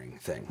rewiring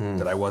thing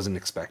that I wasn't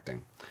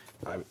expecting.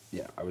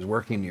 I was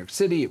working in New York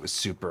City. It was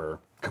super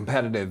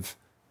competitive,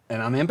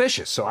 and I'm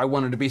ambitious. So I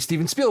wanted to be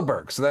Steven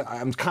Spielberg. So that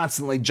I'm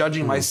constantly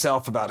judging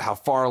myself about how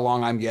far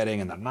along I'm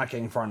getting, and I'm not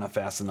getting far enough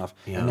fast enough.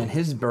 Yeah. And then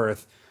his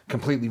birth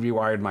completely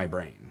rewired my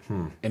brain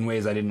in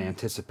ways I didn't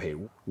anticipate.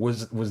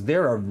 Was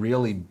there a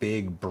really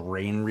big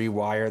brain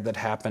rewire that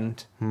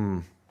happened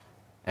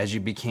as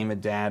you became a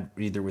dad,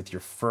 either with your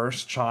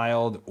first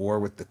child or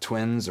with the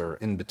twins, or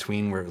in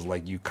between, where it was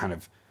like you kind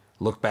of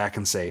look back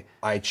and say,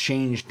 I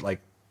changed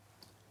like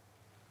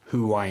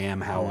who I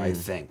am, how I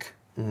think,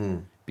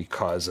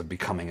 because of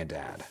becoming a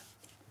dad?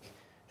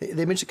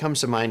 The image that comes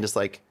to mind is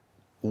like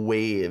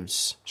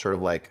waves sort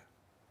of like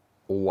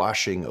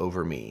washing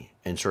over me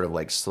and sort of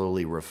like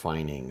slowly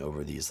refining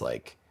over these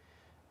like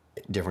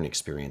different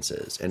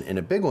experiences. And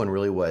a big one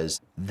really was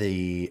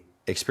the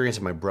experience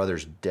of my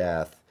brother's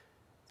death,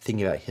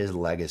 thinking about his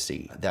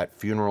legacy. That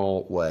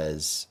funeral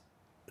was,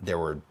 there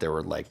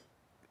were like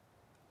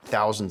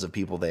thousands of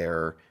people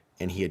there,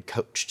 and he had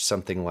coached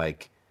something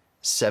like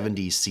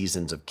 70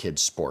 seasons of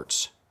kids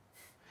sports.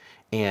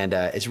 And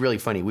it's really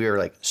funny. We were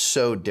like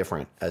so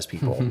different as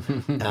people.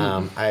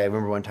 I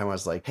remember one time I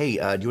was like, hey, do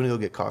you want to go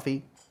get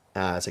coffee?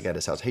 It's like at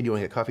his house. Hey, do you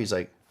want to get coffee? He's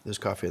like, there's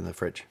coffee in the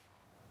fridge.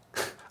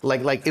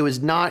 Like it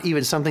was not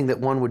even something that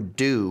one would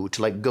do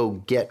to like go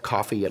get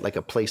coffee at like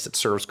a place that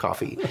serves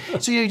coffee.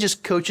 So he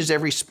just coaches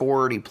every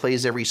sport. He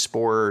plays every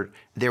sport.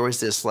 There was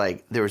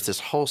this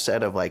whole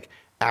set of like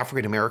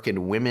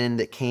African-American women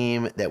that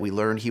came that we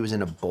learned he was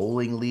in a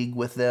bowling league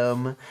with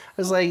them. It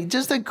was like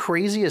just the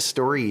craziest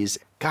stories.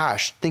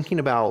 Gosh, thinking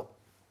about,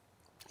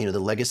 the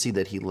legacy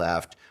that he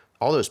left,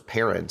 all those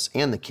parents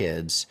and the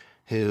kids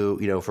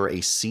who, for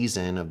a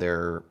season of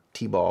their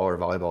t-ball or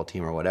volleyball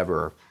team or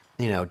whatever,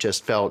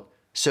 just felt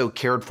so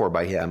cared for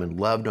by him and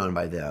loved on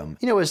by them.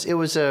 It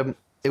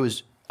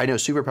was I know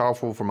super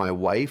powerful for my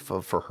wife,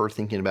 for her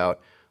thinking about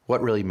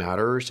what really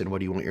matters and what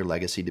do you want your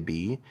legacy to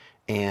be.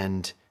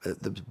 And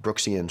the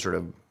Brooksian sort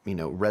of,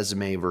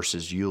 resume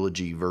versus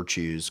eulogy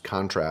virtues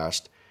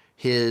contrast.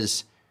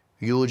 His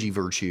eulogy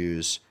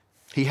virtues,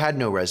 he had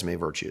no resume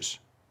virtues.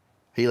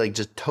 He like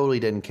just totally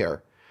didn't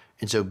care.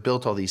 And so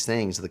built all these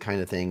things, the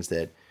kind of things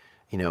that,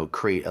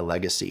 create a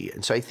legacy.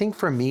 And so I think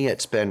for me,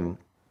 it's been,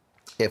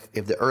 if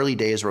the early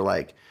days were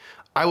like,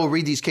 I will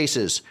read these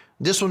cases,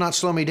 this will not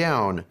slow me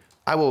down,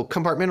 I will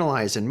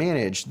compartmentalize and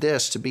manage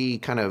this to be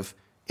kind of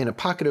in a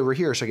pocket over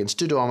here so I can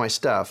still do all my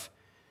stuff.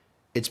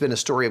 It's been a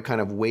story of kind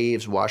of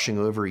waves washing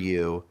over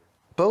you,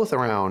 both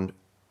around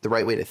the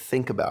right way to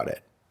think about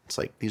it. It's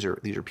like these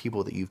are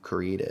people that you've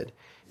created.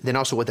 Then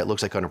also what that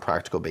looks like on a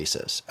practical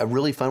basis. A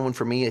really fun one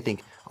for me, I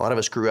think a lot of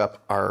us grew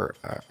up, our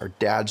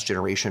dad's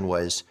generation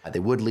was, they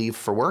would leave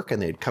for work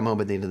and they'd come home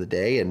at the end of the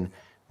day, and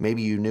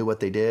maybe you knew what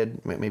they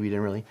did, maybe you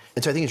didn't really.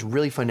 And so I think it's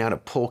really fun now to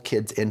pull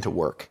kids into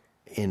work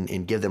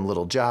and give them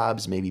little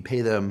jobs, maybe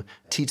pay them,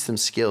 teach them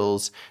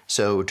skills.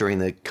 So during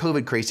the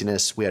COVID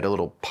craziness, we had a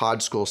little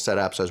pod school set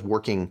up. So I was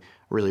working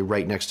really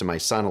right next to my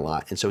son a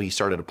lot. And so he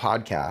started a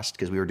podcast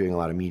because we were doing a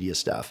lot of media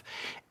stuff.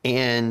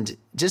 And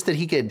just that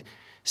he could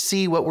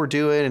see what we're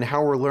doing and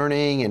how we're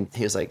learning. And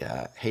he was like,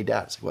 hey,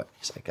 Dad. I was like, what?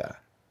 He's like,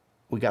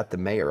 we got the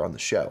mayor on the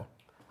show.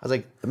 I was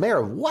like, the mayor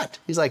of what?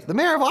 He's like, the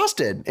mayor of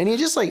Austin. And he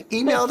just like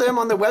emailed him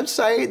on the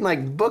website and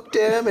like booked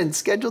him and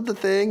scheduled the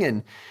thing.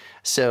 And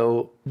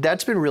so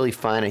that's been really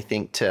fun, I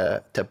think,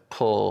 to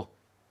pull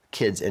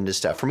kids into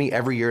stuff. For me,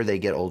 every year they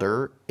get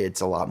older, it's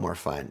a lot more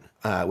fun.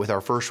 With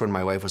our first one,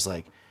 my wife was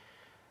like,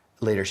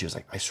 later she was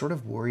like, I sort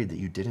of worried that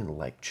you didn't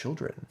like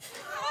children.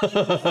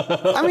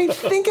 I mean,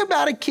 think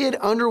about a kid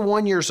under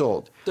 1 year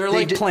old. They're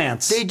like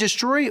plants. They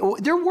destroy,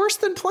 they're worse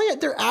than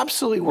plants. They're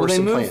absolutely worse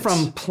than plants. They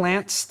move from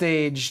plant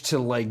stage to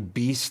like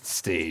beast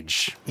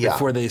stage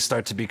before they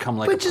start to become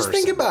like a person. But just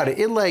think about it.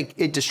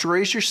 It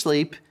destroys your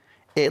sleep.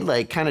 It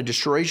like kind of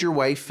destroys your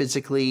wife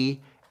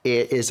physically.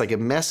 It is like a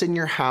mess in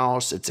your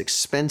house. It's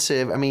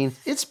expensive. I mean,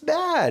 it's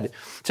bad.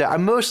 So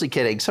I'm mostly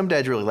kidding. Some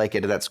dads really like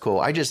it, and that's cool.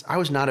 I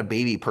was not a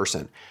baby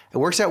person. It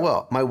works out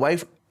well. My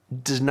wife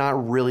does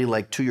not really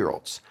like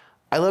 2-year-olds.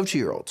 I love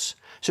 2-year-olds.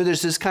 So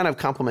there's this kind of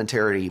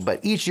complementarity,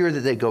 but each year that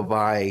they go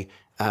by,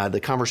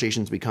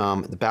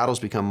 the battles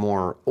become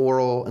more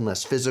oral and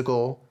less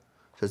physical.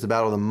 So it's the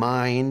battle of the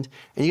mind,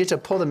 and you get to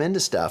pull them into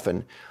stuff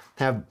and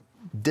have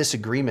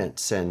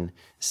disagreements and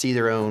see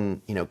their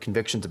own,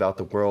 convictions about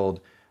the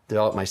world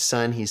develop. My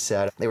son, he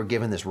said, they were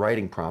given this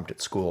writing prompt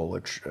at school,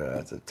 which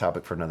is a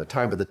topic for another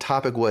time, but the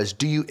topic was,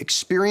 do you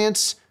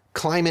experience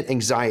climate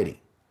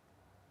anxiety?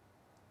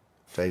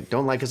 Which I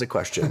don't like as a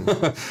question.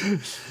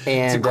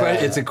 And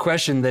it's a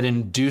question that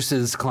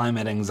induces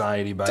climate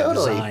anxiety by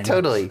design.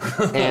 Totally.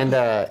 And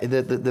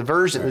the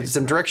version,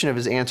 some direction of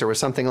his answer was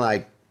something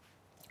like,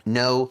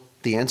 no,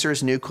 the answer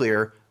is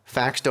nuclear.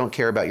 Facts don't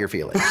care about your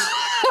feelings.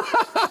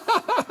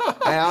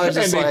 I was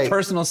just and like, a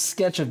personal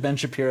sketch of Ben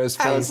Shapiro's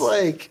face I was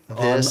like,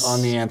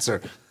 on the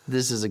answer.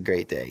 This is a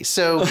great day.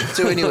 So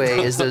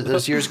anyway, as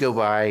those years go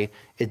by,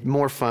 it's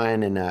more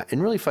fun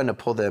and really fun to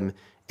pull them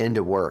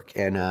into work.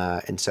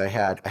 And so I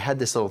had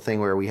this little thing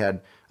where we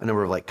had a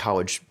number of like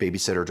college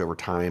babysitters over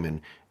time,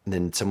 and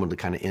then someone to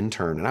kind of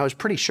intern. And I was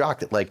pretty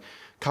shocked that like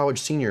college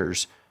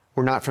seniors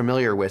were not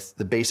familiar with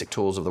the basic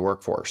tools of the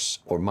workforce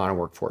or modern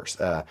workforce.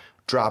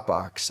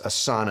 Dropbox,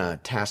 Asana,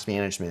 task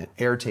management,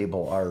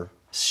 Airtable, our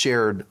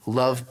shared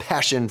love,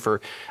 passion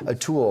for a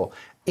tool.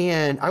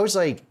 And I was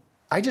like,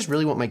 I just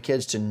really want my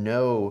kids to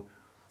know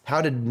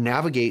how to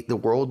navigate the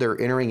world they're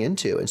entering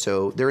into. And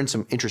so they're in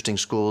some interesting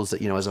schools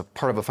that, as a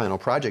part of a final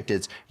project,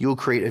 is you'll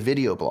create a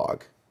video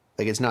blog.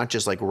 Like, it's not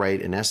just like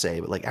write an essay,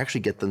 but like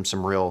actually get them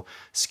some real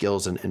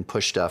skills and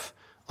push stuff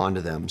onto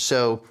them.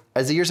 So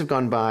as the years have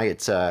gone by,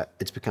 it's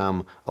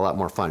become a lot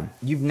more fun.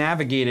 You've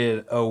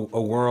navigated a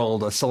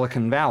world, a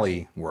Silicon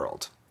Valley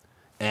world,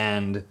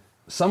 and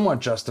somewhat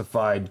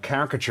justified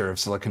caricature of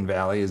Silicon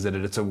Valley is that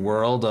it's a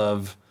world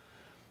of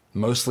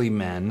mostly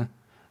men,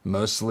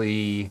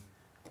 mostly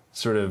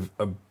sort of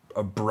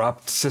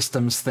abrupt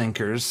systems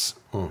thinkers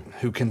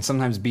who can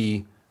sometimes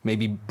be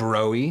maybe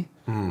bro-y.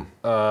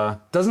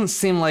 Doesn't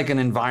seem like an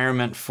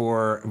environment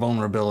for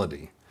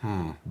vulnerability,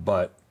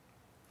 but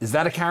is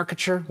that a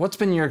caricature? What's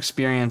been your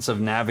experience of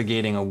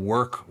navigating a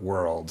work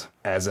world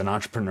as an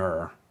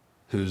entrepreneur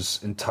who's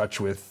in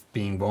touch with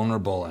being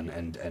vulnerable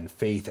and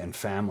faith and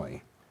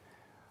family?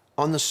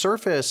 On the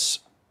surface,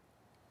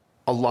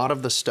 a lot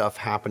of the stuff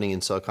happening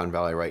in Silicon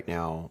Valley right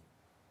now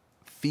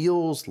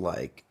feels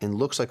like and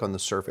looks like on the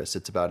surface,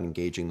 it's about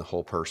engaging the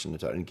whole person.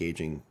 It's about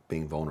engaging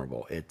being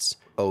vulnerable. It's,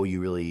 oh,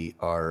 you really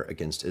are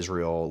against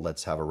Israel.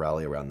 Let's have a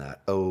rally around that.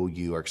 Oh,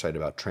 you are excited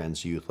about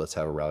trans youth. Let's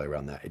have a rally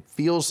around that. It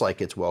feels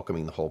like it's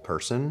welcoming the whole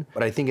person,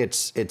 but I think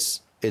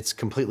it's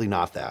completely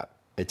not that.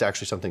 It's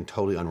actually something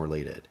totally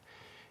unrelated.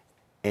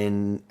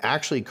 And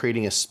actually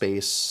creating a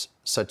space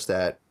such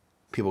that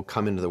people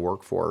come into the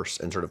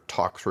workforce and sort of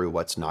talk through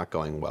what's not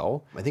going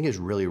well, I think is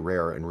really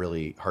rare and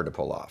really hard to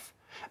pull off.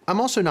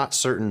 I'm also not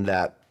certain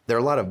that there are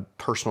a lot of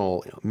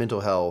personal, mental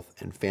health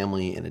and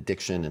family and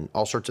addiction and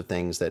all sorts of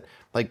things that,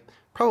 like,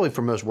 probably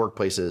for most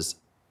workplaces,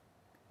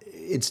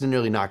 it's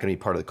nearly not going to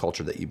be part of the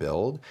culture that you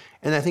build.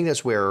 And I think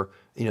that's where,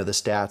 the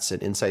stats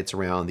and insights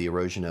around the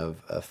erosion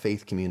of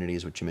faith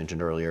communities, which you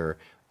mentioned earlier,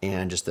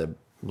 and just the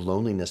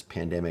loneliness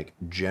pandemic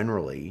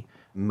generally,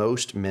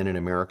 most men in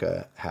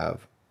America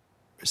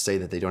say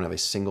that they don't have a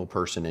single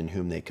person in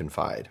whom they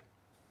confide.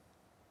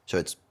 So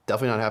it's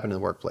definitely not happening in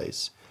the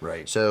workplace.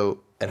 Right.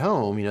 So at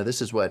home,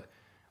 this is what,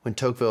 when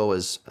Tocqueville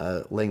was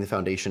laying the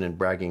foundation and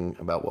bragging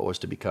about what was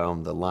to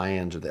become the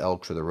Lions or the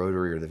Elks or the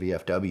Rotary or the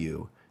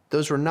VFW,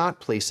 those were not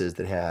places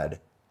that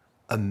had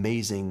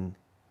amazing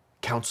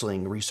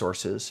counseling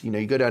resources.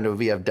 You go down to a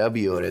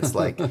VFW and it's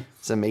like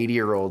some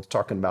 80-year-olds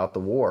talking about the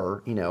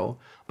war,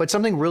 But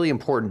something really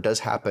important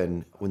does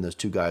happen when those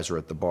two guys are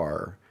at the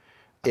bar.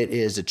 It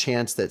is a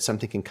chance that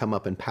something can come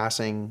up in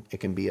passing. It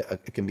can be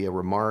a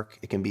remark.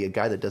 It can be a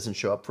guy that doesn't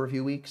show up for a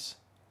few weeks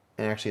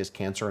and actually has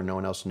cancer and no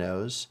one else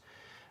knows.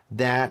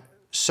 That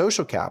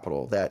social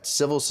capital, that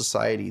civil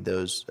society,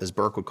 those, as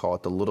Burke would call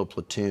it, the little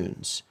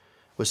platoons,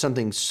 was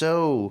something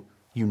so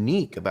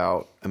unique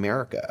about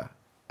America.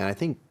 And I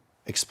think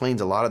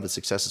explains a lot of the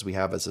successes we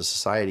have as a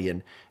society.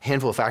 And a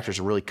handful of factors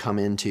have really come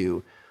in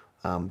to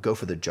go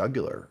for the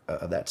jugular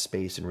of that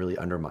space and really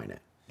undermine it.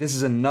 This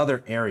is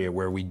another area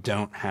where we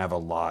don't have a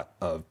lot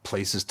of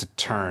places to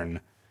turn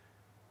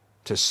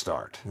to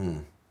start.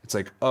 It's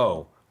like,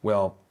 oh,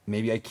 well,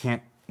 maybe I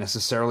can't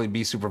necessarily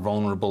be super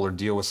vulnerable or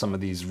deal with some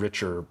of these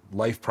richer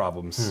life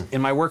problems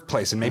in my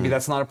workplace, and maybe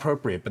that's not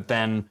appropriate. But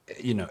then,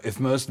 if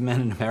most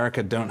men in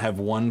America don't have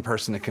one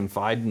person to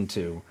confide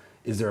into,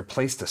 is there a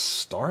place to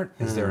start?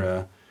 Is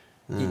there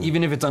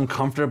even if it's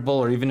uncomfortable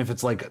or even if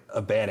it's like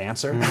a bad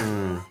answer?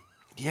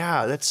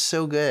 Yeah, that's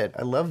so good.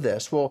 I love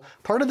this. Well,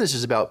 part of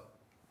it's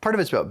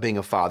about being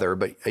a father,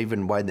 but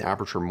even widen the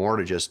aperture more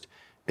to just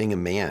being a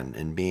man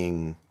and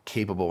being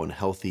capable and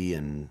healthy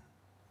and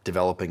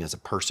developing as a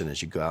person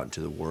as you go out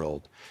into the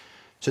world.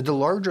 So at the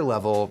larger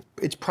level,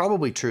 it's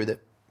probably true that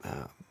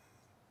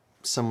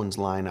someone's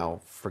line,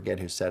 I'll forget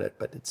who said it,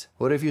 but it's,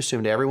 what if you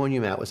assumed everyone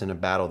you met was in a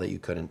battle that you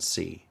couldn't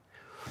see?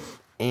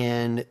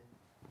 And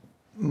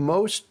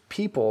most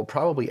people,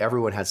 probably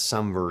everyone, has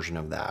some version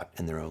of that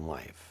in their own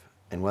life.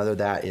 And whether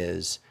that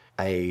is,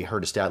 I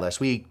heard a stat last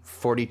week,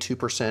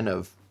 42%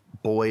 of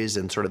boys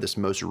in sort of this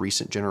most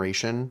recent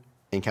generation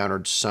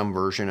encountered some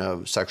version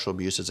of sexual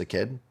abuse as a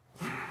kid.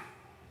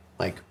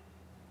 Like,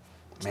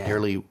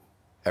 nearly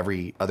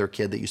every other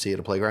kid that you see at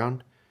a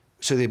playground.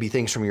 So there'd be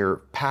things from your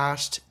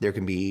past. There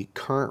can be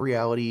current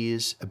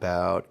realities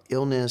about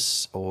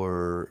illness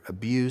or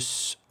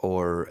abuse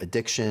or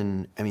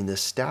addiction. I mean, the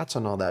stats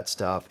on all that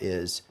stuff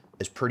is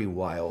pretty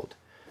wild.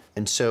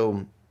 And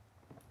so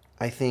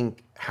I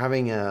think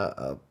having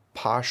a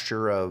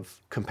posture of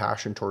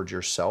compassion towards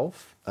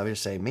yourself, I would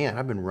just say, man,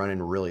 I've been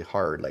running really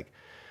hard. Like,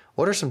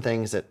 what are some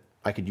things that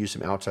I could use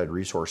some outside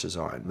resources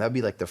on? That'd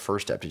be like the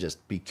first step, to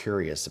just be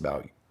curious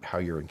about how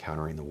you're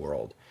encountering the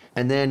world.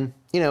 And then,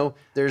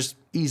 there's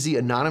easy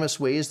anonymous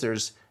ways.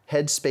 There's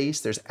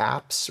Headspace, there's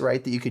apps,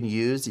 right, that you can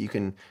use, that you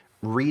can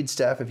read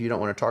stuff if you don't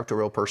want to talk to a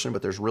real person,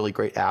 but there's really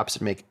great apps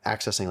that make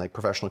accessing like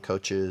professional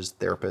coaches,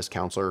 therapists,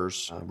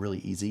 counselors really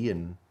easy,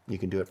 and you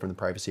can do it from the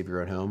privacy of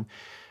your own home.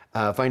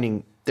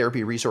 Finding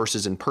therapy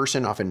resources in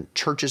person. Often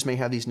churches may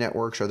have these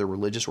networks or other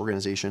religious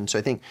organizations. So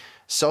I think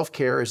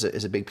self-care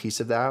is a big piece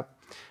of that.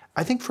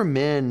 I think for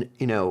men,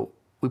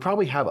 we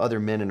probably have other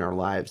men in our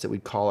lives that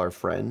we'd call our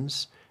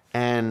friends.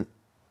 And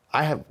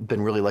I have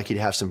been really lucky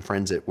to have some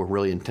friends that were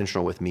really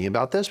intentional with me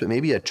about this, but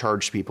maybe a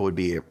charge to people would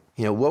be,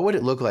 what would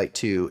it look like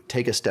to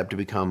take a step to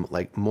become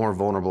like more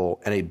vulnerable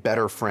and a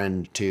better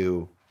friend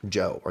to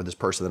Joe or this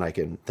person that I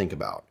can think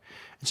about?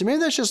 And so maybe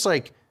that's just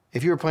like,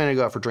 if you were planning to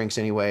go out for drinks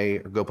anyway,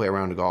 or go play a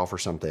round of golf or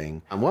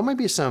something, what might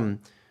be some,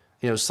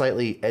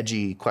 slightly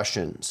edgy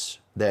questions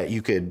that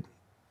you could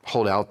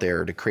hold out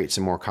there to create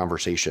some more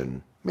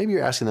conversation? Maybe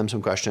you're asking them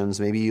some questions.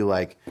 Maybe you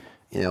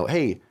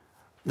hey,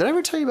 did I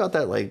ever tell you about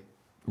that like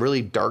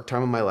really dark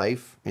time in my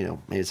life? Maybe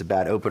it's a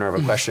bad opener of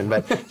a question,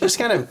 but just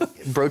kind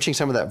of broaching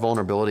some of that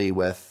vulnerability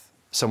with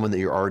someone that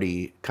you're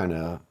already kind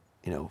of,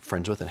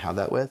 friends with and have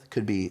that with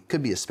could be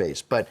a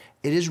space. But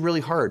it is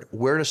really hard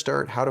where to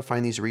start, how to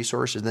find these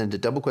resources. And then to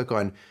double click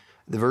on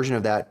the version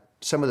of that,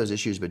 some of those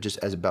issues, but just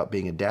as about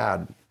being a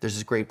dad, there's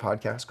this great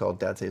podcast called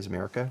Dad Saves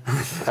America.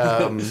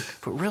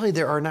 But really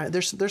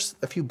there's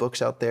a few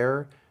books out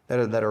there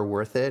that are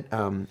worth it.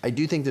 I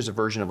do think there's a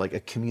version of like a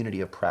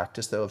community of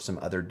practice though, of some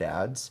other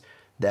dads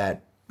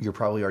that you're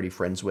probably already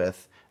friends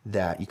with,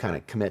 that you kind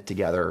of commit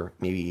together.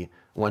 Maybe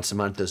once a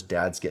month, those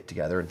dads get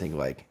together and think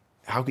like,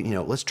 how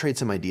can, let's trade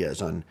some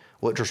ideas on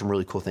what are some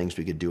really cool things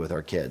we could do with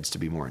our kids to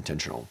be more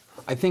intentional.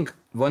 I think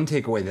one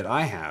takeaway that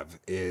I have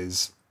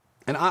is,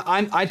 and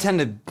I'm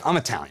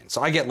Italian,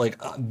 so I get like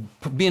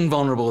being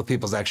vulnerable with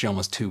people is actually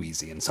almost too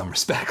easy in some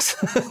respects.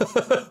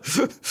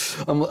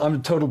 I'm a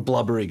total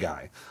blubbery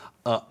guy.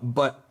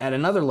 But at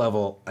another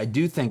level, I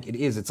do think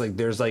it's like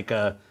there's like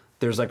a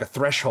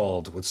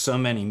threshold with so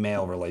many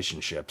male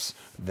relationships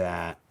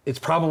that it's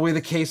probably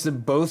the case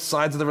that both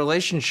sides of the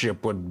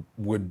relationship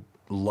would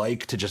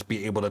like to just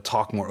be able to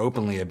talk more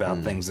openly about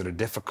things that are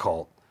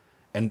difficult,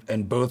 and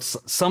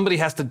somebody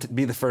has to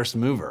be the first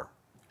mover,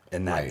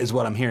 and that is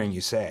what I'm hearing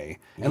you say.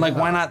 And like,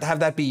 why not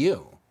have that be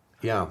you?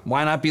 Yeah.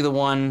 Why not be the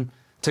one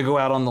to go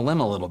out on the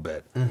limb a little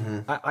bit?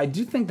 I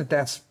do think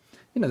that's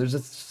there's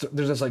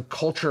this like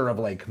culture of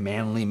like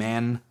manly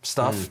man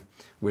stuff.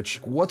 Which,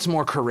 what's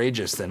more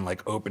courageous than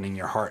like opening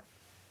your heart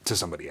to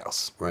somebody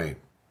else? Right.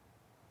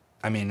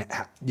 I mean,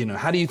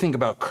 how do you think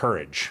about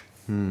courage?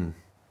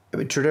 I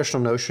mean,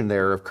 traditional notion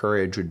there of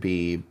courage would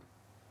be,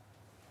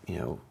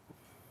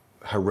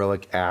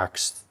 heroic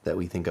acts that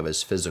we think of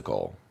as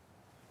physical,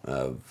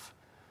 of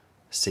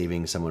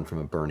saving someone from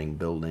a burning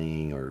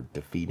building or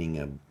defeating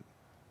a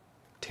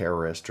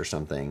terrorist or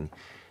something.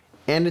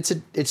 And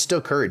it's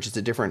still courage. It's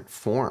a different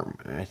form.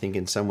 I think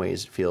in some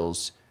ways it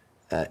feels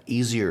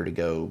easier to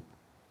go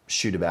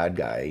shoot a bad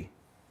guy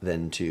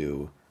than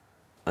to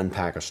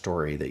unpack a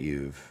story that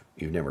you've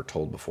never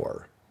told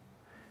before.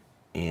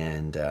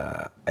 And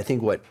I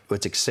think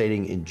what's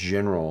exciting in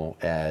general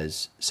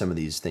as some of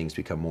these things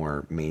become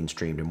more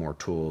mainstreamed and more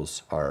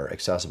tools are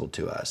accessible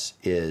to us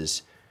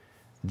is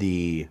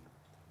the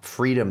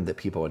freedom that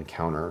people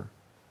encounter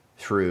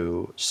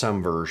through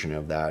some version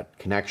of that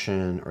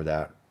connection or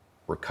that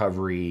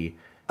recovery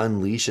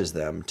unleashes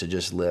them to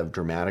just live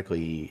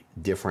dramatically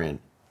different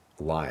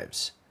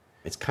lives.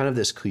 It's kind of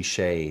this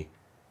cliche,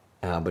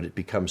 but it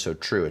becomes so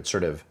true. It's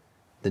sort of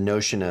the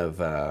notion of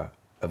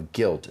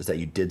guilt is that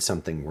you did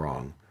something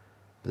wrong.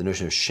 The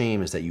notion of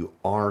shame is that you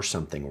are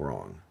something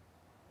wrong.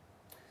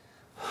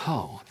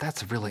 Oh,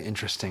 that's really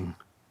interesting.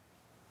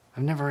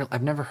 I've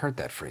never heard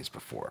that phrase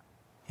before.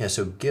 Yeah,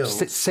 so guilt.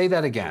 Say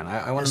that again.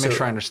 I want to make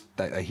sure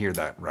I hear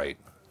that right.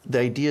 The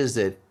idea is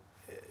that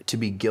to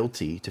be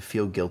guilty, to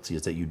feel guilty,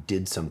 is that you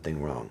did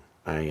something wrong.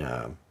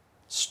 I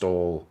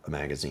stole a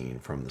magazine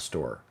from the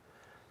store.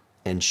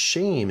 And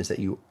shame is that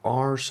you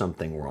are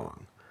something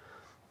wrong.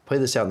 Play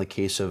this out in the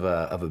case of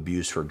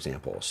abuse, for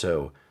example.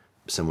 So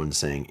someone's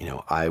saying,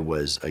 I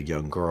was a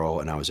young girl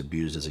and I was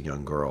abused as a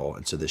young girl.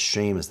 And so the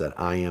shame is that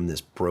I am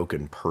this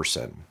broken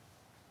person.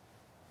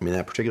 I mean, in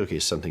that particular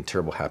case, something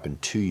terrible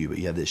happened to you, but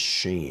you have this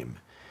shame.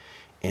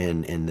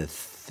 And the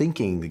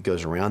thinking that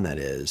goes around that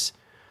is,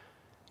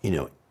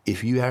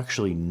 if you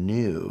actually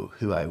knew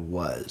who I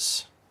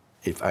was,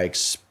 if I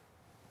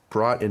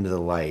brought into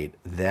the light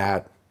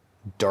that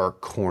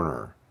dark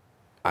corner,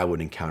 I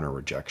would encounter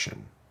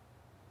rejection.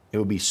 It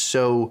would be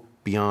so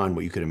beyond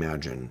what you could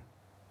imagine.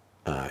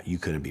 You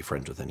couldn't be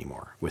friends with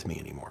me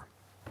anymore.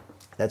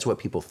 That's what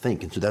people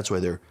think. And so that's why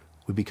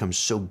we become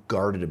so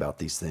guarded about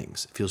these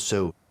things. It feels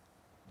so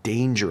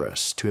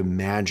dangerous to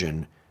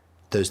imagine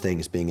those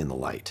things being in the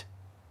light.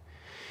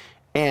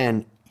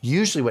 And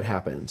usually what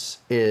happens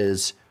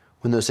is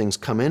when those things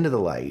come into the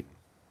light,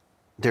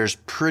 there's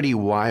pretty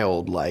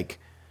wild, like,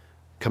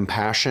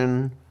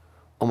 compassion.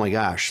 Oh my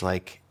gosh,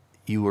 like,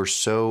 you were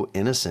so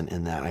innocent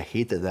in that. I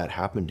hate that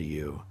happened to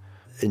you.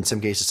 in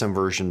some cases, some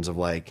versions of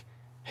like,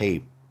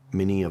 hey,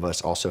 many of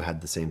us also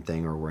had the same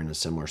thing or were in a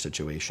similar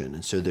situation.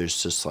 And so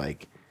there's just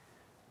like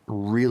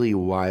really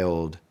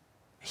wild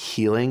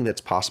healing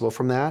that's possible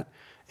from that.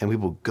 And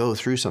people go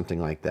through something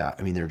like that.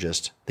 I mean,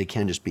 they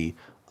can just be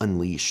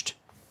unleashed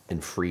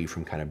and free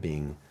from kind of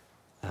being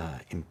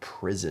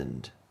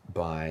imprisoned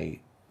by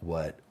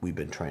what we've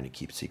been trying to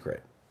keep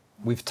secret.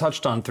 We've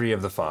touched on 3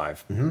 of the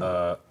 5,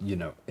 you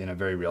know, in a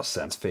very real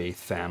sense: faith,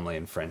 family,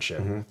 and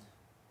friendship.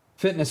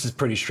 Fitness is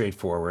pretty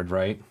straightforward,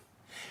 right?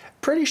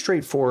 Pretty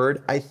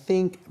straightforward. I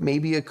think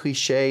maybe a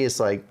cliche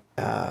is like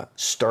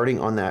starting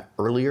on that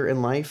earlier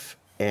in life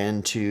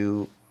and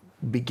to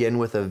begin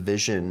with a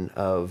vision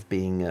of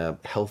being a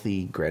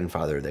healthy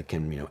grandfather that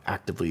can, you know,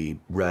 actively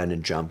run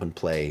and jump and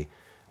play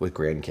with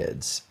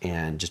grandkids,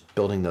 and just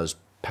building those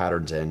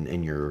patterns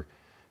in your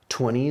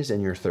 20s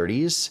and your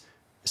 30s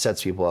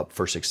sets people up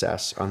for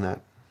success on that.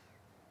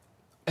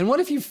 And what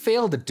if you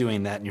failed at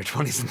doing that in your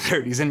 20s and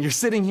 30s and you're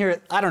sitting here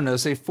at, I don't know,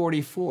 say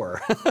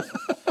 44?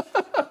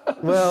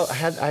 Well, I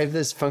have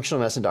this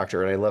functional medicine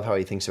doctor, and I love how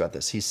he thinks about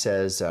this. He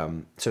says,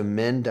 so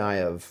men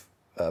die of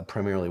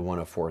primarily one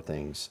of 4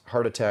 things: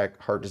 heart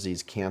attack, heart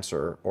disease,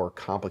 cancer, or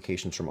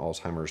complications from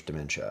Alzheimer's,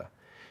 dementia.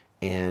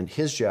 And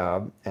his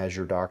job as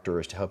your doctor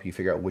is to help you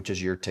figure out which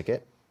is your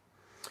ticket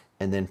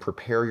and then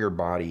prepare your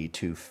body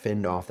to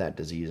fend off that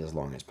disease as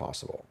long as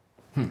possible.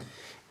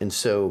 And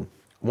so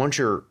once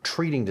you're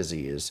treating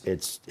disease,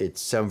 it's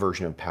some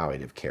version of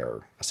palliative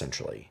care,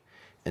 essentially.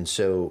 And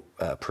so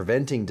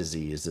preventing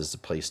disease is the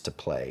place to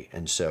play.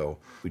 And so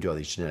we do all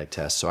these genetic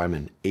tests. So I'm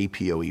an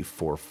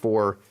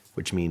APOE44,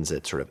 which means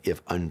that sort of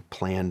if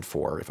unplanned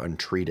for, if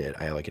untreated,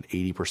 I have like an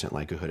 80%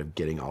 likelihood of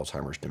getting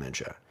Alzheimer's,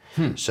 dementia.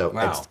 So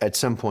Wow. at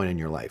some point in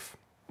your life.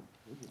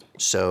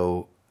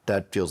 So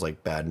that feels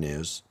like bad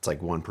news. It's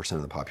like 1%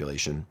 of the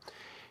population.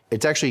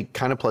 It's actually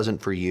kind of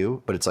pleasant for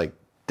you, but it's like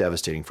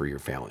devastating for your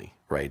family,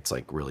 right? It's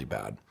like really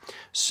bad.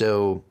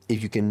 So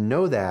if you can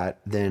know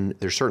that, then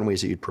there's certain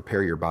ways that you'd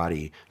prepare your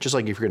body. Just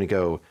like if you're going to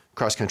go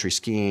cross-country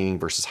skiing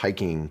versus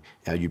hiking,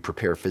 you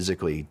prepare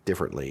physically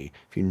differently.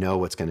 If you know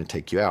what's going to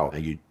take you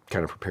out, you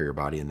kind of prepare your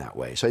body in that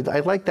way. So I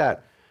like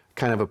that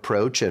kind of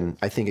approach. And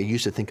I think I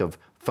used to think of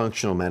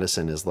functional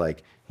medicine as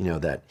like, you know,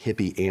 that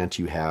hippie aunt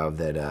you have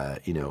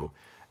that, you know,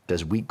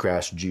 does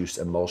wheatgrass juice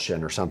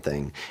emulsion or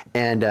something.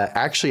 And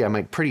actually, I'm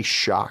like pretty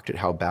shocked at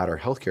how bad our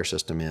healthcare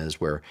system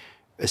is, where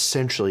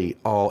essentially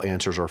all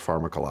answers are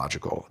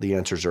pharmacological. The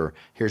answers are,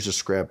 here's a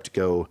script,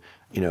 go,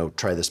 you know,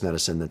 try this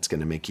medicine that's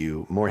going to make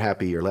you more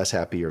happy or less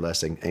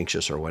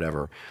anxious or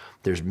whatever.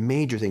 There's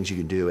major things you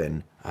can do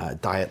in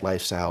diet,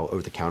 lifestyle,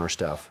 over-the-counter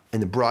stuff, in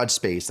the broad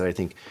space that I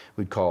think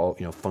we'd call,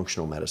 you know,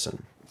 functional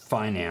medicine.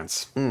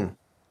 Finance.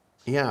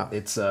 Yeah.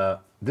 It's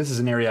this is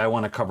an area I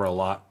want to cover a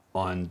lot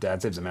on Dad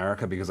Saves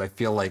America, because I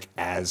feel like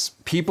as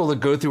people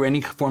that go through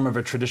any form of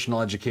a traditional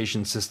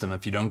education system,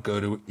 if you don't go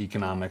to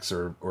economics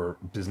or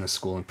business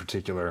school in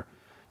particular,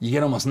 you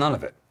get almost none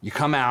of it. You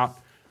come out,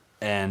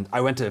 and I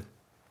went to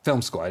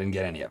film school, I didn't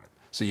get any of it.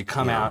 So you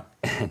come out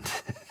and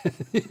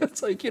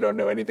it's like you don't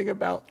know anything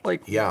about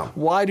like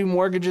why do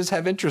mortgages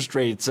have interest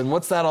rates and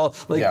what's that all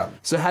like?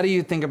 So how do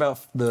you think about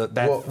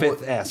that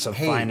fifth S of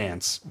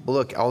finance?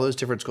 Look, all those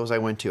different schools I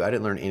went to, I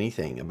didn't learn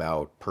anything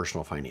about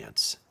personal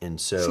finance. And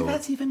so see,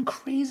 that's even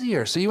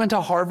crazier. So you went to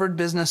Harvard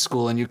Business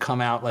School and you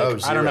come out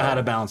like I don't know how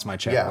to balance my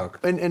checkbook.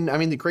 And I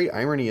mean the great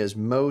irony is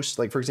most,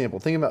 like for example,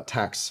 think about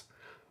tax.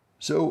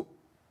 So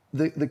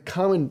the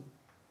common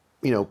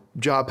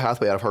job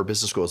pathway out of Harvard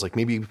Business School is like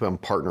maybe you become a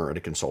partner at a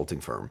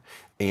consulting firm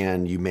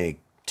and you make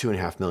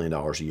 $2.5 million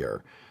a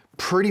year.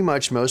 Pretty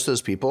much most of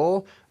those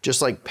people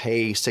just like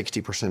pay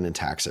 60% in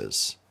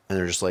taxes. And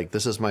they're just like,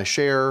 this is my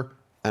share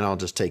and I'll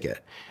just take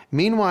it.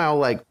 Meanwhile,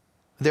 like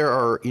there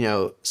are,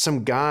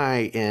 some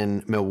guy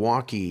in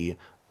Milwaukee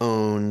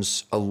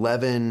owns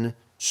 11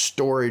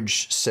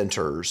 storage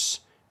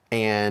centers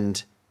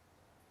and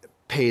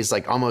pays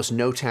like almost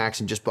no tax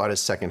and just bought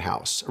his second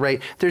house,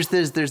 right? There's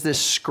this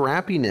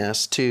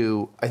scrappiness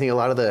to, I think a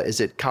lot of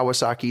is it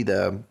Kawasaki,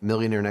 the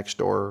Millionaire Next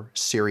Door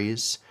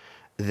series,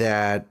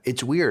 that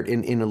it's weird.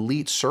 In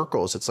elite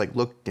circles, it's like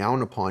looked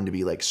down upon to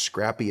be like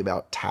scrappy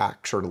about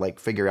tax or to like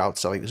figure out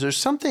stuff like this. There's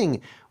something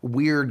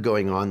weird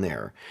going on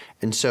there.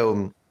 And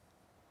so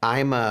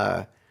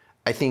I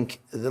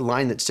think the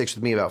line that sticks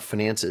with me about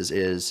finances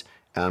is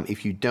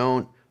if you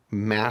don't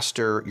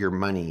master your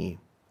money,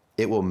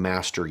 it will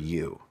master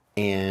you.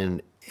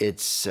 And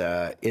it's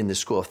in the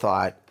school of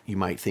thought, you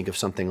might think of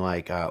something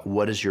like,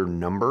 what is your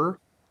number?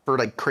 For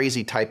like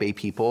crazy type A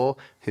people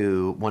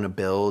who want to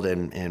build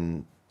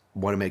and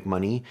want to make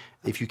money,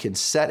 if you can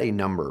set a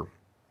number,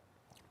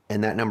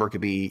 and that number could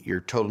be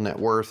your total net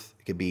worth,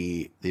 it could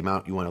be the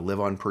amount you want to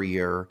live on per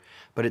year,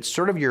 but it's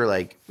sort of your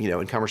like,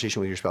 in conversation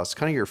with your spouse, it's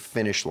kind of your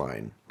finish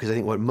line. Because I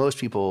think what most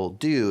people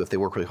do, if they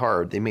work really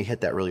hard, they may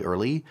hit that really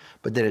early,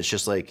 but then it's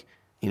just like,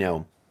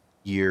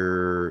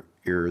 you're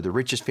the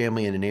richest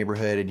family in a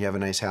neighborhood and you have a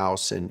nice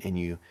house and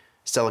you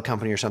sell a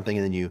company or something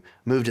and then you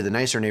move to the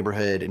nicer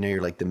neighborhood and now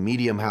you're like the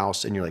medium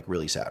house and you're like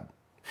really sad.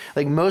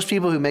 Like most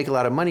people who make a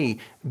lot of money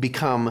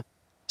become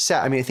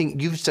sad. I mean, I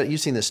think you've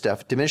seen this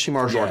stuff, diminishing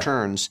marginal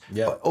returns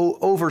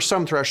over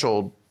some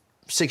threshold,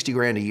 60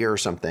 grand a year or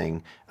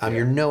something,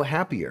 you're no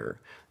happier.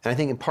 And I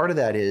think part of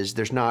that is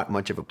there's not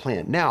much of a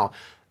plan. Now,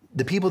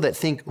 the people that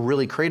think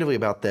really creatively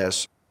about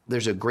this,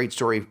 there's a great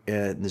story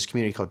in this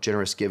community called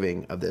Generous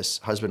Giving of this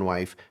husband and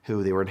wife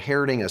who they were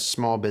inheriting a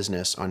small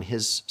business on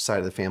his side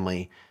of the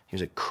family. He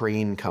was a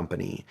crane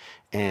company.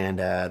 And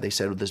they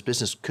said, well, this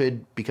business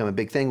could become a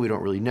big thing. We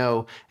don't really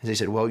know. And they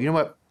said, well, you know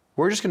what?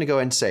 We're just going to go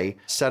ahead and say,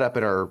 set up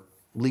in our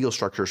legal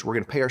structures, we're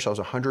going to pay ourselves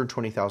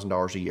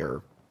 $120,000 a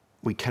year.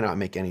 We cannot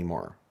make any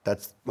more.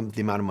 That's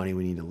the amount of money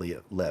we need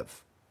to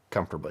live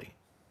comfortably.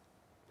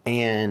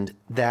 And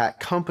that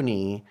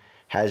company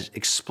has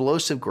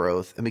explosive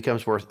growth and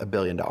becomes worth $1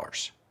 billion.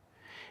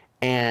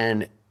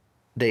 And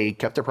they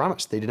kept their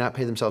promise. They did not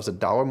pay themselves a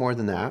dollar more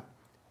than that.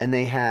 And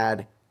they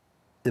had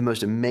the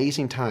most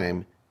amazing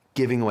time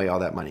giving away all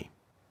that money.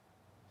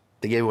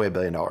 They gave away $1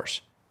 billion.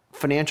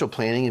 Financial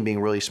planning and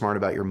being really smart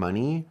about your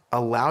money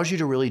allows you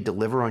to really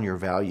deliver on your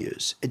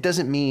values. It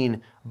doesn't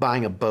mean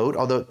buying a boat,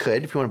 although it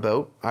could if you want a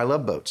boat. I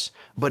love boats.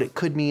 But it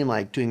could mean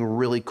like doing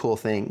really cool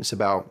things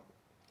about,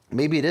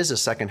 maybe it is a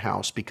second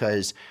house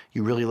because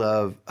you really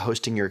love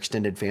hosting your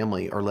extended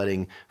family or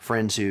letting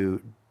friends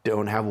who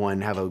don't have one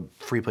have a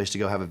free place to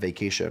go have a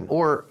vacation.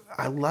 Or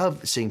I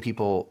love seeing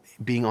people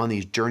being on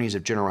these journeys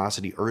of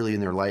generosity early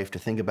in their life to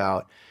think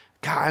about,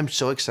 God, I'm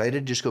so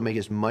excited to just go make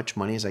as much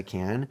money as I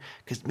can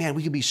because, man,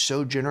 we could be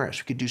so generous.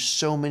 We could do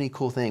so many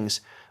cool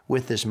things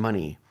with this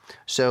money.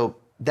 So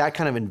that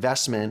kind of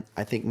investment,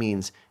 I think,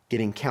 means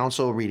getting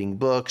counsel, reading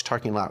books,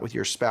 talking a lot with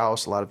your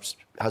spouse. A lot of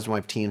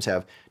husband-wife teams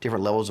have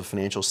different levels of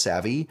financial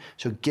savvy.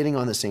 So getting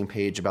on the same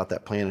page about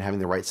that plan and having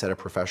the right set of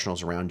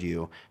professionals around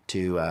you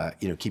to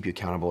keep you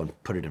accountable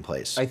and put it in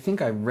place. I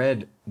think I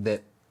read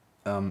that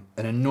an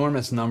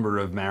enormous number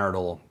of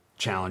marital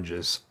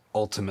challenges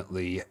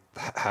ultimately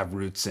have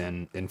roots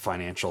in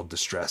financial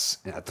distress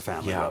at the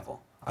family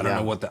level. I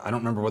don't know I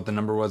don't remember what the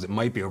number was. It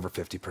might be over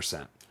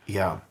 50%.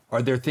 Yeah.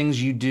 Are there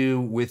things you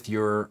do with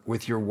your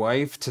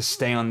wife to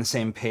stay on the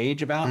same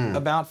page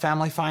about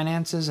family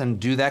finances and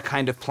do that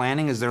kind of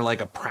planning? Is there like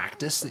a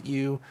practice that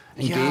you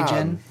engage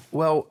in?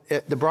 Well,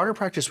 the broader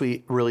practice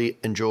we really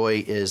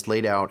enjoy is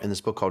laid out in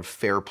this book called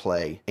Fair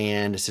Play.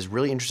 And it's this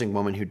really interesting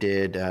woman who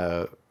did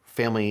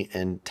family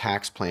and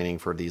tax planning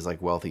for these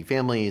like wealthy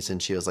families.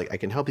 And she was like, I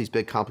can help these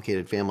big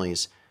complicated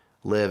families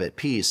live at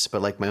peace, but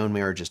like my own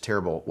marriage is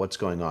terrible. What's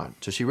going on?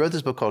 So she wrote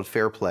this book called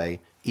Fair Play.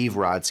 Eve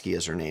Rodsky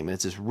is her name. And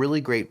it's this really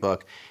great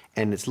book.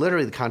 And it's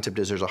literally, the concept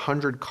is there's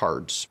 100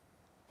 cards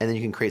and then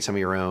you can create some of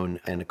your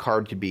own. And a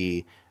card could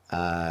be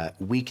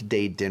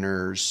weekday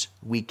dinners,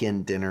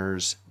 weekend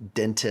dinners,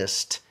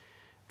 dentist,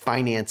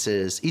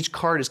 finances. Each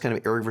card is kind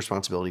of area of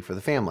responsibility for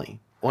the family.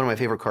 One of my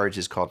favorite cards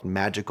is called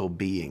Magical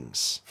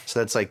Beings. So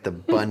that's like the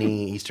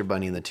bunny, Easter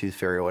bunny and the tooth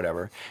fairy or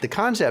whatever. The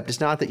concept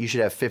is not that you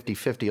should have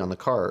 50-50 on the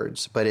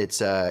cards, but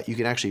it's you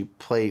can actually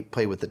play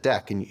with the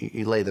deck and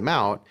you lay them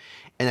out.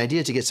 And the idea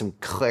is to get some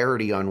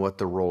clarity on what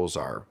the roles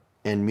are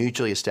and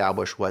mutually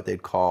establish what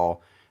they'd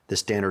call the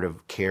standard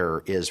of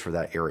care is for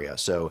that area.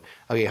 So,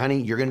 okay,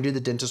 honey, you're gonna do the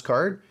dentist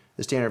card.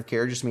 The standard of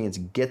care just means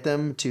get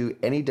them to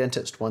any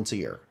dentist once a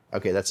year.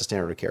 Okay, that's the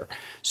standard of care.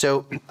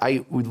 So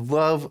I would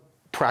love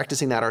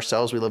practicing that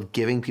ourselves. We love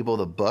giving people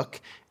the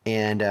book,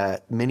 and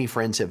many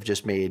friends have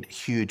just made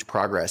huge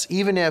progress.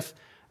 Even if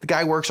the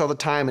guy works all the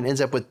time and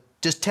ends up with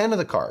just 10 of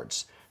the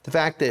cards, the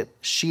fact that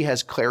she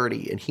has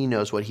clarity and he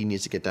knows what he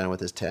needs to get done with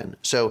his 10.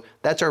 So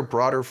that's our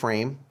broader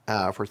frame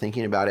for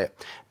thinking about it.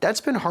 That's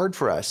been hard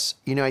for us.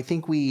 You know, I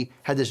think we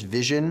had this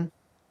vision.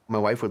 My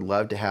wife would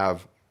love to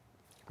have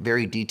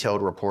very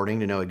detailed reporting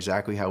to know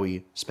exactly how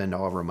we spend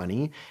all of our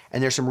money.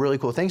 And there's some really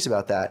cool things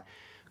about that.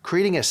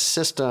 Creating a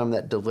system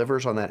that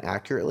delivers on that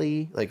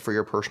accurately, like for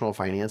your personal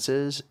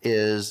finances,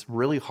 is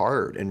really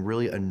hard and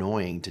really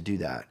annoying to do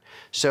that.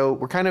 So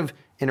we're kind of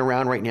in a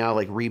round right now,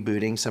 like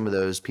rebooting some of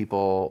those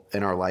people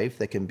in our life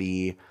that can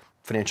be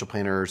financial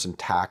planners and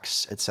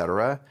tax, et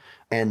cetera.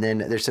 And then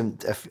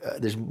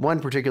there's one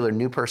particular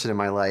new person in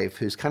my life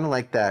who's kind of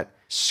like that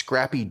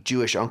scrappy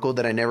Jewish uncle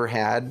that I never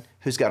had,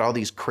 who's got all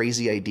these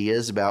crazy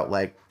ideas about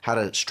like how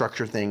to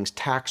structure things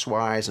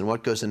tax-wise and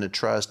what goes into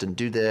trust and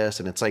do this.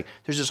 And it's like,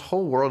 there's this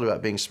whole world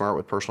about being smart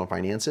with personal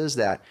finances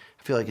that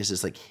I feel like is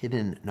this like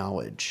hidden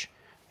knowledge.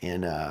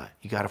 And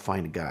you got to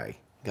find a guy.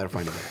 You got to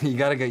find a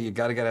guy. You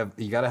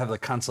gotta have the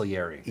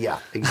consigliere. Yeah,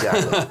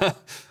 exactly.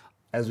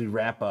 As we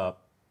wrap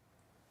up,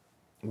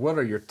 what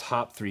are your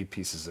top 3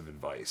 pieces of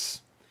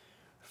advice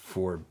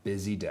for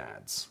busy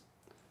dads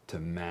to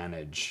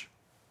manage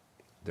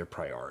their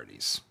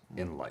priorities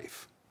in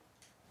life?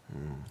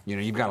 You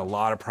know, you've got a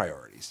lot of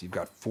priorities. You've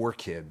got 4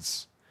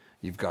 kids.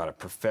 You've got a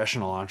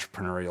professional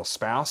entrepreneurial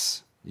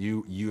spouse.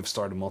 You have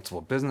started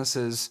multiple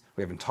businesses.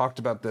 We haven't talked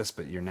about this,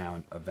 but you're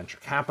now a venture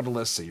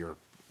capitalist, so you're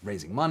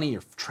raising money,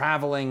 you're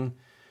traveling,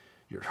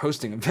 you're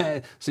hosting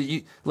events. So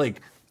you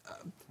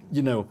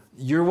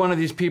you're one of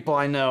these people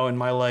I know in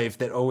my life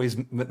that always,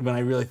 when I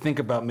really think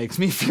about, makes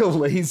me feel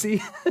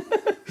lazy.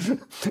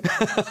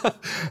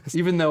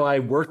 Even though I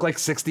work like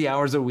 60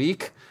 hours a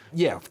week,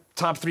 yeah,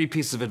 top 3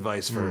 pieces of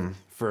advice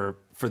for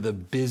the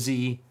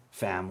busy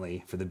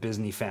family, for the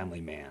busy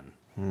family man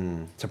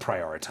to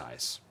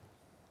prioritize.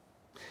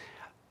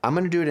 I'm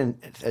going to do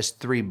it as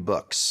 3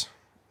 books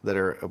that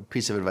are a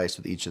piece of advice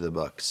with each of the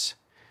books.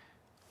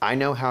 I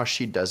Know How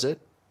She Does It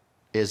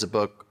is a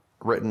book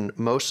written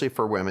mostly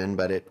for women,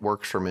 but it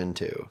works for men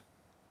too.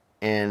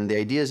 And the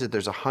idea is that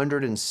there's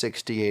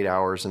 168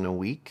 hours in a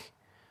week,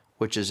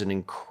 which is an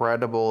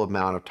incredible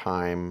amount of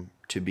time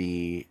to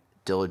be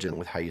diligent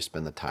with how you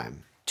spend the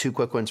time. 2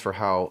 quick ones for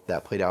how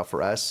that played out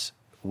for us.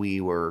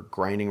 We were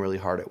grinding really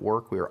hard at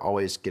work. We were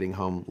always getting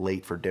home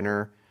late for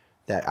dinner.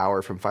 That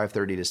hour from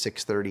 5:30 to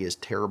 6:30 is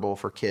terrible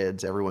for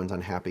kids. Everyone's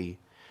unhappy.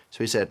 So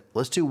we said,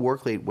 let's do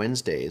work late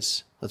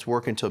Wednesdays. Let's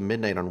work until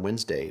midnight on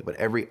Wednesday, but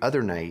every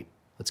other night,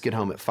 let's get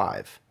home at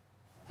 5.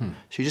 So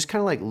you just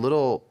kind of like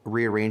little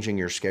rearranging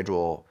your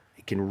schedule.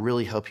 It can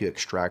really help you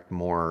extract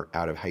more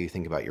out of how you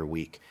think about your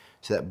week.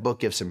 So that book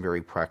gives some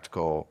very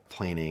practical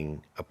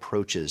planning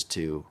approaches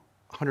to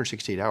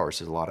 168 hours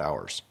is a lot of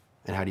hours.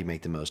 And how do you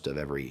make the most of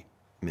every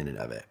minute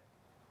of it?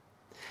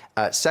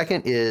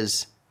 Second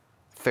is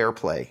fair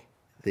play.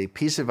 The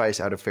piece of advice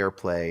out of fair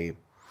play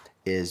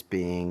is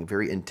being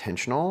very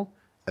intentional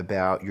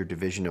about your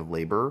division of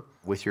labor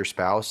with your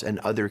spouse and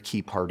other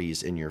key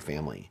parties in your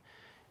family.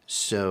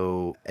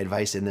 So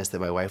advice in this that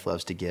my wife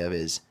loves to give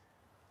is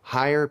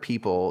hire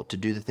people to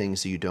do the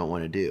things that you don't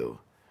want to do.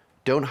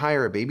 Don't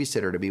hire a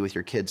babysitter to be with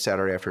your kids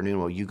Saturday afternoon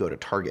while you go to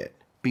Target.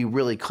 Be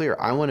really clear.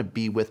 I want to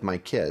be with my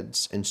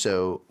kids. And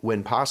so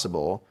when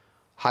possible,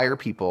 hire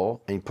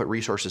people and put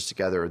resources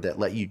together that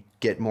let you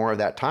get more of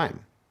that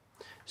time.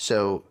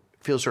 So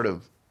it feels sort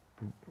of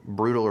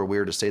brutal or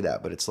weird to say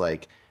that, but it's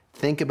like,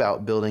 think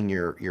about building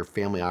your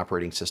family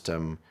operating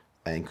system,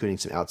 including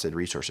some outside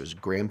resources,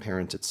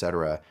 grandparents, et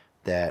cetera,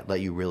 that let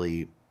you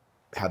really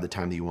have the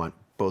time that you want,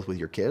 both with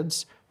your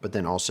kids, but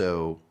then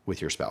also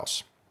with your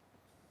spouse.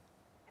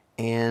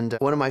 And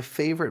one of my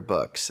favorite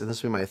books, and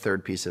this will be my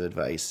 3rd piece of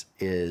advice,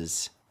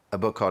 is a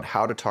book called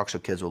How to Talk So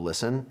Kids Will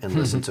Listen and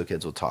Listen So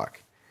Kids Will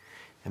Talk.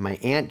 And my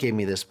aunt gave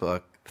me this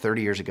book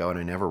 30 years ago, and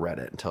I never read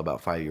it until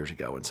about 5 years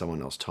ago when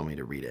someone else told me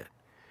to read it.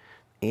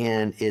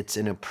 And it's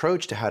an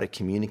approach to how to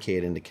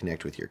communicate and to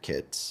connect with your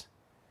kids.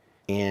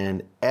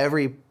 And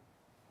every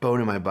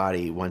bone in my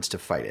body wants to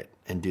fight it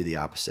and do the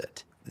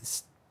opposite.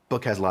 This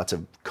book has lots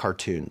of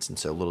cartoons, and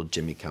so little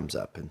Jimmy comes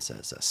up and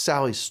says,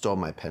 Sally stole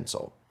my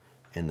pencil.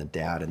 And the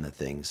dad in the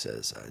thing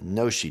says,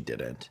 no, she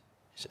didn't.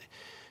 Say,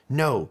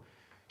 no,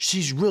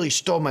 she's really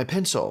stole my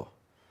pencil.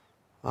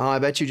 Oh, I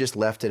bet you just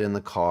left it in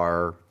the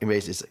car. And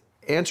basically,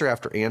 it's answer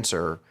after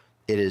answer,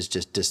 it is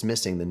just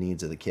dismissing the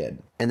needs of the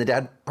kid. And the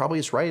dad probably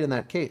is right in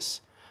that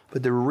case.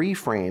 But the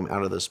reframe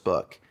out of this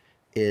book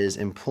is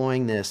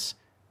employing this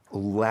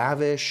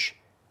lavish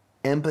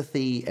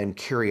empathy and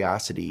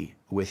curiosity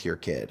with your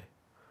kid,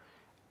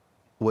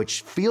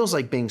 which feels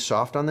like being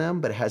soft on them,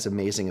 but it has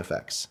amazing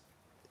effects.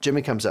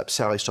 Jimmy comes up,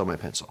 Sally stole my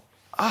pencil.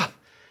 It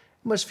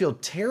must feel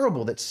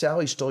terrible that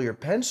Sally stole your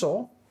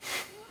pencil.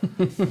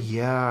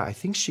 Yeah, I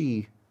think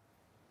she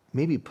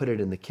maybe put it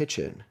in the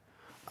kitchen.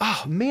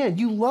 Oh man,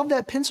 you love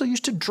that pencil. You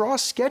used to draw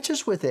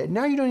sketches with it.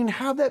 Now you don't even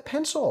have that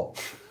pencil.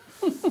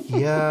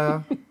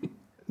 Yeah,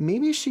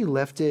 maybe she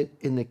left it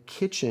in the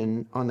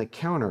kitchen on the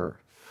counter.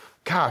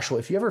 Gosh, well,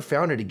 if you ever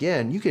found it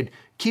again, you could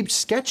keep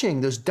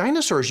sketching those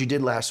dinosaurs you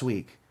did last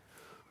week.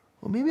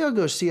 Well, maybe I'll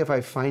go see if I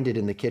find it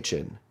in the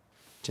kitchen.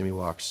 Jimmy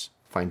walks,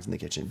 finds it in the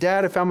kitchen.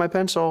 Dad, I found my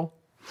pencil.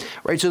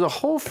 Right, so the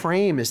whole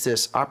frame is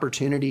this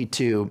opportunity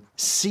to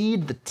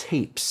seed the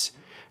tapes.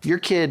 Your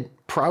kid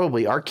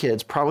probably, our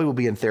kids probably will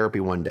be in therapy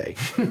one day,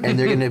 and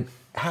they're going to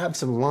have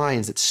some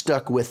lines that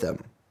stuck with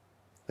them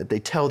that they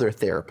tell their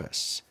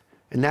therapists.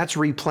 And that's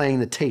replaying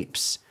the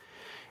tapes.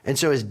 And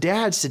so as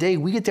dads today,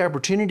 we get the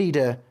opportunity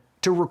to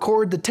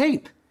record the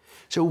tape.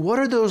 So what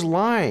are those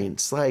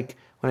lines? Like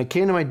when I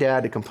came to my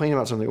dad to complain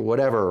about something or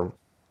whatever,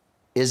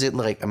 is it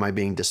like, am I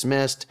being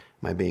dismissed?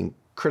 Am I being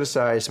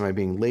criticized? Am I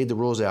being laid the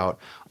rules out?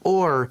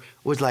 Or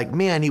was like,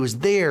 man, he was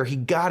there, he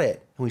got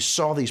it. And we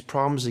solved these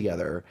problems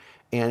together.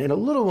 And in a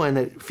little one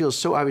that feels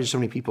so obvious to so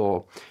many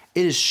people,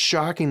 it is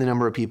shocking the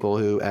number of people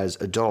who as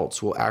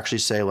adults will actually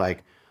say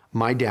like,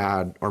 my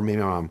dad or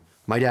maybe my mom,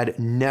 my dad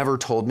never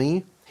told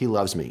me he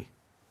loves me.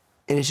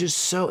 And it's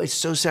just it's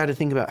so sad to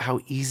think about how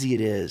easy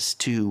it is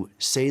to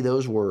say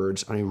those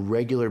words on a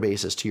regular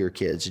basis to your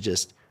kids, to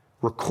just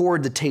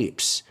record the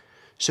tapes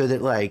so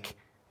that like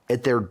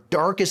at their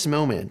darkest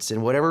moments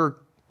and whatever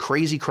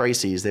crazy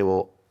crises they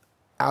will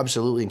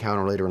absolutely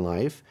encounter later in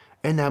life,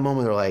 in that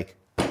moment they're like,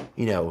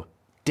 you know,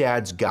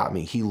 Dad's got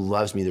me, he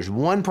loves me. There's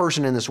one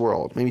person in this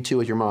world, maybe 2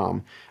 with your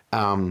mom,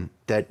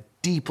 that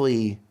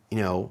deeply, you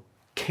know,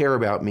 care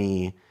about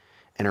me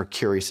and are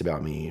curious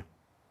about me.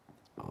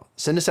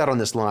 Send us out on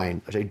this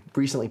line, which I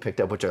recently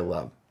picked up, which I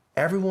love.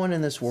 Everyone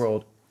in this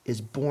world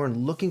is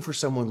born looking for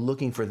someone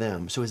looking for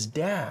them. So as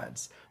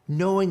dads,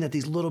 knowing that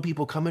these little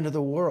people come into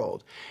the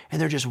world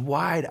and they're just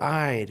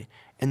wide-eyed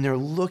and they're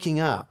looking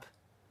up,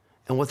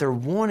 and what they're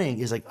wanting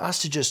is like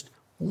us to just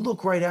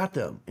look right at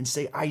them and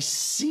say, I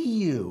see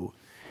you.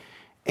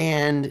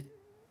 And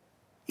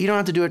you don't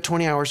have to do it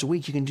 20 hours a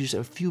week. You can do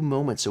a few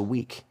moments a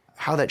week.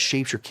 How that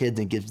shapes your kids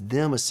and gives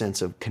them a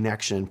sense of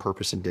connection,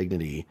 purpose, and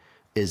dignity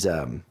is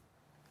a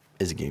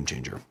game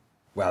changer.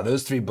 Wow,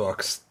 those 3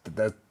 books,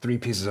 that 3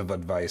 pieces of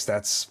advice,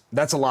 that's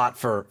a lot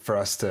for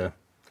us to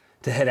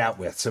head out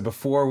with. So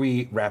before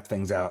we wrap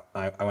things out,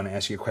 I want to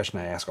ask you a question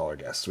I ask all our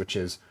guests, which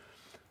is,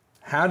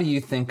 how do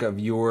you think of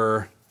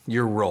your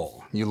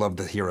role? You love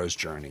the hero's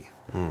journey.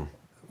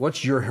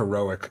 What's your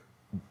heroic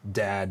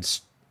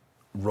dad's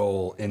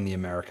role in the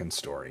American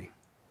story?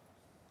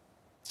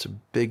 It's a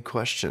big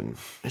question.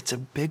 It's a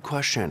big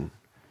question.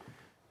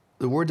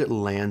 The word that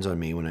lands on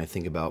me when I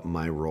think about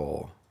my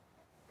role,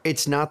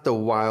 it's not the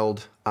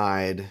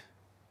wild-eyed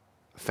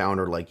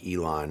founder like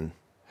Elon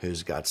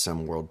who's got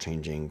some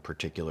world-changing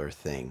particular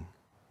thing.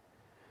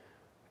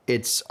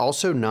 It's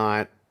also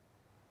not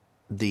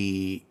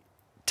the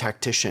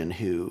tactician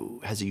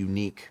who has a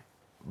unique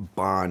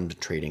bond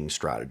trading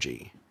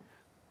strategy.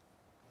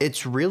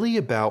 It's really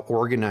about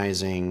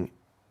organizing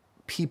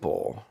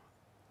people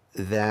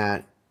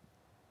that,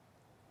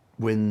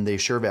 when they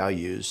share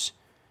values,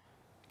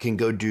 can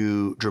go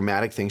do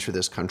dramatic things for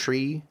this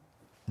country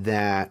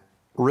that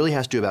really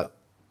has to do about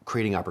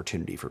creating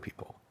opportunity for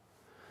people.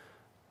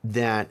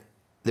 That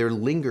there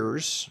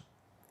lingers,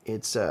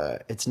 it's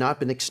not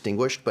been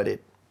extinguished, but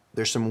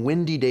there's some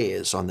windy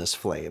days on this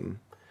flame,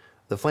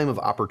 the flame of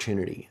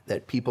opportunity,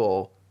 that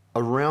people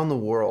around the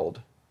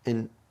world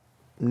in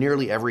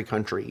nearly every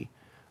country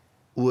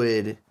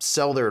would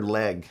sell their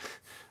leg,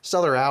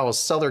 sell their house,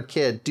 sell their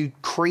kid, do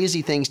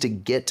crazy things to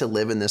get to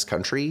live in this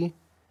country.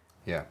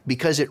 Yeah.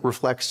 Because it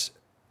reflects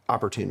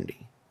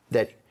opportunity,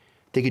 that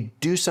they could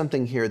do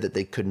something here that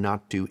they could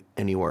not do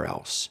anywhere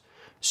else.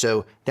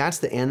 So that's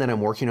the end that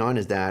I'm working on,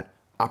 is that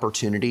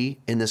opportunity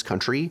in this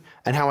country.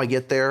 And how I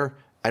get there,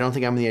 I don't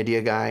think I'm the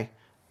idea guy.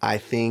 I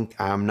think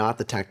I'm not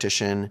the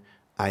tactician.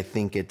 I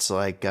think it's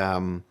like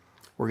we're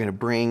going to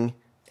bring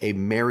a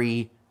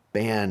merry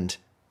band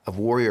of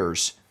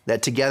warriors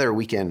that together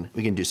we can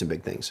do some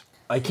big things.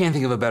 I can't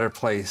think of a better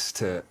place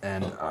to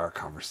end our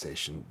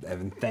conversation.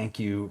 Evan, thank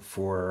you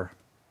for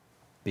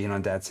being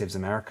on Dad Saves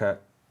America.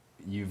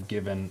 You've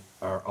given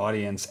our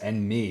audience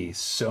and me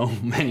so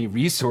many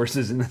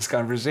resources in this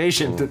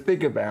conversation to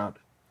think about.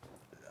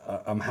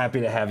 I'm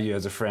happy to have you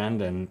as a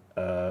friend, and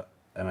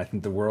I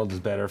think the world is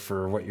better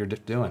for what you're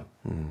doing.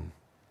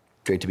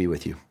 Great to be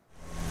with you.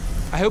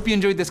 I hope you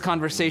enjoyed this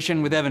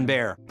conversation with Evan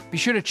Baehr. Be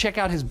sure to check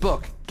out his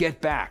book,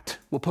 Get Backed.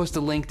 We'll post a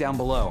link down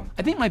below.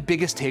 I think my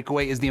biggest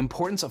takeaway is the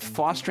importance of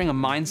fostering a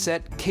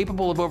mindset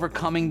capable of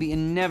overcoming the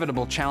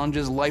inevitable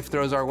challenges life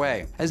throws our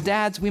way. As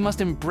dads, we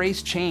must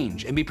embrace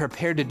change and be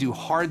prepared to do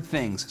hard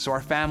things so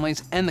our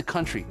families and the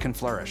country can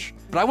flourish.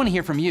 But I want to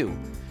hear from you.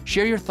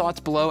 Share your thoughts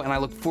below, and I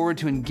look forward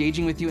to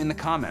engaging with you in the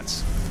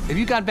comments. If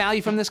you got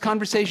value from this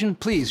conversation,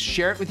 please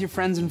share it with your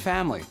friends and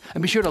family.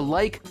 And be sure to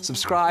like,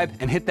 subscribe,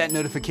 and hit that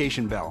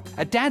notification bell.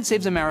 At Dad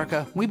Saves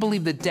America, we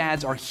believe that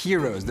dads are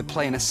heroes that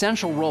play an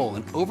essential role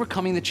in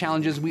overcoming the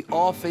challenges we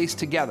all face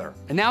together.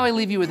 And now I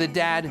leave you with a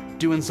dad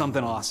doing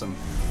something awesome.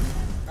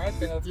 All right,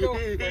 then, let's go.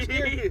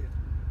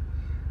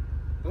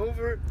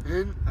 Over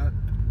and up.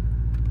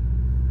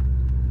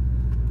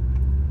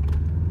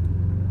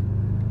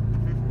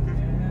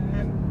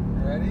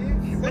 And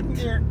ready? Second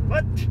gear.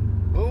 What?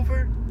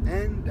 Over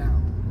and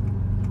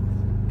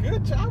down.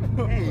 Good job.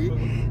 Hey.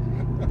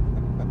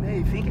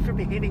 Hey, thank you for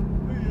behaving.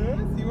 Yes,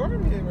 you are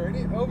behaving.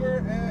 Ready? Over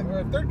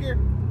and third gear.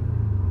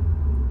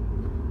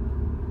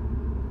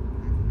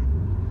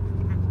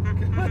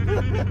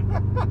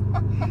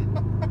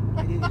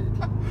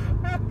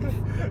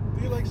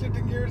 Do you like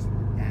shifting gears?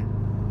 Yeah.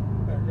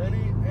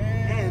 Ready?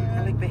 And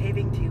I like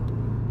behaving too.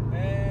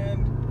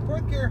 And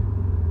fourth gear.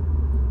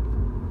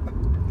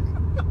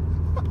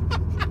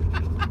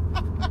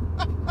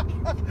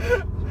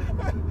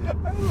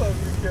 I love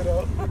you,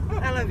 kiddo.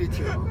 I love you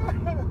too.